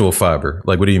like actual fiber?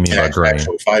 Like, what do you mean by grain?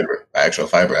 Actual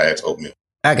fiber adds oatmeal.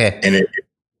 Okay. And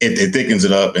it thickens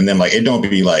it up. And then like, it don't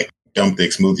be like dumb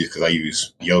thick smoothies because I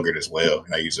use yogurt as well.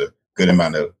 And I use a good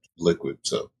amount of liquid.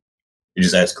 So it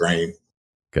just adds grain.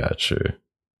 Gotcha.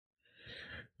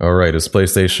 All right. It's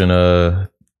PlayStation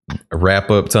wrap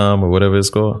up time or whatever it's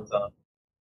called.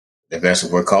 If that's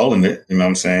what we're calling it, you know what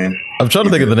I'm saying? I'm trying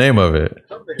to think of the name of it.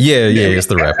 Yeah, it's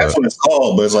the wrap up. That's what it's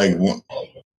called, but it's like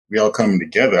we all coming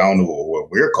together. I don't know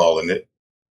what we're calling it.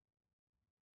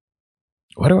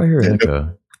 Why do I hear an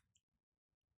echo?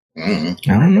 I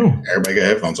don't know. Everybody got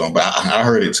headphones on, but I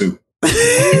heard it too.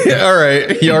 All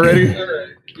right. Y'all ready?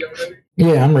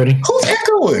 Yeah, I'm ready. Who's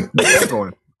echoing?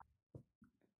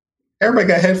 Everybody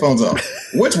got headphones on.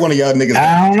 Which one of y'all niggas?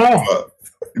 I don't know.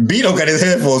 Beto got his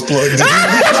headphones plugged in.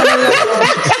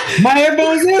 My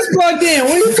headphones is plugged in.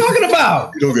 What are you talking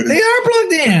about? They are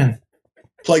plugged in.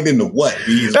 Plugged into what?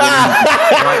 Into my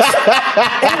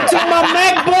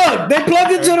MacBook. They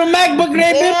plugged into the MacBook.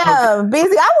 Damn,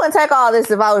 BZ, I wouldn't take all this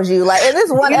if I was you. Like, in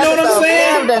this one episode,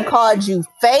 Sam done called you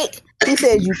fake. He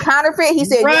said you counterfeit. He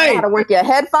said you know how to work your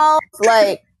headphones.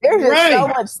 Like, there's just so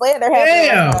much slander happening.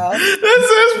 Damn. That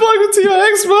says plug into your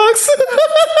Xbox.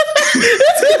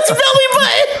 It's belly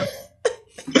button.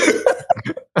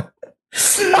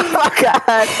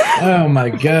 Oh my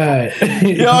god.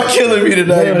 Y'all killing me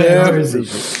tonight, man.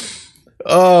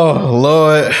 Oh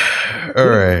Lord. All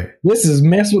right. This is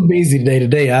mess with Beezy day to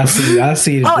day. I see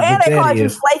it. Oh, and they called you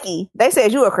flaky. They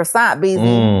said you a croissant, Beezy.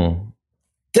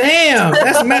 Damn,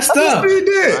 that's messed up.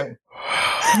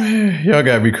 Y'all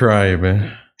got me crying,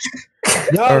 man.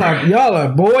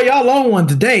 Y'all on one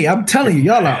today. I'm telling you,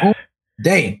 y'all are on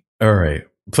today. All right.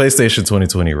 PlayStation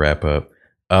 2020 wrap up.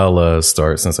 I'll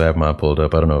start since I have mine pulled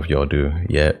up. I don't know if y'all do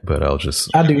yet, but I'll just.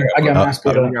 I do. I got mine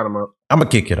pulled up. I'm going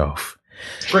to kick it off.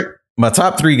 Great. My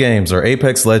top 3 games are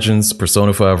Apex Legends,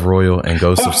 Persona 5 Royal, and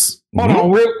Ghost of... Hold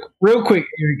on, real quick,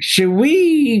 Eric. Should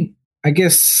we, I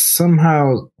guess,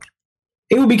 somehow...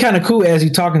 It would be kind of cool as you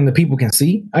talking that people can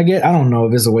see. I don't know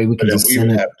if there's a way we can just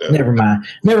send it. Never mind.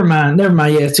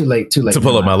 Yeah, it's too late. To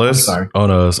pull up my list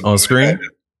on screen.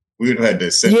 We would have had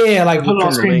to set. Yeah, like put it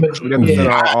on screen.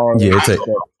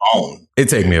 It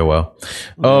take me a while.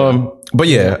 But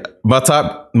yeah,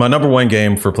 my number 1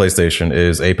 game for PlayStation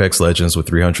is Apex Legends with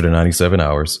 397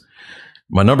 hours.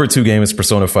 My number 2 game is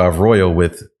Persona 5 Royal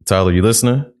with, Tyler, you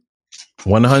listening?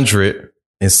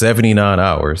 179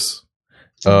 hours.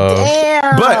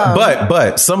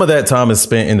 But some of that time is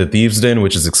spent in the Thieves Den,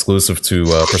 which is exclusive to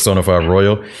Persona 5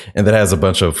 Royal, and that has a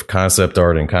bunch of concept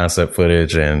art and concept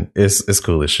footage, and it's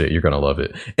cool as shit. You're gonna love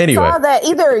it. Anyway, I saw that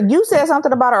either you said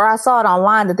something about it or I saw it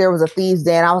online that there was a Thieves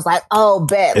Den. I was like, oh,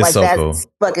 bet, it's like so that's cool.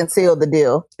 Fucking sealed the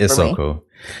deal. It's so cool.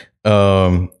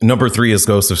 Number 3 is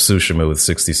Ghost of Tsushima with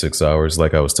 66 hours.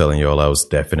 Like I was telling y'all, I was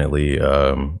definitely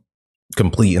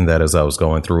completing that as I was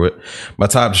going through it. My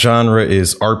top genre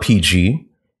is RPG.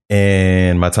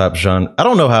 And my top genre, I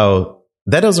don't know how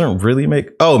that doesn't really make.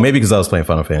 Oh, maybe because I was playing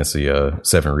Final Fantasy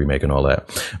 7 Remake and all that.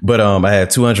 But I had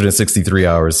 263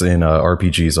 hours in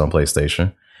RPGs on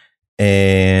PlayStation.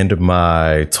 And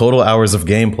my total hours of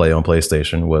gameplay on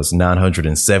PlayStation was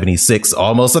 976,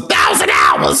 almost 1,000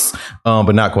 hours.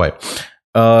 But not quite.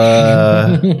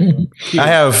 I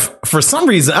have, for some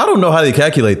reason, I don't know how they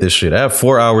calculate this shit. I have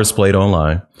 4 hours played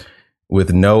online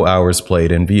with no hours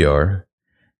played in VR.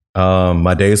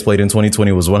 My days played in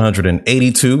 2020 was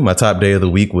 182. My top day of the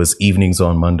week was evenings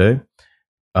on Monday.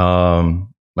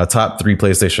 My top 3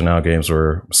 PlayStation Now games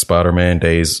were Spider-Man,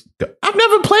 Days. I've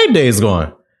never played Days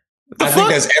Gone. I think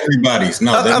that's everybody's.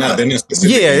 No, they're not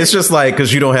specific. Yeah, it's just like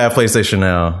because you don't have PlayStation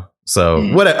Now.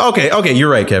 So what? Okay, you're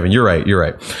right, Kevin. You're right.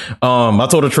 My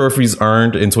total trophies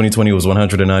earned in 2020 was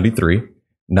 193.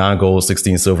 9 gold,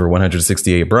 16 silver,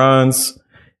 168 bronze.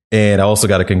 And I also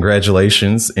got a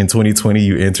congratulations. In 2020,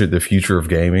 you entered the future of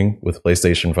gaming with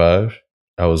PlayStation 5.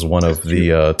 I was one of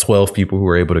the 12 people who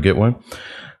were able to get one.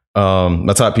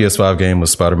 My top PS5 game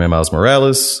was Spider-Man Miles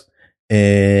Morales.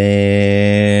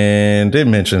 And it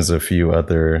mentions a few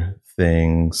other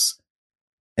things.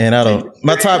 And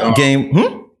my top game.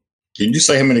 Can you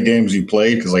say how many games you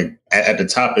played? Because like at the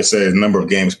top, it says number of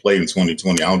games played in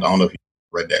 2020. I don't know if you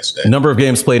read that stat. Number of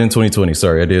games played in 2020.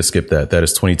 Sorry, I did skip that. That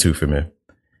is 22 for me.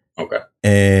 Okay.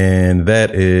 And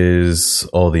that is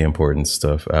all the important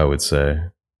stuff, I would say.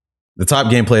 The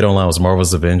top game played online was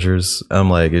Marvel's Avengers. I'm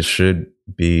like, it should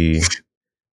be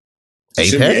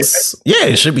Apex. Yeah,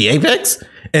 it should be Apex.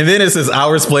 And then it says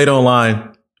hours played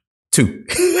online 2.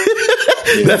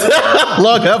 That's how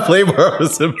long I play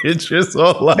Marvel's Avengers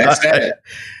online.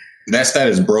 That stat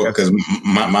is broke because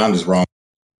mine is wrong.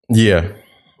 Yeah.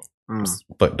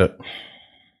 But all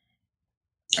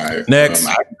right. Next.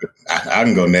 I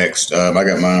can go next. I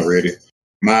got mine ready.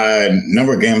 My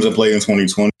number of games I played in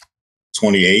 2020,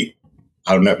 28.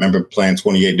 I don't remember playing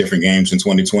 28 different games in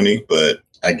 2020, but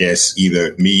I guess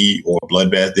either me or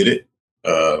Bloodbath did it.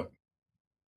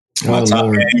 My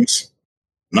top games.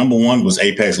 Number 1 was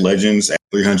Apex Legends at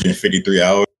 353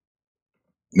 hours.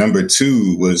 Number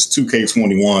 2 was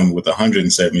 2K21 with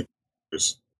 170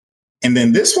 hours. And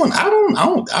then this one,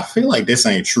 I feel like this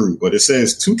ain't true, but it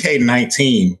says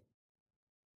 2K19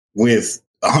 with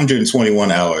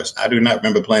 121 hours. I do not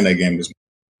remember playing that game this morning,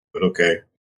 but okay.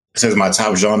 It says my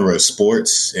top genre is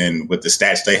sports, and with the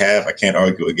stats they have, I can't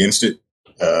argue against it.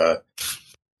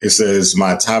 It says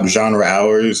my top genre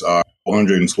hours are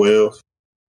 412.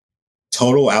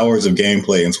 Total hours of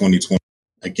gameplay in 2020.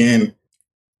 Again,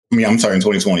 I'm sorry, in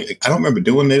 2020. I don't remember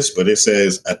doing this, but it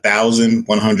says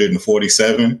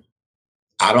 1,147.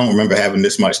 I don't remember having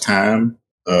this much time.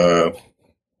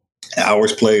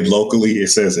 Hours played locally, it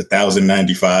says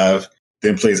 1,095.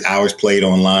 Then plays hours played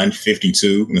online,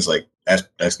 52. And it's like,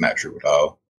 that's not true at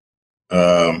all.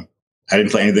 I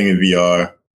didn't play anything in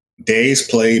VR. Days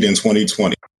played in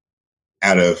 2020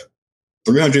 out of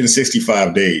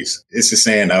 365 days. This is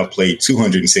saying I've played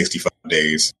 265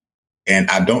 days. And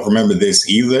I don't remember this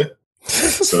either.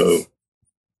 So it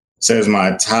says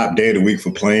my top day of the week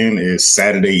for playing is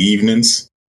Saturday evenings.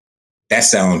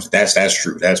 That's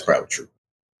true. That's probably true.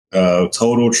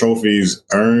 Total trophies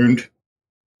earned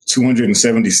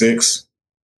 276.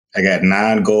 I got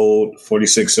 9 gold,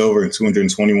 46 silver, and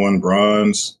 221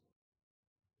 bronze.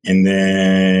 And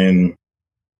then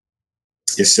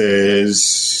it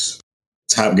says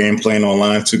top game playing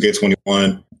online,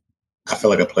 2K21. I feel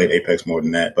like I played Apex more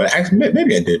than that, but actually,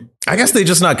 maybe I did. I guess they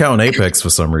just not counting Apex for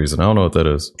some reason. I don't know what that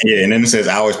is. Yeah, and then it says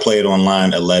hours played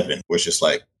online, 11, which is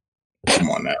like, come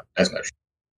on now, that's not true.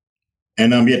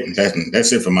 And yeah,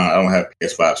 that's it for mine. I don't have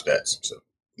PS5 stats, so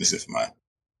this is mine.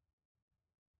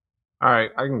 All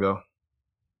right, I can go.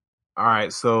 All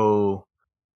right, so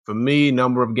for me,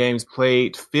 number of games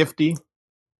played 50.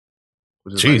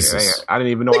 Which is Jesus, like, I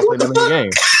didn't even know I played that many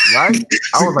games. Right?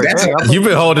 I was like, dang, you've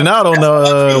been holding out on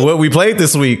what we played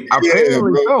this week.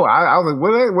 Apparently so. I was like,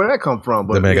 where did that come from?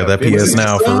 But that man got that PS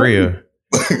Now for real.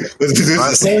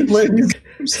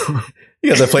 You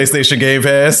got the PlayStation Game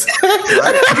Pass.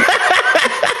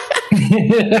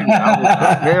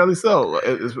 Barely so.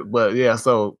 But yeah,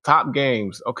 so top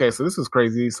games. Okay, so this is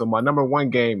crazy. So my number 1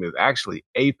 game is actually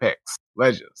Apex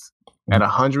Legends at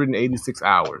 186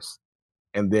 hours.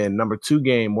 And then number 2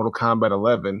 game, Mortal Kombat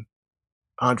 11,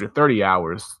 130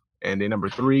 hours. And then number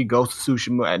 3, Ghost of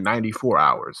Tsushima at 94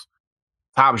 hours.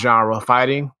 Top genre,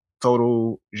 fighting.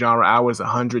 Total genre hours,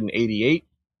 188.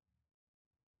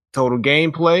 Total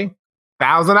gameplay,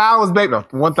 1,000 hours, baby. No,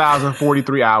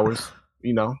 1,043 hours.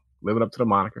 You know, living up to the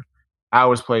moniker.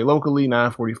 Hours played locally,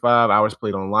 945. Hours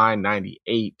played online,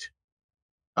 98.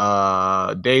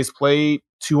 Days played,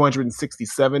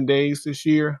 267 days this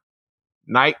year.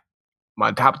 Night,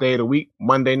 my top day of the week,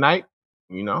 Monday night,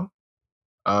 you know.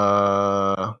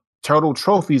 Total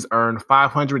trophies earned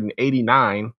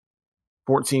 589,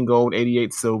 14 gold,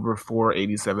 88 silver,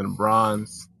 487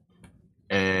 bronze.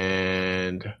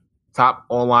 And top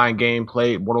online game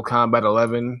played, Mortal Kombat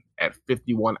 11 at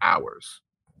 51 hours.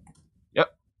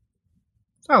 Yep.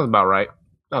 Sounds about right.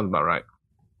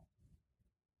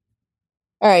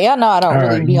 All right, y'all know I don't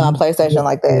really be on PlayStation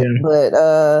like that. Yeah. But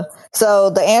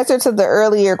so the answer to the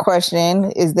earlier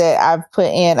question is that I've put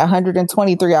in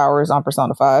 123 hours on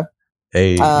Persona 5.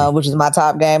 Hey. Which is my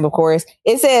top game, of course.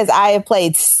 It says I have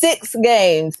played 6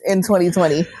 games in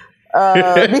 2020.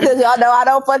 Because y'all know I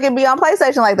don't fucking be on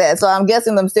PlayStation like that. So I'm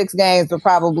guessing them 6 games were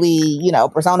probably,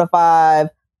 Persona 5,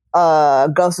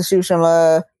 Ghost of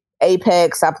Tsushima,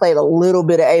 Apex. I played a little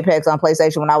bit of Apex on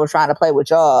PlayStation when I was trying to play with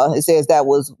y'all. It says that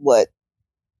was like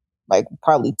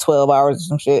probably 12 hours or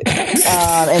some shit.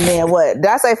 And then what? Did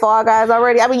I say Fall Guys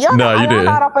already? I mean, y'all know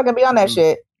I don't fucking be on that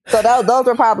shit. So those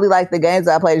were probably like the games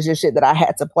that I played. Is just shit that I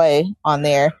had to play on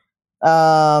there.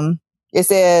 It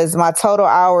says my total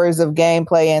hours of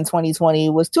gameplay in 2020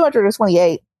 was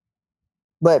 228.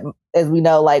 But as we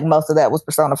know, like most of that was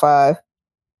Persona 5.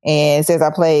 And it says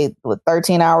I played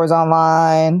 13 hours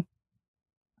online,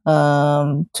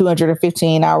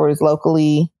 215 hours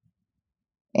locally.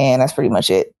 And that's pretty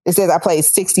much it. It says I played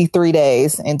 63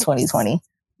 days in 2020.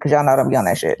 Because y'all know I'm be on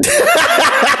that shit.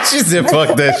 She said,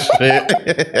 fuck that shit.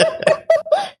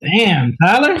 Damn,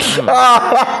 Tyler.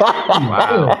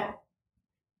 Wow.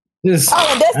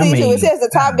 Destiny 2. It says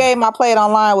the top game I played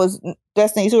online was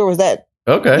Destiny 2, or was that?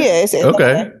 Okay. Yeah, it says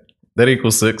okay. That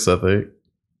equals 6, I think.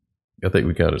 I think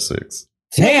we counted 6.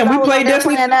 Damn, we played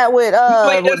Destiny. Playing that with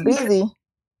Beezy.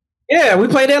 Yeah, we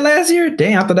played that last year.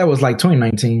 Damn, I thought that was like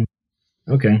 2019.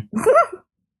 Okay.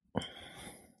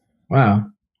 Wow.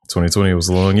 2020 was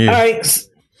a long year. All right.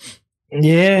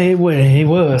 Yeah, it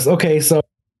was. Okay, so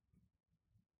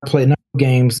I played number of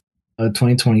games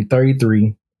 2020,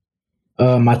 33.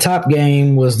 My top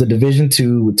game was the Division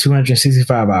 2 with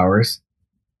 265 hours.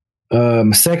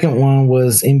 My second one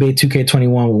was NBA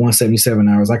 2K21 with 177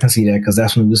 hours. I can see that because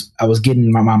that's when I was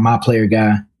getting my player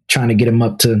guy, trying to get him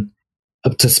up to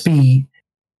speed.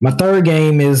 My third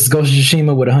game is Ghost of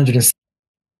Tsushima with 100.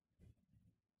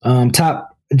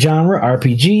 Top genre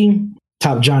RPG.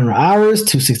 Top genre hours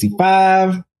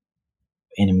 265.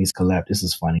 Enemies collapse. This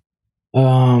is funny.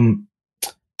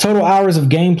 Total hours of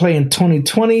gameplay in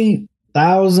 2020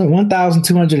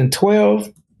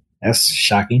 1,212. That's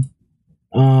shocking.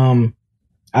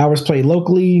 Hours played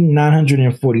locally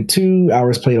 942.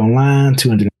 Hours played online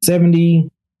 270.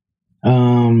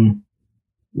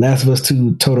 Last of Us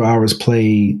 2 total hours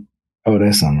played. Oh,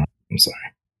 that's on. I'm sorry.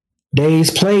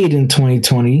 Days played in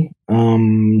 2020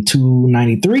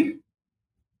 293.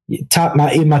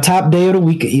 My top day of the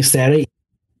week is Saturday.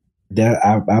 That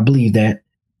I believe that.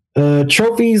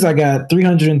 Trophies, I got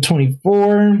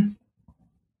 324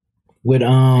 with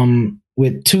 2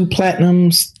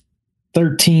 platinums,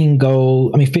 13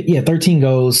 gold. 13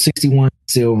 gold, 61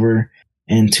 silver,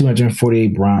 and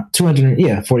 248 bronze.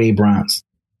 48 bronze.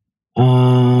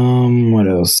 What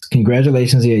else?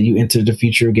 Congratulations! Yeah, you entered the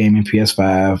future of gaming.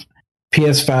 PS5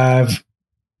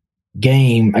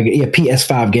 game.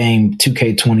 PS5 game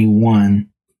 2K21.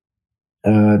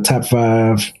 Top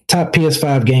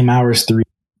PS5 game hours 3.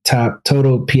 Top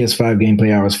total PS5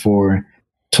 gameplay hours 4.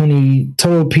 20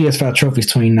 total PS5 trophies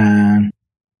 29.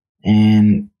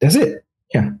 And that's it.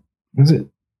 Yeah, that's it.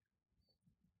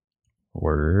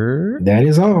 Word. That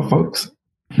is all, folks.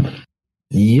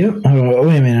 Yep. Wait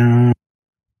a minute.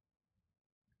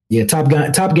 Yeah,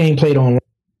 top game played online.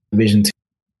 Division 2.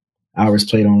 Hours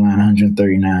played online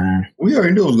 139. We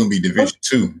already knew it was going to be Division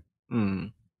 2.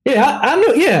 Yeah, I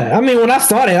knew. Yeah, I mean, when I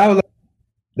started, I was like,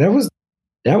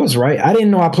 that was right. I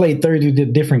didn't know I played 30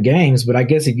 different games, but I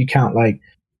guess if you count I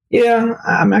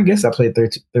guess I played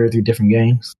 33 different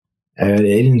games. It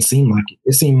didn't seem like it.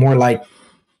 It seemed more like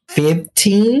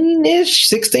 15-ish,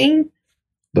 16.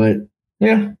 But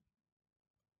yeah,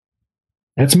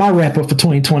 that's my wrap up for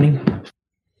 2020.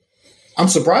 I'm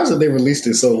surprised that they released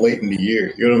it so late in the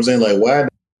year. You know what I'm saying? Like, why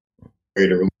did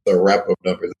they release a wrap up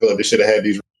numbers? I feel like they should have had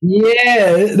these.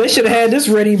 Yeah, they should have had this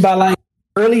ready by like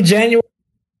early January.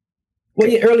 Well,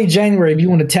 yeah, early January if you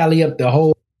want to tally up the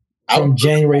whole from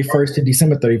January 1st to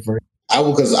December 31st. I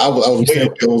was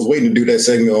waiting to do that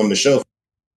segment on the show.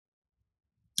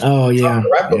 Oh yeah,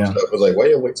 wrap up stuff. I was like, why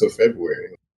you wait till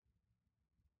February?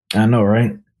 I know,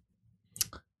 right?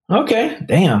 Okay,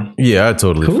 damn. Yeah, I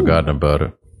totally forgotten about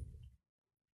it.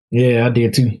 Yeah, I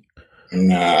did too.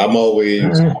 Nah, I'm always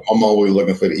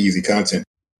looking for the easy content.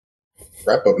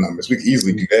 Wrap up numbers. We can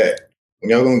easily do that. When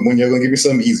y'all gonna give me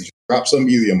something easy, drop something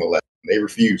easy on my lap. They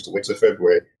refuse to wait till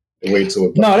February. They wait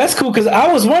till no, that's cool because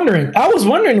I was wondering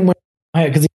when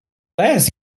because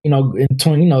last in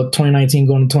 2019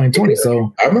 going to 2020.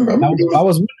 So I remember. I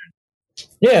was wondering.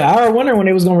 Yeah, I was wondering when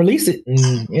they was gonna release it,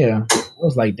 and yeah, I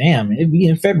was like, damn, it'd be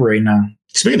in February now.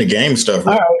 Speaking of game stuff,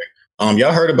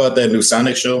 y'all heard about that new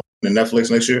Sonic show on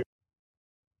Netflix next year?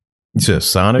 You said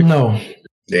Sonic? No.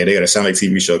 Yeah, they got a Sonic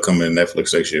TV show coming to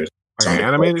Netflix next year. Like an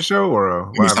animated show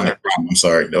or I'm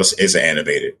sorry, it's an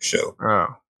animated show. I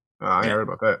heard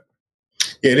about that.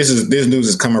 Yeah, this news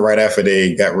is coming right after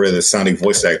they got rid of the Sonic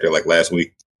voice actor like last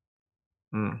week.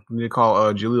 We need to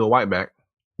call Jaleel White back.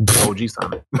 OG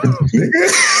Sonic.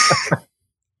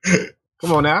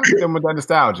 Come on now, get them with that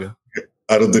nostalgia.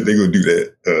 I don't think they're gonna do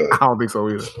that. I don't think so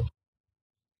either.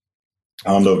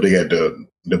 I don't know if they got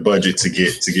the budget to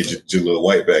get your little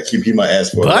white back. He might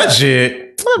ask for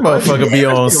budget. That motherfucker be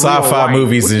on sci-fi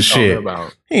movies and shit.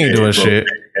 He ain't doing shit.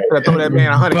 Throw that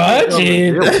man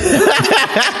budget.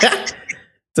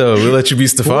 So we'll let you be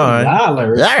Stefan. All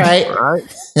right.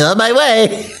 On my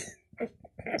way.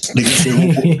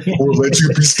 We'll let you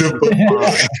be Stefan.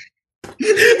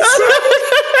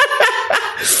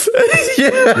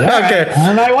 Okay.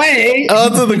 On my way.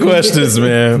 On to the questions,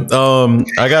 man.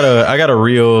 I got a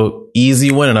real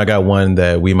easy one, and I got one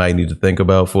that we might need to think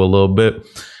about for a little bit.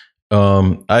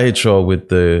 I hit y'all with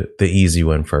the easy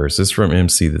one first. It's from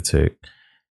MC the Tick.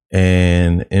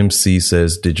 And MC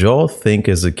says, did y'all think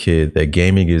as a kid that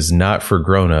gaming is not for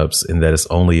grown-ups and that it's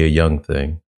only a young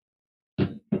thing?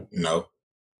 No.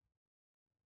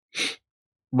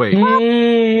 Wait.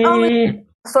 Only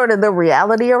sort of the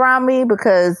reality around me,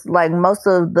 because like most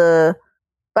of but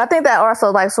I think that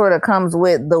also like sort of comes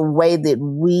with the way that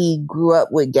we grew up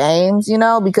with games, you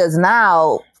know, because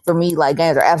now for me, like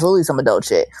games are absolutely some adult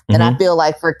shit. Mm-hmm. And I feel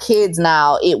like for kids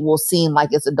now, it will seem like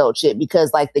it's adult shit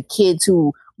because like the kids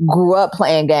who grew up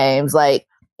playing games like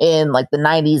in like the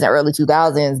 90s and early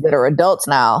 2000s that are adults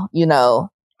now, you know,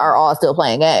 are all still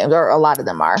playing games, or a lot of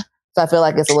them are. So I feel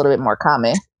like it's a little bit more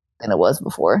common than it was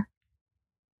before.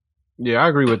 Yeah, I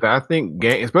agree with that. I think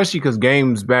especially because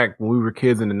games back when we were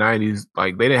kids in the 90s,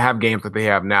 like they didn't have games that they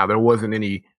have now. There wasn't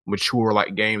any mature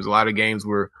like games. A lot of games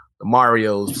were the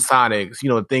Marios, the Sonics, you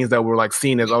know, things that were like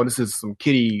seen as, oh, this is some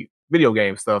kiddie video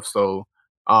game stuff. So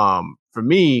for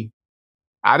me,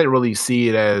 I didn't really see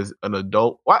it as an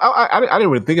adult. I didn't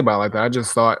really think about it like that. I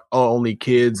just thought, oh, only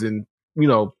kids and, you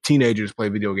know, teenagers play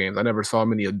video games. I never saw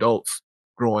many adults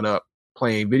growing up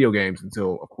playing video games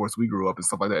until, of course, we grew up and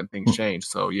stuff like that and things changed.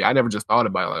 So, yeah, I never just thought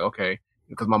about it like, okay,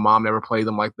 because my mom never played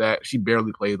them like that. She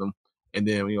barely played them. And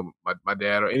then, you know, my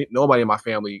dad or nobody in my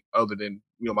family other than,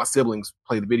 you know, my siblings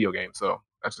played the video game. So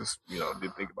that's just, you know,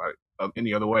 didn't think about it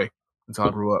any other way until I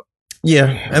grew up. Yeah,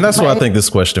 and that's why I think this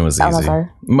question was easy.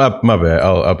 My bad.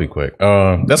 I'll be quick.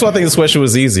 That's why I think this question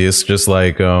was easy. It's just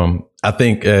like I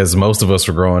think as most of us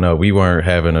were growing up, we weren't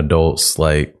having adults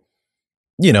like,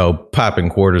 you know, popping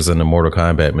quarters in the Mortal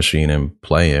Kombat machine and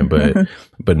playing,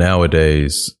 but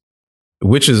nowadays,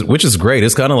 which is great.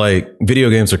 It's kind of like video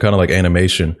games are kind of like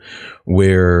animation,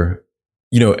 where,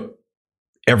 you know,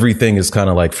 everything is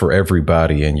kind of like for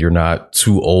everybody, and you're not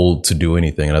too old to do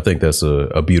anything. And I think that's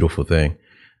a beautiful thing.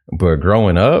 But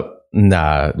growing up,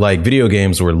 nah, like video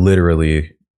games were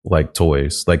literally like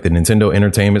toys. Like the Nintendo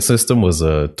Entertainment System was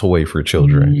a toy for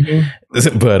children.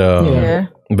 Mm-hmm.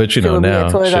 But you know, now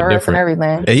Toys R Us and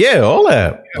everything. Yeah, all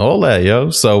that, yo.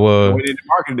 So the way they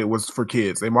marketed it was for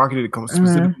kids. They marketed it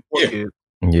specifically for kids.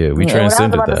 Yeah, we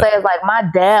transcended what I was about to say is like my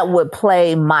dad would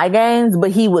play my games,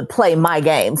 but he would play my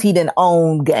games. He didn't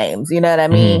own games. You know what I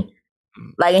mean? Mm-hmm.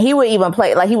 Like, and he would even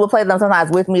play, like, he would play them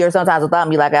sometimes with me or sometimes without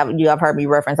me. Like, I've heard me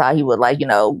reference how he would, like, you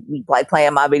know, like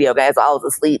playing my video games. So I was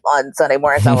asleep on Sunday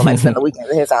morning, so I would, like, spend the weekend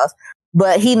at his house.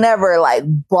 But he never, like,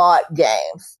 bought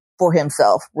games for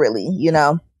himself, really, you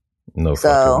know? No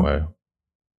fucking way.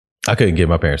 I couldn't get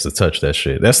my parents to touch that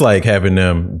shit. That's like having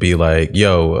them be like,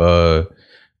 yo,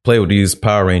 play with these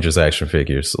Power Rangers action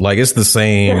figures. Like, it's the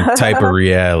same type of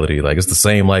reality. Like, it's the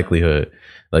same likelihood.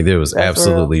 Like, there was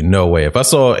absolutely no way. If I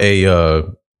saw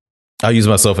I'll use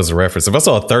myself as a reference. If I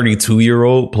saw a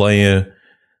 32-year-old playing,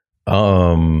 I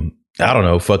don't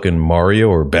know, fucking Mario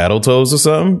or Battletoads or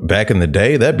something back in the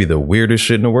day, that'd be the weirdest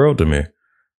shit in the world to me.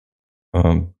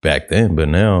 Back then, but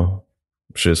now,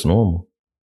 shit's normal.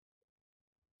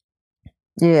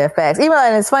 Yeah, facts. Even,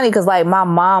 and it's funny because, like, my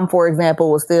mom, for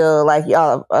example, was still like,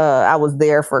 I was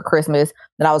there for Christmas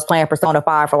and I was playing Persona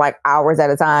 5 for like hours at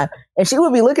a time. And she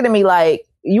would be looking at me like,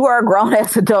 you are a grown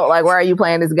ass adult. Like, why are you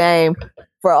playing this game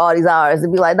for all these hours?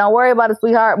 And be like, don't worry about it,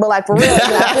 sweetheart. But like, for real,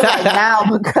 I feel like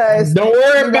now because don't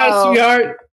worry about it,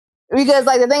 sweetheart. Because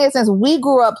like the thing is, since we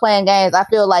grew up playing games, I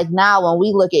feel like now when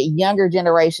we look at younger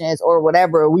generations or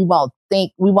whatever, we won't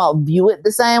view it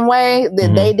the same way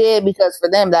that they did, because for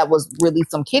them that was really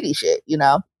some kiddie shit, you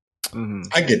know? Mm-hmm.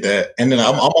 I get that. And then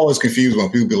I'm always confused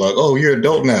when people be like, oh, you're an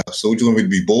adult now, so what, you want me to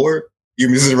be bored? You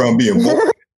want me to sit around being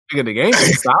bored? Look at the game.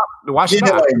 Stop. Watch it.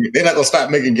 Like, they're not gonna stop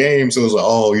making games. So it's like,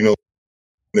 oh, you know,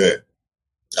 that.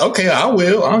 Okay, I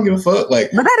will. I don't give a fuck.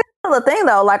 Like, but that is the thing,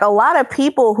 though. Like, a lot of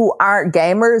people who aren't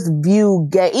gamers view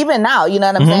even now. You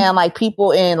know what I'm saying? Like,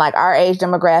 people in like our age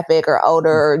demographic or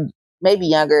older, or maybe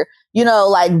younger, you know,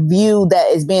 like view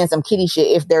that as being some kiddie shit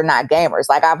if they're not gamers.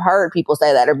 Like, I've heard people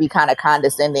say that or be kind of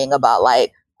condescending about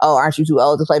like, oh, aren't you too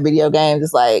old to play video games?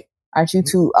 It's like, aren't you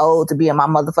too old to be in my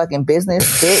motherfucking business,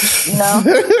 bitch? You know?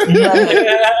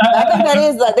 I think that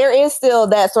is like, there is still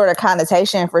that sort of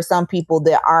connotation for some people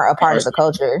that aren't a part of the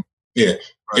culture. Yeah.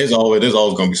 There's always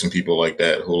going to be some people like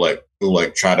that who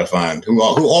always try to find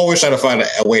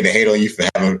a way to hate on you for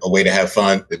having a way to have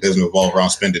fun that doesn't revolve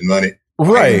around spending money.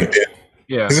 Right.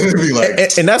 Yeah. Be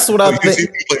like, and that's what I think. You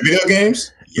play video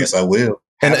games? Yes, I will.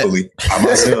 Happily. I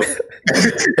myself.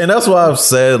 And that's why I've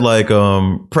said like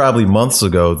probably months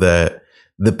ago that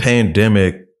the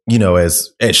pandemic, you know,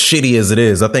 as shitty as it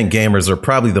is, I think gamers are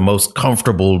probably the most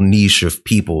comfortable niche of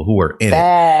people who are in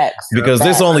it. Because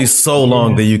there's only so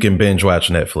long that you can binge watch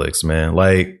Netflix, man.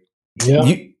 Like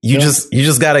you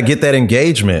just got to get that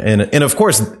engagement. And of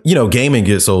course, you know, gaming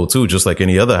gets old too, just like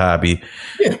any other hobby.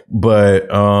 Yeah.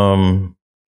 But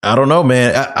I don't know,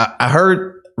 man. I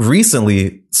heard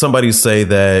recently somebody say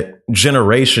that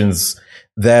generations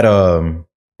that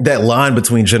line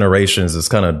between generations is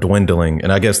kind of dwindling.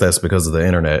 And I guess that's because of the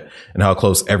internet and how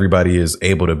close everybody is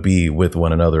able to be with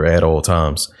one another at all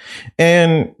times.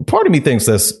 And part of me thinks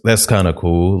that's kind of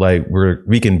cool. Like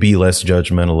we can be less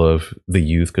judgmental of the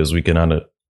youth because we can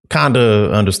kind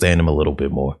of understand them a little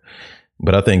bit more.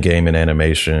 But I think gaming,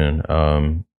 animation,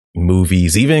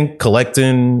 movies, even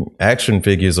collecting action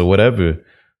figures or whatever,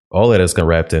 all that is kind of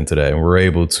wrapped into that. And we're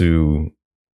able to,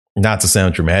 not to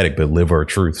sound dramatic, but live our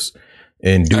truths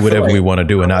and do whatever we want to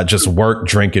do and not just work,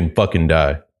 drink, and fucking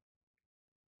die.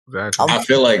 Exactly. I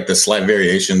feel like the slight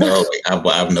variation, though, like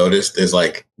I've noticed is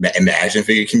like in the action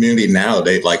figure community now,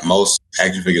 they like most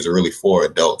action figures are really for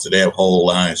adults. So they have whole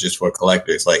lines just for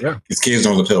collectors. Like these kids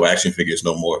don't play with action figures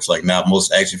no more. It's like now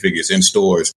most action figures in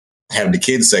stores have the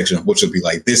kids section, which would be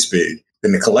like this big.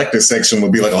 Then the collector section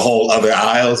would be like a whole other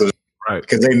aisle. So right.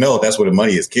 Because they know that's where the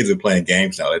money is. Kids are playing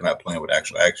games now. They're not playing with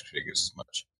actual action figures as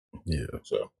much. Yeah.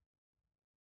 So.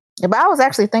 Yeah, but I was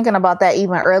actually thinking about that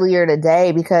even earlier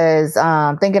today because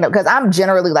because I'm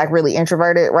generally like really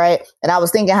introverted, right? And I was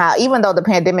thinking how even though the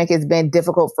pandemic has been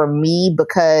difficult for me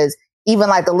because even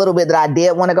like the little bit that I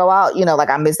did want to go out, you know, like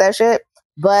I miss that shit.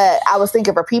 But I was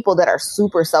thinking for people that are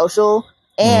super social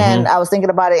and I was thinking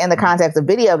about it in the context of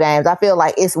video games. I feel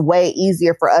like it's way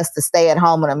easier for us to stay at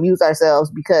home and amuse ourselves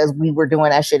because we were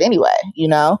doing that shit anyway, you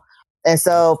know? And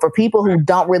so for people who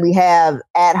don't really have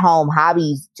at-home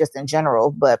hobbies just in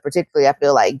general, but particularly I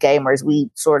feel like gamers, we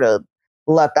sort of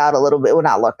lucked out a little bit. Well,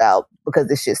 not lucked out because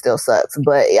this shit still sucks,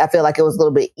 but I feel like it was a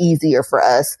little bit easier for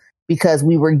us because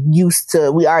we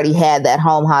already had that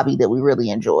home hobby that we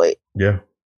really enjoyed. Yeah.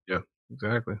 Yeah,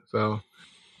 exactly. So,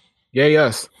 yeah,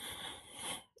 yes.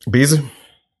 Beezy?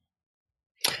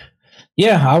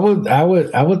 Yeah, I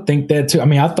would think that too. I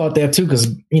mean, I thought that too because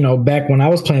you know back when I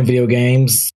was playing video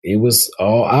games, it was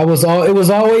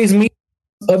always me,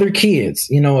 other kids,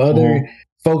 you know, other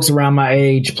folks around my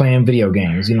age playing video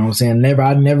games. You know what I'm saying?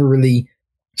 I never really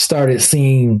started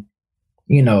seeing,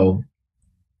 you know,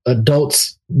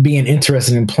 adults being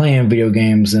interested in playing video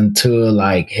games until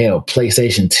like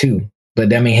PlayStation 2.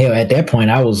 But I mean, at that point,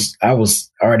 I was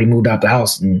already moved out the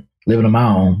house and living on my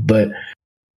own, but.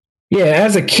 Yeah,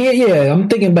 as a kid, I'm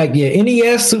thinking back,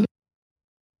 NES Super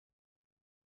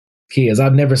kids. I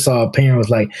never saw a parent was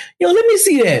like, let me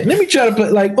see that. Let me try to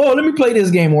play let me play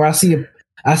this game where I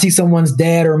see someone's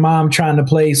dad or mom trying to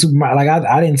play Super Mario. Like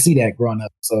I didn't see that growing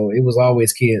up. So it was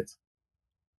always kids.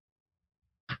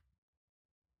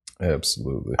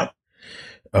 Absolutely.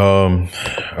 All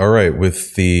right.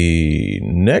 With the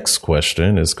next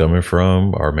question is coming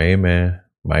from our main man,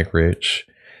 Mike Rich.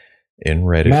 In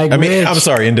Reddit. I'm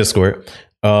sorry, in Discord.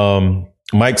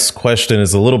 Mike's question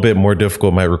is a little bit more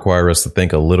difficult, might require us to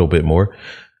think a little bit more.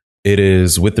 It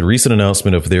is with the recent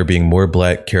announcement of there being more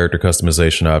Black character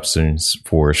customization options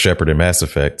for Shepard and Mass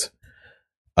Effect.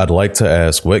 I'd like to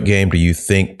ask, what game do you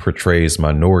think portrays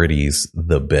minorities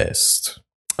the best?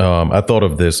 I thought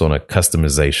of this on a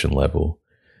customization level.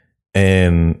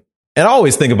 And I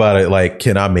always think about it like,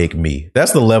 can I make me?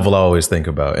 That's the level I always think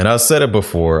about. And I've said it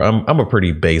before. I'm a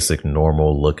pretty basic,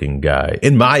 normal looking guy,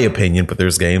 in my opinion. But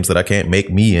there's games that I can't make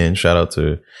me in. Shout out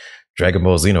to Dragon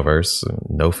Ball Xenoverse.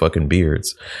 No fucking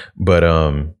beards. But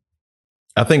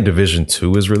I think Division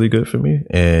 2 is really good for me.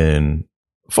 And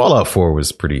Fallout 4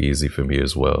 was pretty easy for me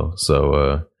as well.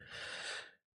 So,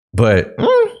 but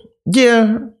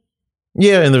yeah.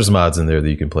 And there's mods in there that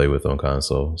you can play with on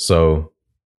console. So.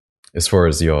 As far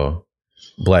as y'all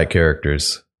Black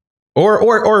characters or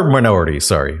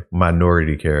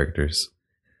minority characters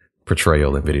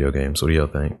portrayal in video games. What do y'all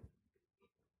think?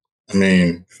 I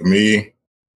mean, for me,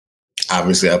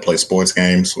 obviously I play sports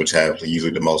games, which have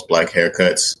usually the most Black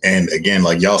haircuts. And again,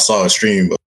 like y'all saw a stream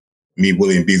of me,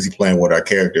 Willie, and Beezy playing with our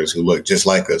characters who look just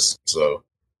like us. So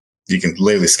You can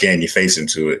literally scan your face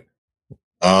into it.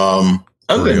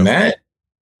 Other than that,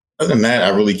 I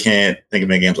really can't think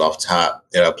of any games off top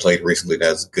that I played recently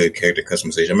that's good character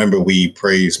customization. I remember we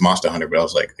praised Monster Hunter, but that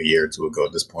was like a year or two ago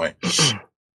at this point.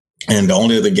 And the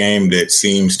only other game that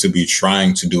seems to be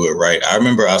trying to do it right, I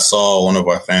remember I saw one of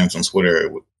our fans on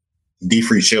Twitter, D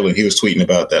Free Chillin', he was tweeting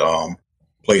about that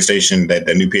PlayStation, that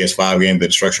new PS5 game, the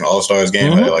Destruction All Stars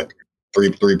game, had like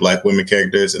three black women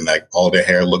characters and like all their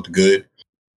hair looked good.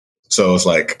 So it's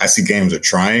like I see games are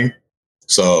trying.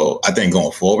 So I think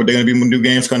going forward, they're going to be new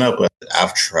games coming up. But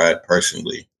I've tried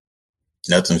personally.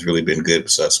 Nothing's really been good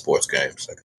besides sports games.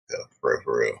 Like, for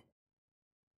real.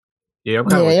 Yeah,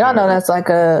 y'all know that's like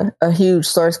a huge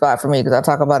sore spot for me because I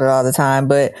talk about it all the time.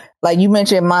 But like you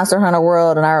mentioned Monster Hunter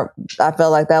World, and I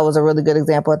felt like that was a really good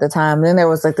example at the time. And then there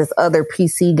was like this other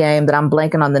PC game that I'm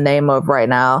blanking on the name of right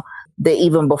now that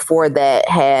even before that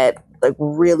had like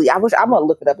really, I'm going to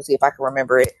look it up and see if I can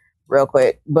remember it real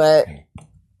quick. But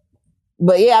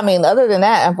yeah, I mean, other than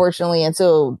that, unfortunately,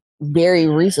 until very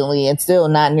recently, and still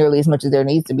not nearly as much as there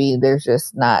needs to be, there's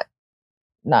just not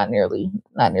nearly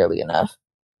enough.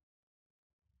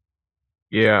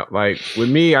 Yeah, like with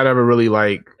me, I never really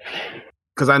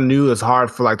because I knew it's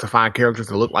hard for to find characters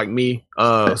that look like me.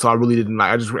 So I really didn't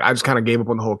I just kind of gave up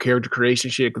on the whole character creation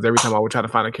shit because every time I would try to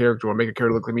find a character or make a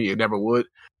character look like me, it never would.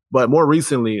 But more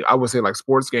recently, I would say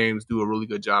sports games do a really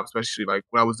good job, especially when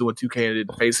I was doing 2K and did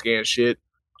the face scan shit.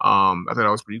 I thought that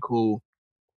was pretty cool.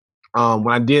 When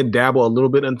I did dabble a little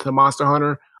bit into Monster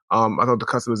Hunter, I thought the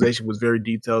customization was very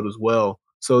detailed as well.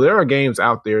 So there are games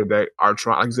out there that are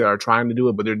trying to do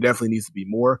it, but there definitely needs to be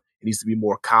more. It needs to be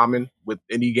more common with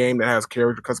any game that has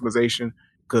character customization.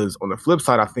 Because on the flip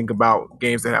side, I think about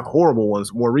games that have horrible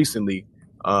ones. More recently,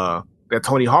 that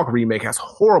Tony Hawk remake has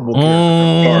horrible character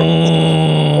customization.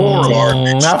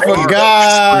 I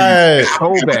forgot.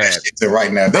 So bad.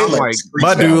 Right now,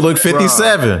 my dude looked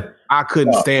 57. Bruh, I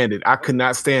couldn't stand it. I could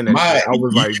not stand that. I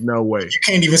was like, no way. You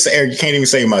can't even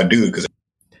say my dude because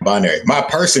binary. My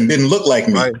person didn't look like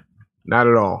me. Right? Not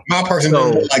at all. My person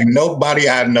didn't look like nobody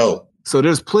I know. So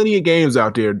there's plenty of games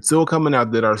out there still coming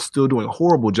out that are still doing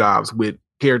horrible jobs with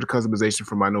character customization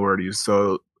for minorities.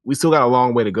 So we still got a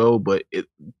long way to go, but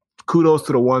kudos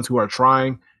to the ones who are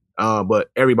trying. But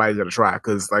everybody's got to try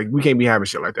because we can't be having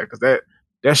shit like that because that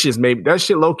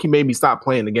shit low key made me stop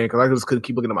playing the game because I just couldn't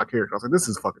keep looking at my character. I was like, this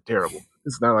is fucking terrible.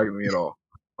 This is not like me at all.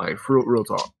 Real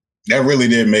talk. That really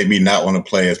did make me not want to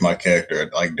play as my character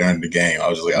during the game. I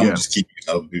was just like, I'm just keep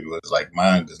using other people. It's like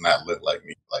mine does not look like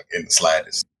me, in the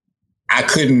slightest. I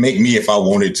couldn't make me if I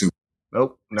wanted to.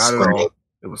 Nope, not at all.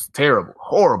 It was terrible,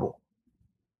 horrible.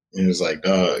 It was like,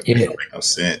 dog, it don't make no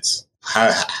sense. How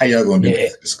y'all gonna do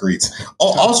that for the streets?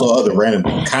 Also, other random,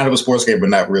 kind of a sports game, but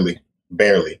not really,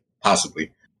 barely,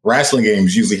 possibly. Wrestling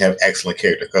games usually have excellent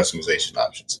character customization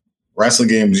options. Wrestling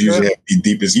games usually have the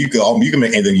deepest. You can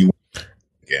make anything you want.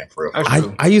 Yeah, for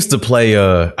real. I used to play.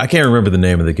 I can't remember the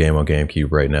name of the game on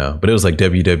GameCube right now, but it was like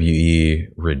WWE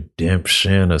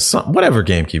Redemption or something, whatever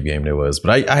GameCube game there was.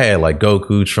 But I had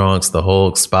Goku, Trunks, the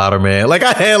Hulk, Spider-Man.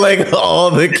 I had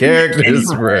all the characters,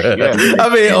 bro.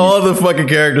 I mean, all the fucking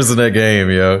characters in that game,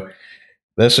 yo.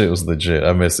 That shit was legit.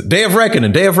 I miss it. Day of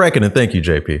Reckoning. Thank you,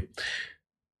 JP.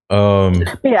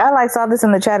 Yeah, I saw this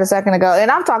in the chat a second ago, and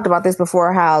I've talked about this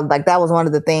before. How that was one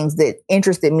of the things that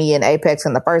interested me in Apex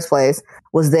in the first place.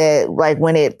 Was that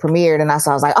when it premiered and I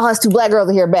was like, oh, it's 2 black girls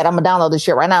in here. Bet I'm gonna download this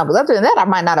shit right now. Because other than that, I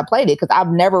might not have played it because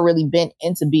I've never really been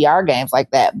into BR games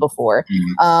like that before.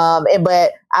 Mm-hmm.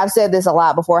 But I've said this a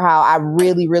lot before. How I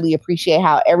really, really appreciate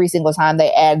how every single time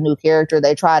they add new character,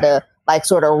 they try to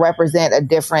sort of represent a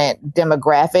different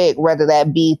demographic, whether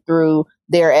that be through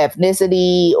their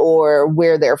ethnicity or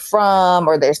where they're from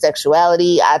or their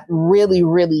sexuality. I really,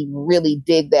 really, really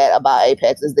dig that about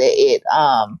Apex is that it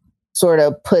sort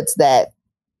of puts that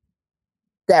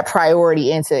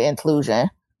priority into inclusion.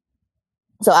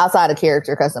 So outside of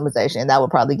character customization, that would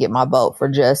probably get my vote for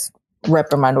just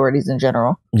repping minorities in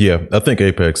general. Yeah, I think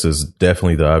Apex is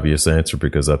definitely the obvious answer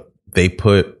because they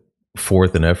put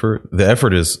forth an effort. The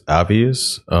effort is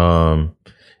obvious. And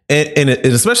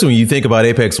especially when you think about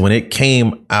Apex, when it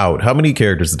came out, how many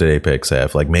characters did Apex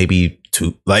have? Maybe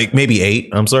 2, maybe 8.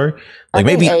 I'm sorry.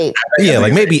 Maybe 8. Yeah,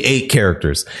 maybe 8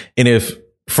 characters. And if,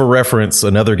 for reference,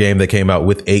 another game that came out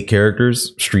with 8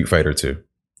 characters, Street Fighter 2.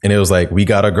 And it was we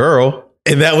got a girl.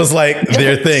 And that was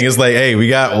their thing. It's hey, we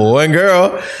got one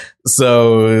girl.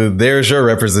 So there's your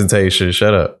representation.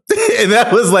 Shut up. And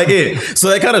that was it. So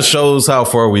that kind of shows how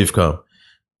far we've come.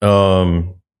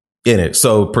 In it.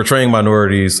 So portraying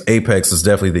minorities, Apex is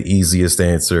definitely the easiest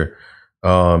answer.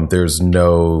 There's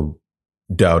no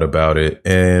doubt about it.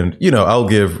 And, I'll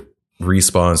give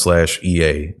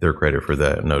Respawn/EA their credit for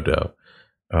that, no doubt.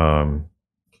 And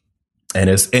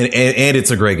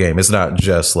it's a great game. It's not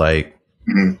just like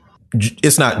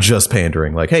it's not just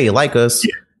pandering. Like, hey, you like us,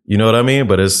 you know what I mean?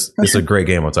 But it's a great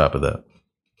game on top of that.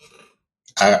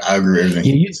 I agree with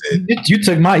everything you said. You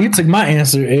took my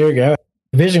answer, Eric.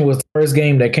 Division was the first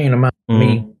game that came to mind for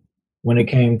me when it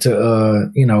came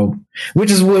to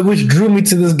which drew me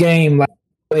to this game. Like,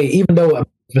 even though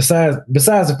besides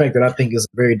the fact that I think it's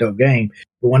a very dope game,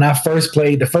 but when I first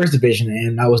played the first Division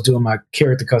and I was doing my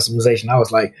character customization, I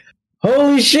was like,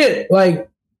 holy shit! Like,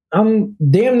 I'm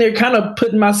damn near kind of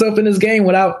putting myself in this game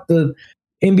without the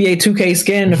NBA 2K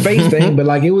scan the face thing, but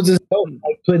like it was just dope,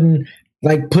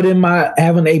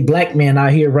 having a black man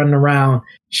out here running around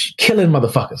killing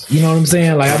motherfuckers. You know what I'm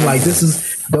saying? Like, I'm like, this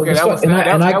is dope as fuck.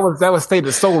 That was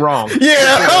stated so wrong. Yeah,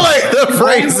 I like the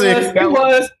phrasing. It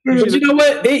was. But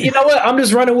you know what? I'm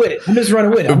just running with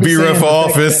it. Be rough for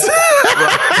office.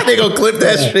 They gonna clip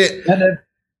that shit. And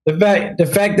the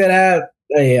fact that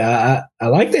I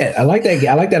like that. I like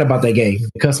that about that game.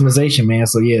 The customization, man.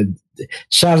 So yeah,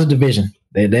 shout out to Division.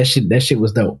 That shit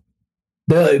was dope.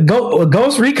 The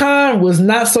Ghost Recon was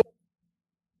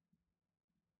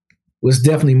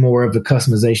definitely more of the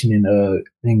customization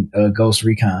in Ghost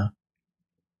Recon.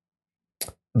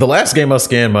 The last game I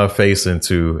scanned my face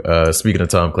into, speaking of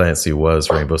Tom Clancy, was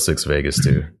Rainbow Six Vegas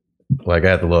 2. Like, I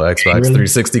had the little Xbox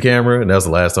 360 camera, and that was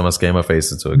the last time I scanned my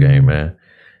face into a game, man.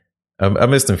 I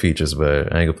missed them features,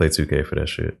 but I ain't gonna play 2K for that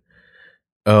shit.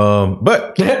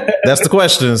 But that's the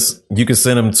questions. You can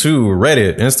send them to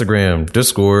Reddit, Instagram,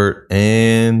 Discord,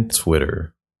 and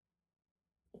Twitter.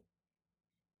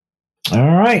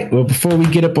 All right. Well, before we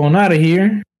get up on out of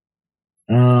here,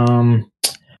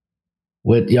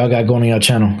 what y'all got going on your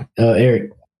channel,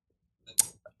 Eric?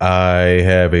 I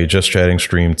have a Just Chatting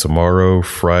stream tomorrow.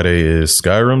 Friday is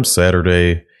Skyrim.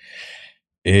 Saturday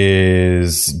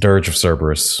is Dirge of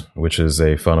Cerberus, which is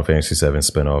a Final Fantasy VII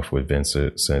spinoff with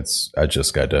Vincent, since I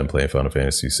just got done playing Final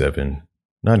Fantasy VII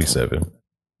 97.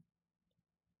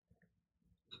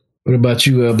 What about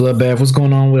you, Bloodbath? What's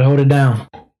going on with Hold It Down?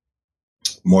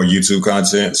 More YouTube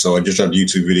content. So I just dropped a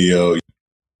YouTube video.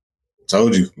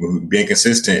 Told you, we're being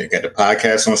consistent. Got the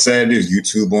podcast on Saturdays,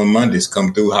 YouTube on Mondays.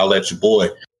 Come through, holla at your boy.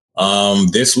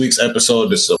 This week's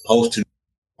episode is supposed to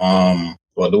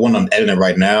well, the one I'm editing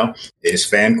right now is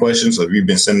fan questions. So if you've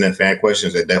been sending in fan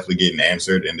questions, they're definitely getting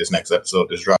answered in this next episode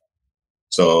that's dropped.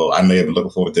 So I may be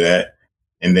looking forward to that.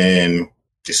 And then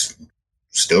just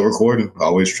still recording,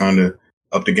 always trying to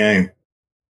up the game.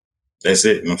 That's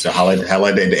it. You know what I'm saying?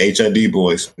 Highlight that, the HID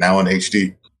boys, now on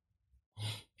HD.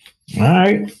 All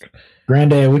right.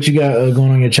 Granddad, what you got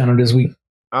going on your channel this week?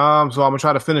 So I'm gonna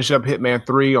try to finish up Hitman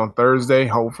 3 on Thursday,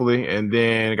 hopefully, and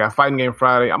then I got Fighting Game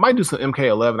Friday. I might do some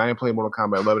MK11. I ain't playing Mortal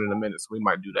Kombat 11 in a minute, so we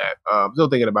might do that. I'm still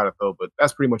thinking about it though, but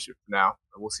that's pretty much it for now.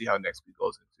 We'll see how next week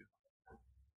goes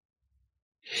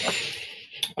into.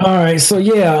 All right, so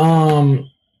yeah,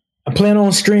 I plan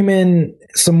on streaming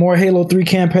some more Halo 3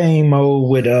 campaign mode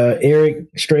with Eric,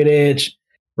 Straight Edge,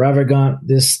 Ravagant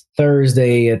this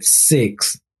Thursday at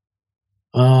 6.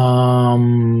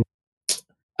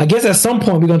 I guess at some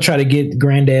point we're gonna try to get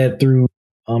Granddad through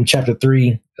chapter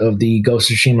 3 of the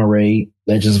Ghost of Tsushima raid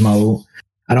Legends mode.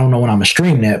 I don't know when I'm gonna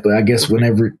stream that, but I guess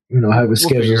whenever have a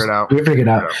schedule, we'll figure it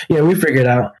out. Yeah, we figure it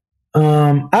out.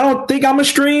 I don't think I'm gonna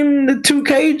stream the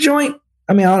 2K joint.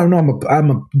 I mean, I don't know.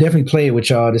 I'm definitely play it with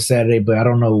y'all this Saturday, but I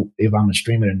don't know if I'm gonna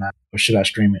stream it or not, or should I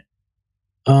stream it?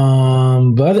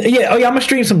 But yeah, I'm gonna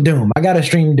stream some Doom. I gotta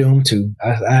stream Doom too.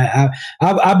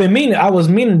 I've been meaning. I was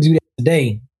meaning to do that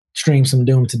today. Stream some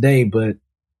Doom today, but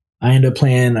I ended up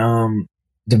playing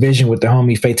Division with the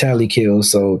homie Fatality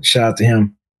Kills. So shout out to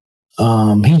him.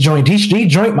 He joined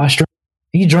my stream.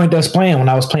 He joined us playing when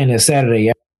I was playing that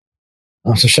Saturday.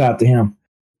 So shout out to him.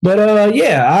 But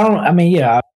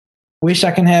I wish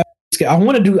I can have. I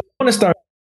want to start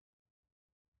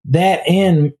that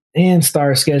and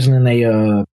start scheduling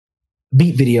a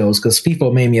beat videos, because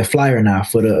FIFA made me a flyer now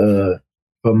for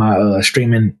my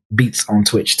streaming beats on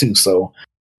Twitch too. So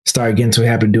start getting too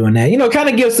happy doing that. Kind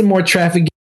of give some more traffic,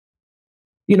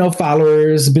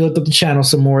 followers, build up the channel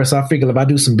some more. So I figured if I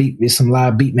do some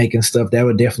live beat making stuff, that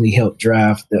would definitely help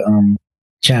drive the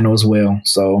channel as well.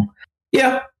 So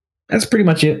yeah, that's pretty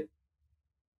much it.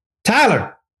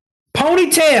 Tyler,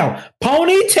 ponytail.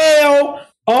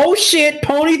 Oh shit,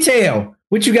 ponytail.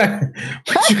 What you got?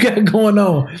 What you got going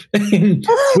on?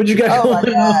 What you got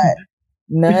going on?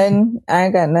 None. I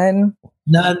ain't got nothing.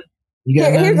 None.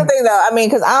 Here's the thing, though. I mean,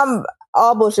 because I'm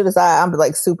all bullshit aside, I'm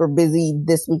like super busy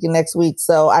this week and next week,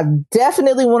 so I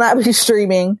definitely will not be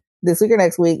streaming this week or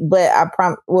next week. But I'm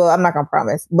not gonna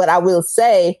promise, but I will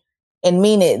say and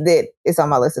mean it that it's on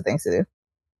my list of things to do.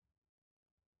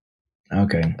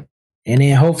 Okay. And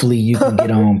then hopefully you can get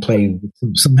on play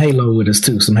some Halo with us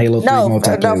too. Some Halo 3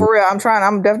 multiplayer. No, for real.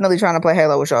 I'm definitely trying to play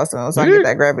Halo with y'all soon, so I can get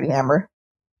that gravity hammer.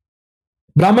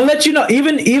 But I'm gonna let you know,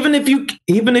 even if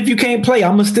you can't play,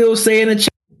 I'm gonna still say in the chat,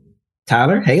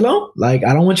 Tyler, Halo. Like,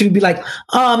 I don't want you to be like,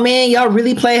 oh man, y'all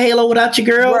really play Halo without your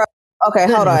girl? Bro,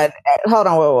 okay, hold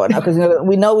on, because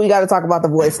we know we got to talk about the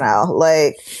voice now.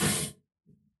 Like,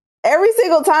 every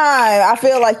single time, I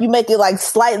feel like you make it like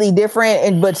slightly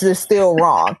different, but it's still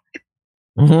wrong.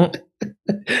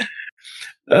 Mm-hmm.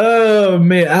 Oh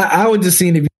man, I was just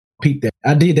seeing if you peep that.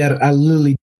 I did that. I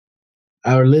literally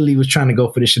was trying to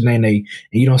go for the Shanae, and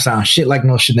you don't sound shit like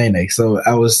no Shanae. So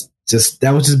that was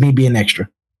just me being extra.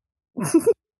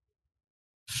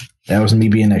 That was me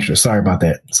being extra. Sorry about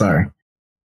that. Sorry.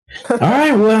 All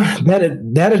right, well,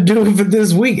 that'll do it for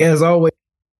this week. As always,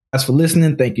 thanks for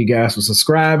listening. Thank you guys for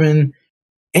subscribing.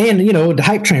 And the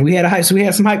hype train. We had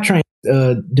some hype train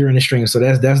during the stream, so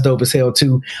that's dope as hell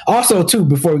too. Also, too,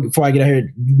 before I get out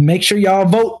here, make sure y'all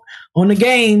vote on the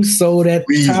games so that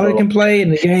Tyler can play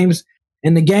in the games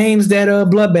that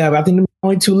Bloodbath. I think there's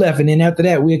only 2 left, and then after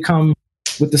that we'll come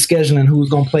with the scheduling, who's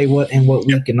gonna play what and what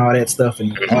week and all that stuff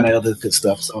and all that other good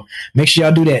stuff. So make sure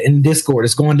y'all do that in Discord.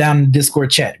 It's going down in the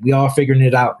Discord chat. We all figuring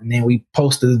it out, and then we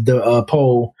posted the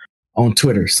poll on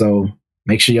Twitter. So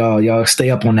make sure y'all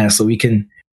stay up on that so we can,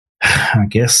 I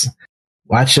guess,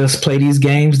 watch us play these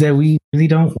games that we really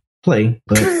don't play.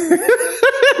 But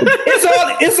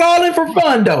it's all in for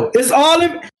fun, though. It's all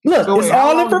in. Look, so it's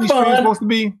all in for fun. Supposed to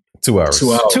be 2 hours.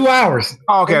 2 hours.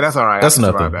 Oh, okay, that's all right. That's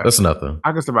nothing. That's nothing.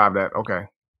 I can survive that. Okay.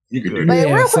 You can do that.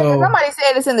 Yeah, real quick, somebody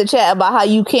said this in the chat about how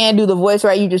you can do the voice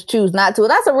right, you just choose not to.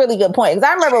 That's a really good point. Because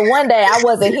I remember one day I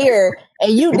wasn't here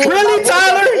and you did really,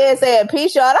 Tyler? And said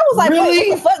peace, y'all. And I was like,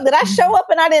 really? What the fuck? Did I show up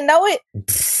and I didn't know it?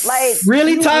 Like,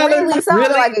 really, Tyler? Really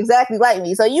sound like exactly like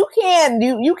me. So you can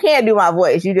do my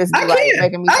voice. You just be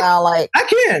making me sound like I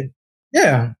can.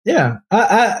 Yeah.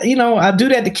 I do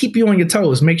that to keep you on your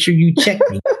toes. Make sure you check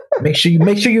me. Make sure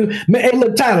you. Hey,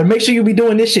 look, Tyler. Make sure you be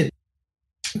doing this shit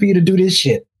for you to do this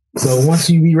shit. So once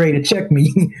you be ready to check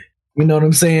me, you know what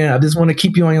I'm saying. I just want to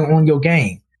keep you on your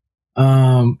game.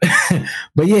 But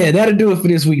yeah, that'll do it for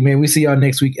this week, man. We see y'all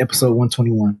next week, episode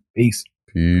 121. Peace.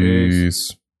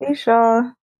 Peace,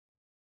 y'all.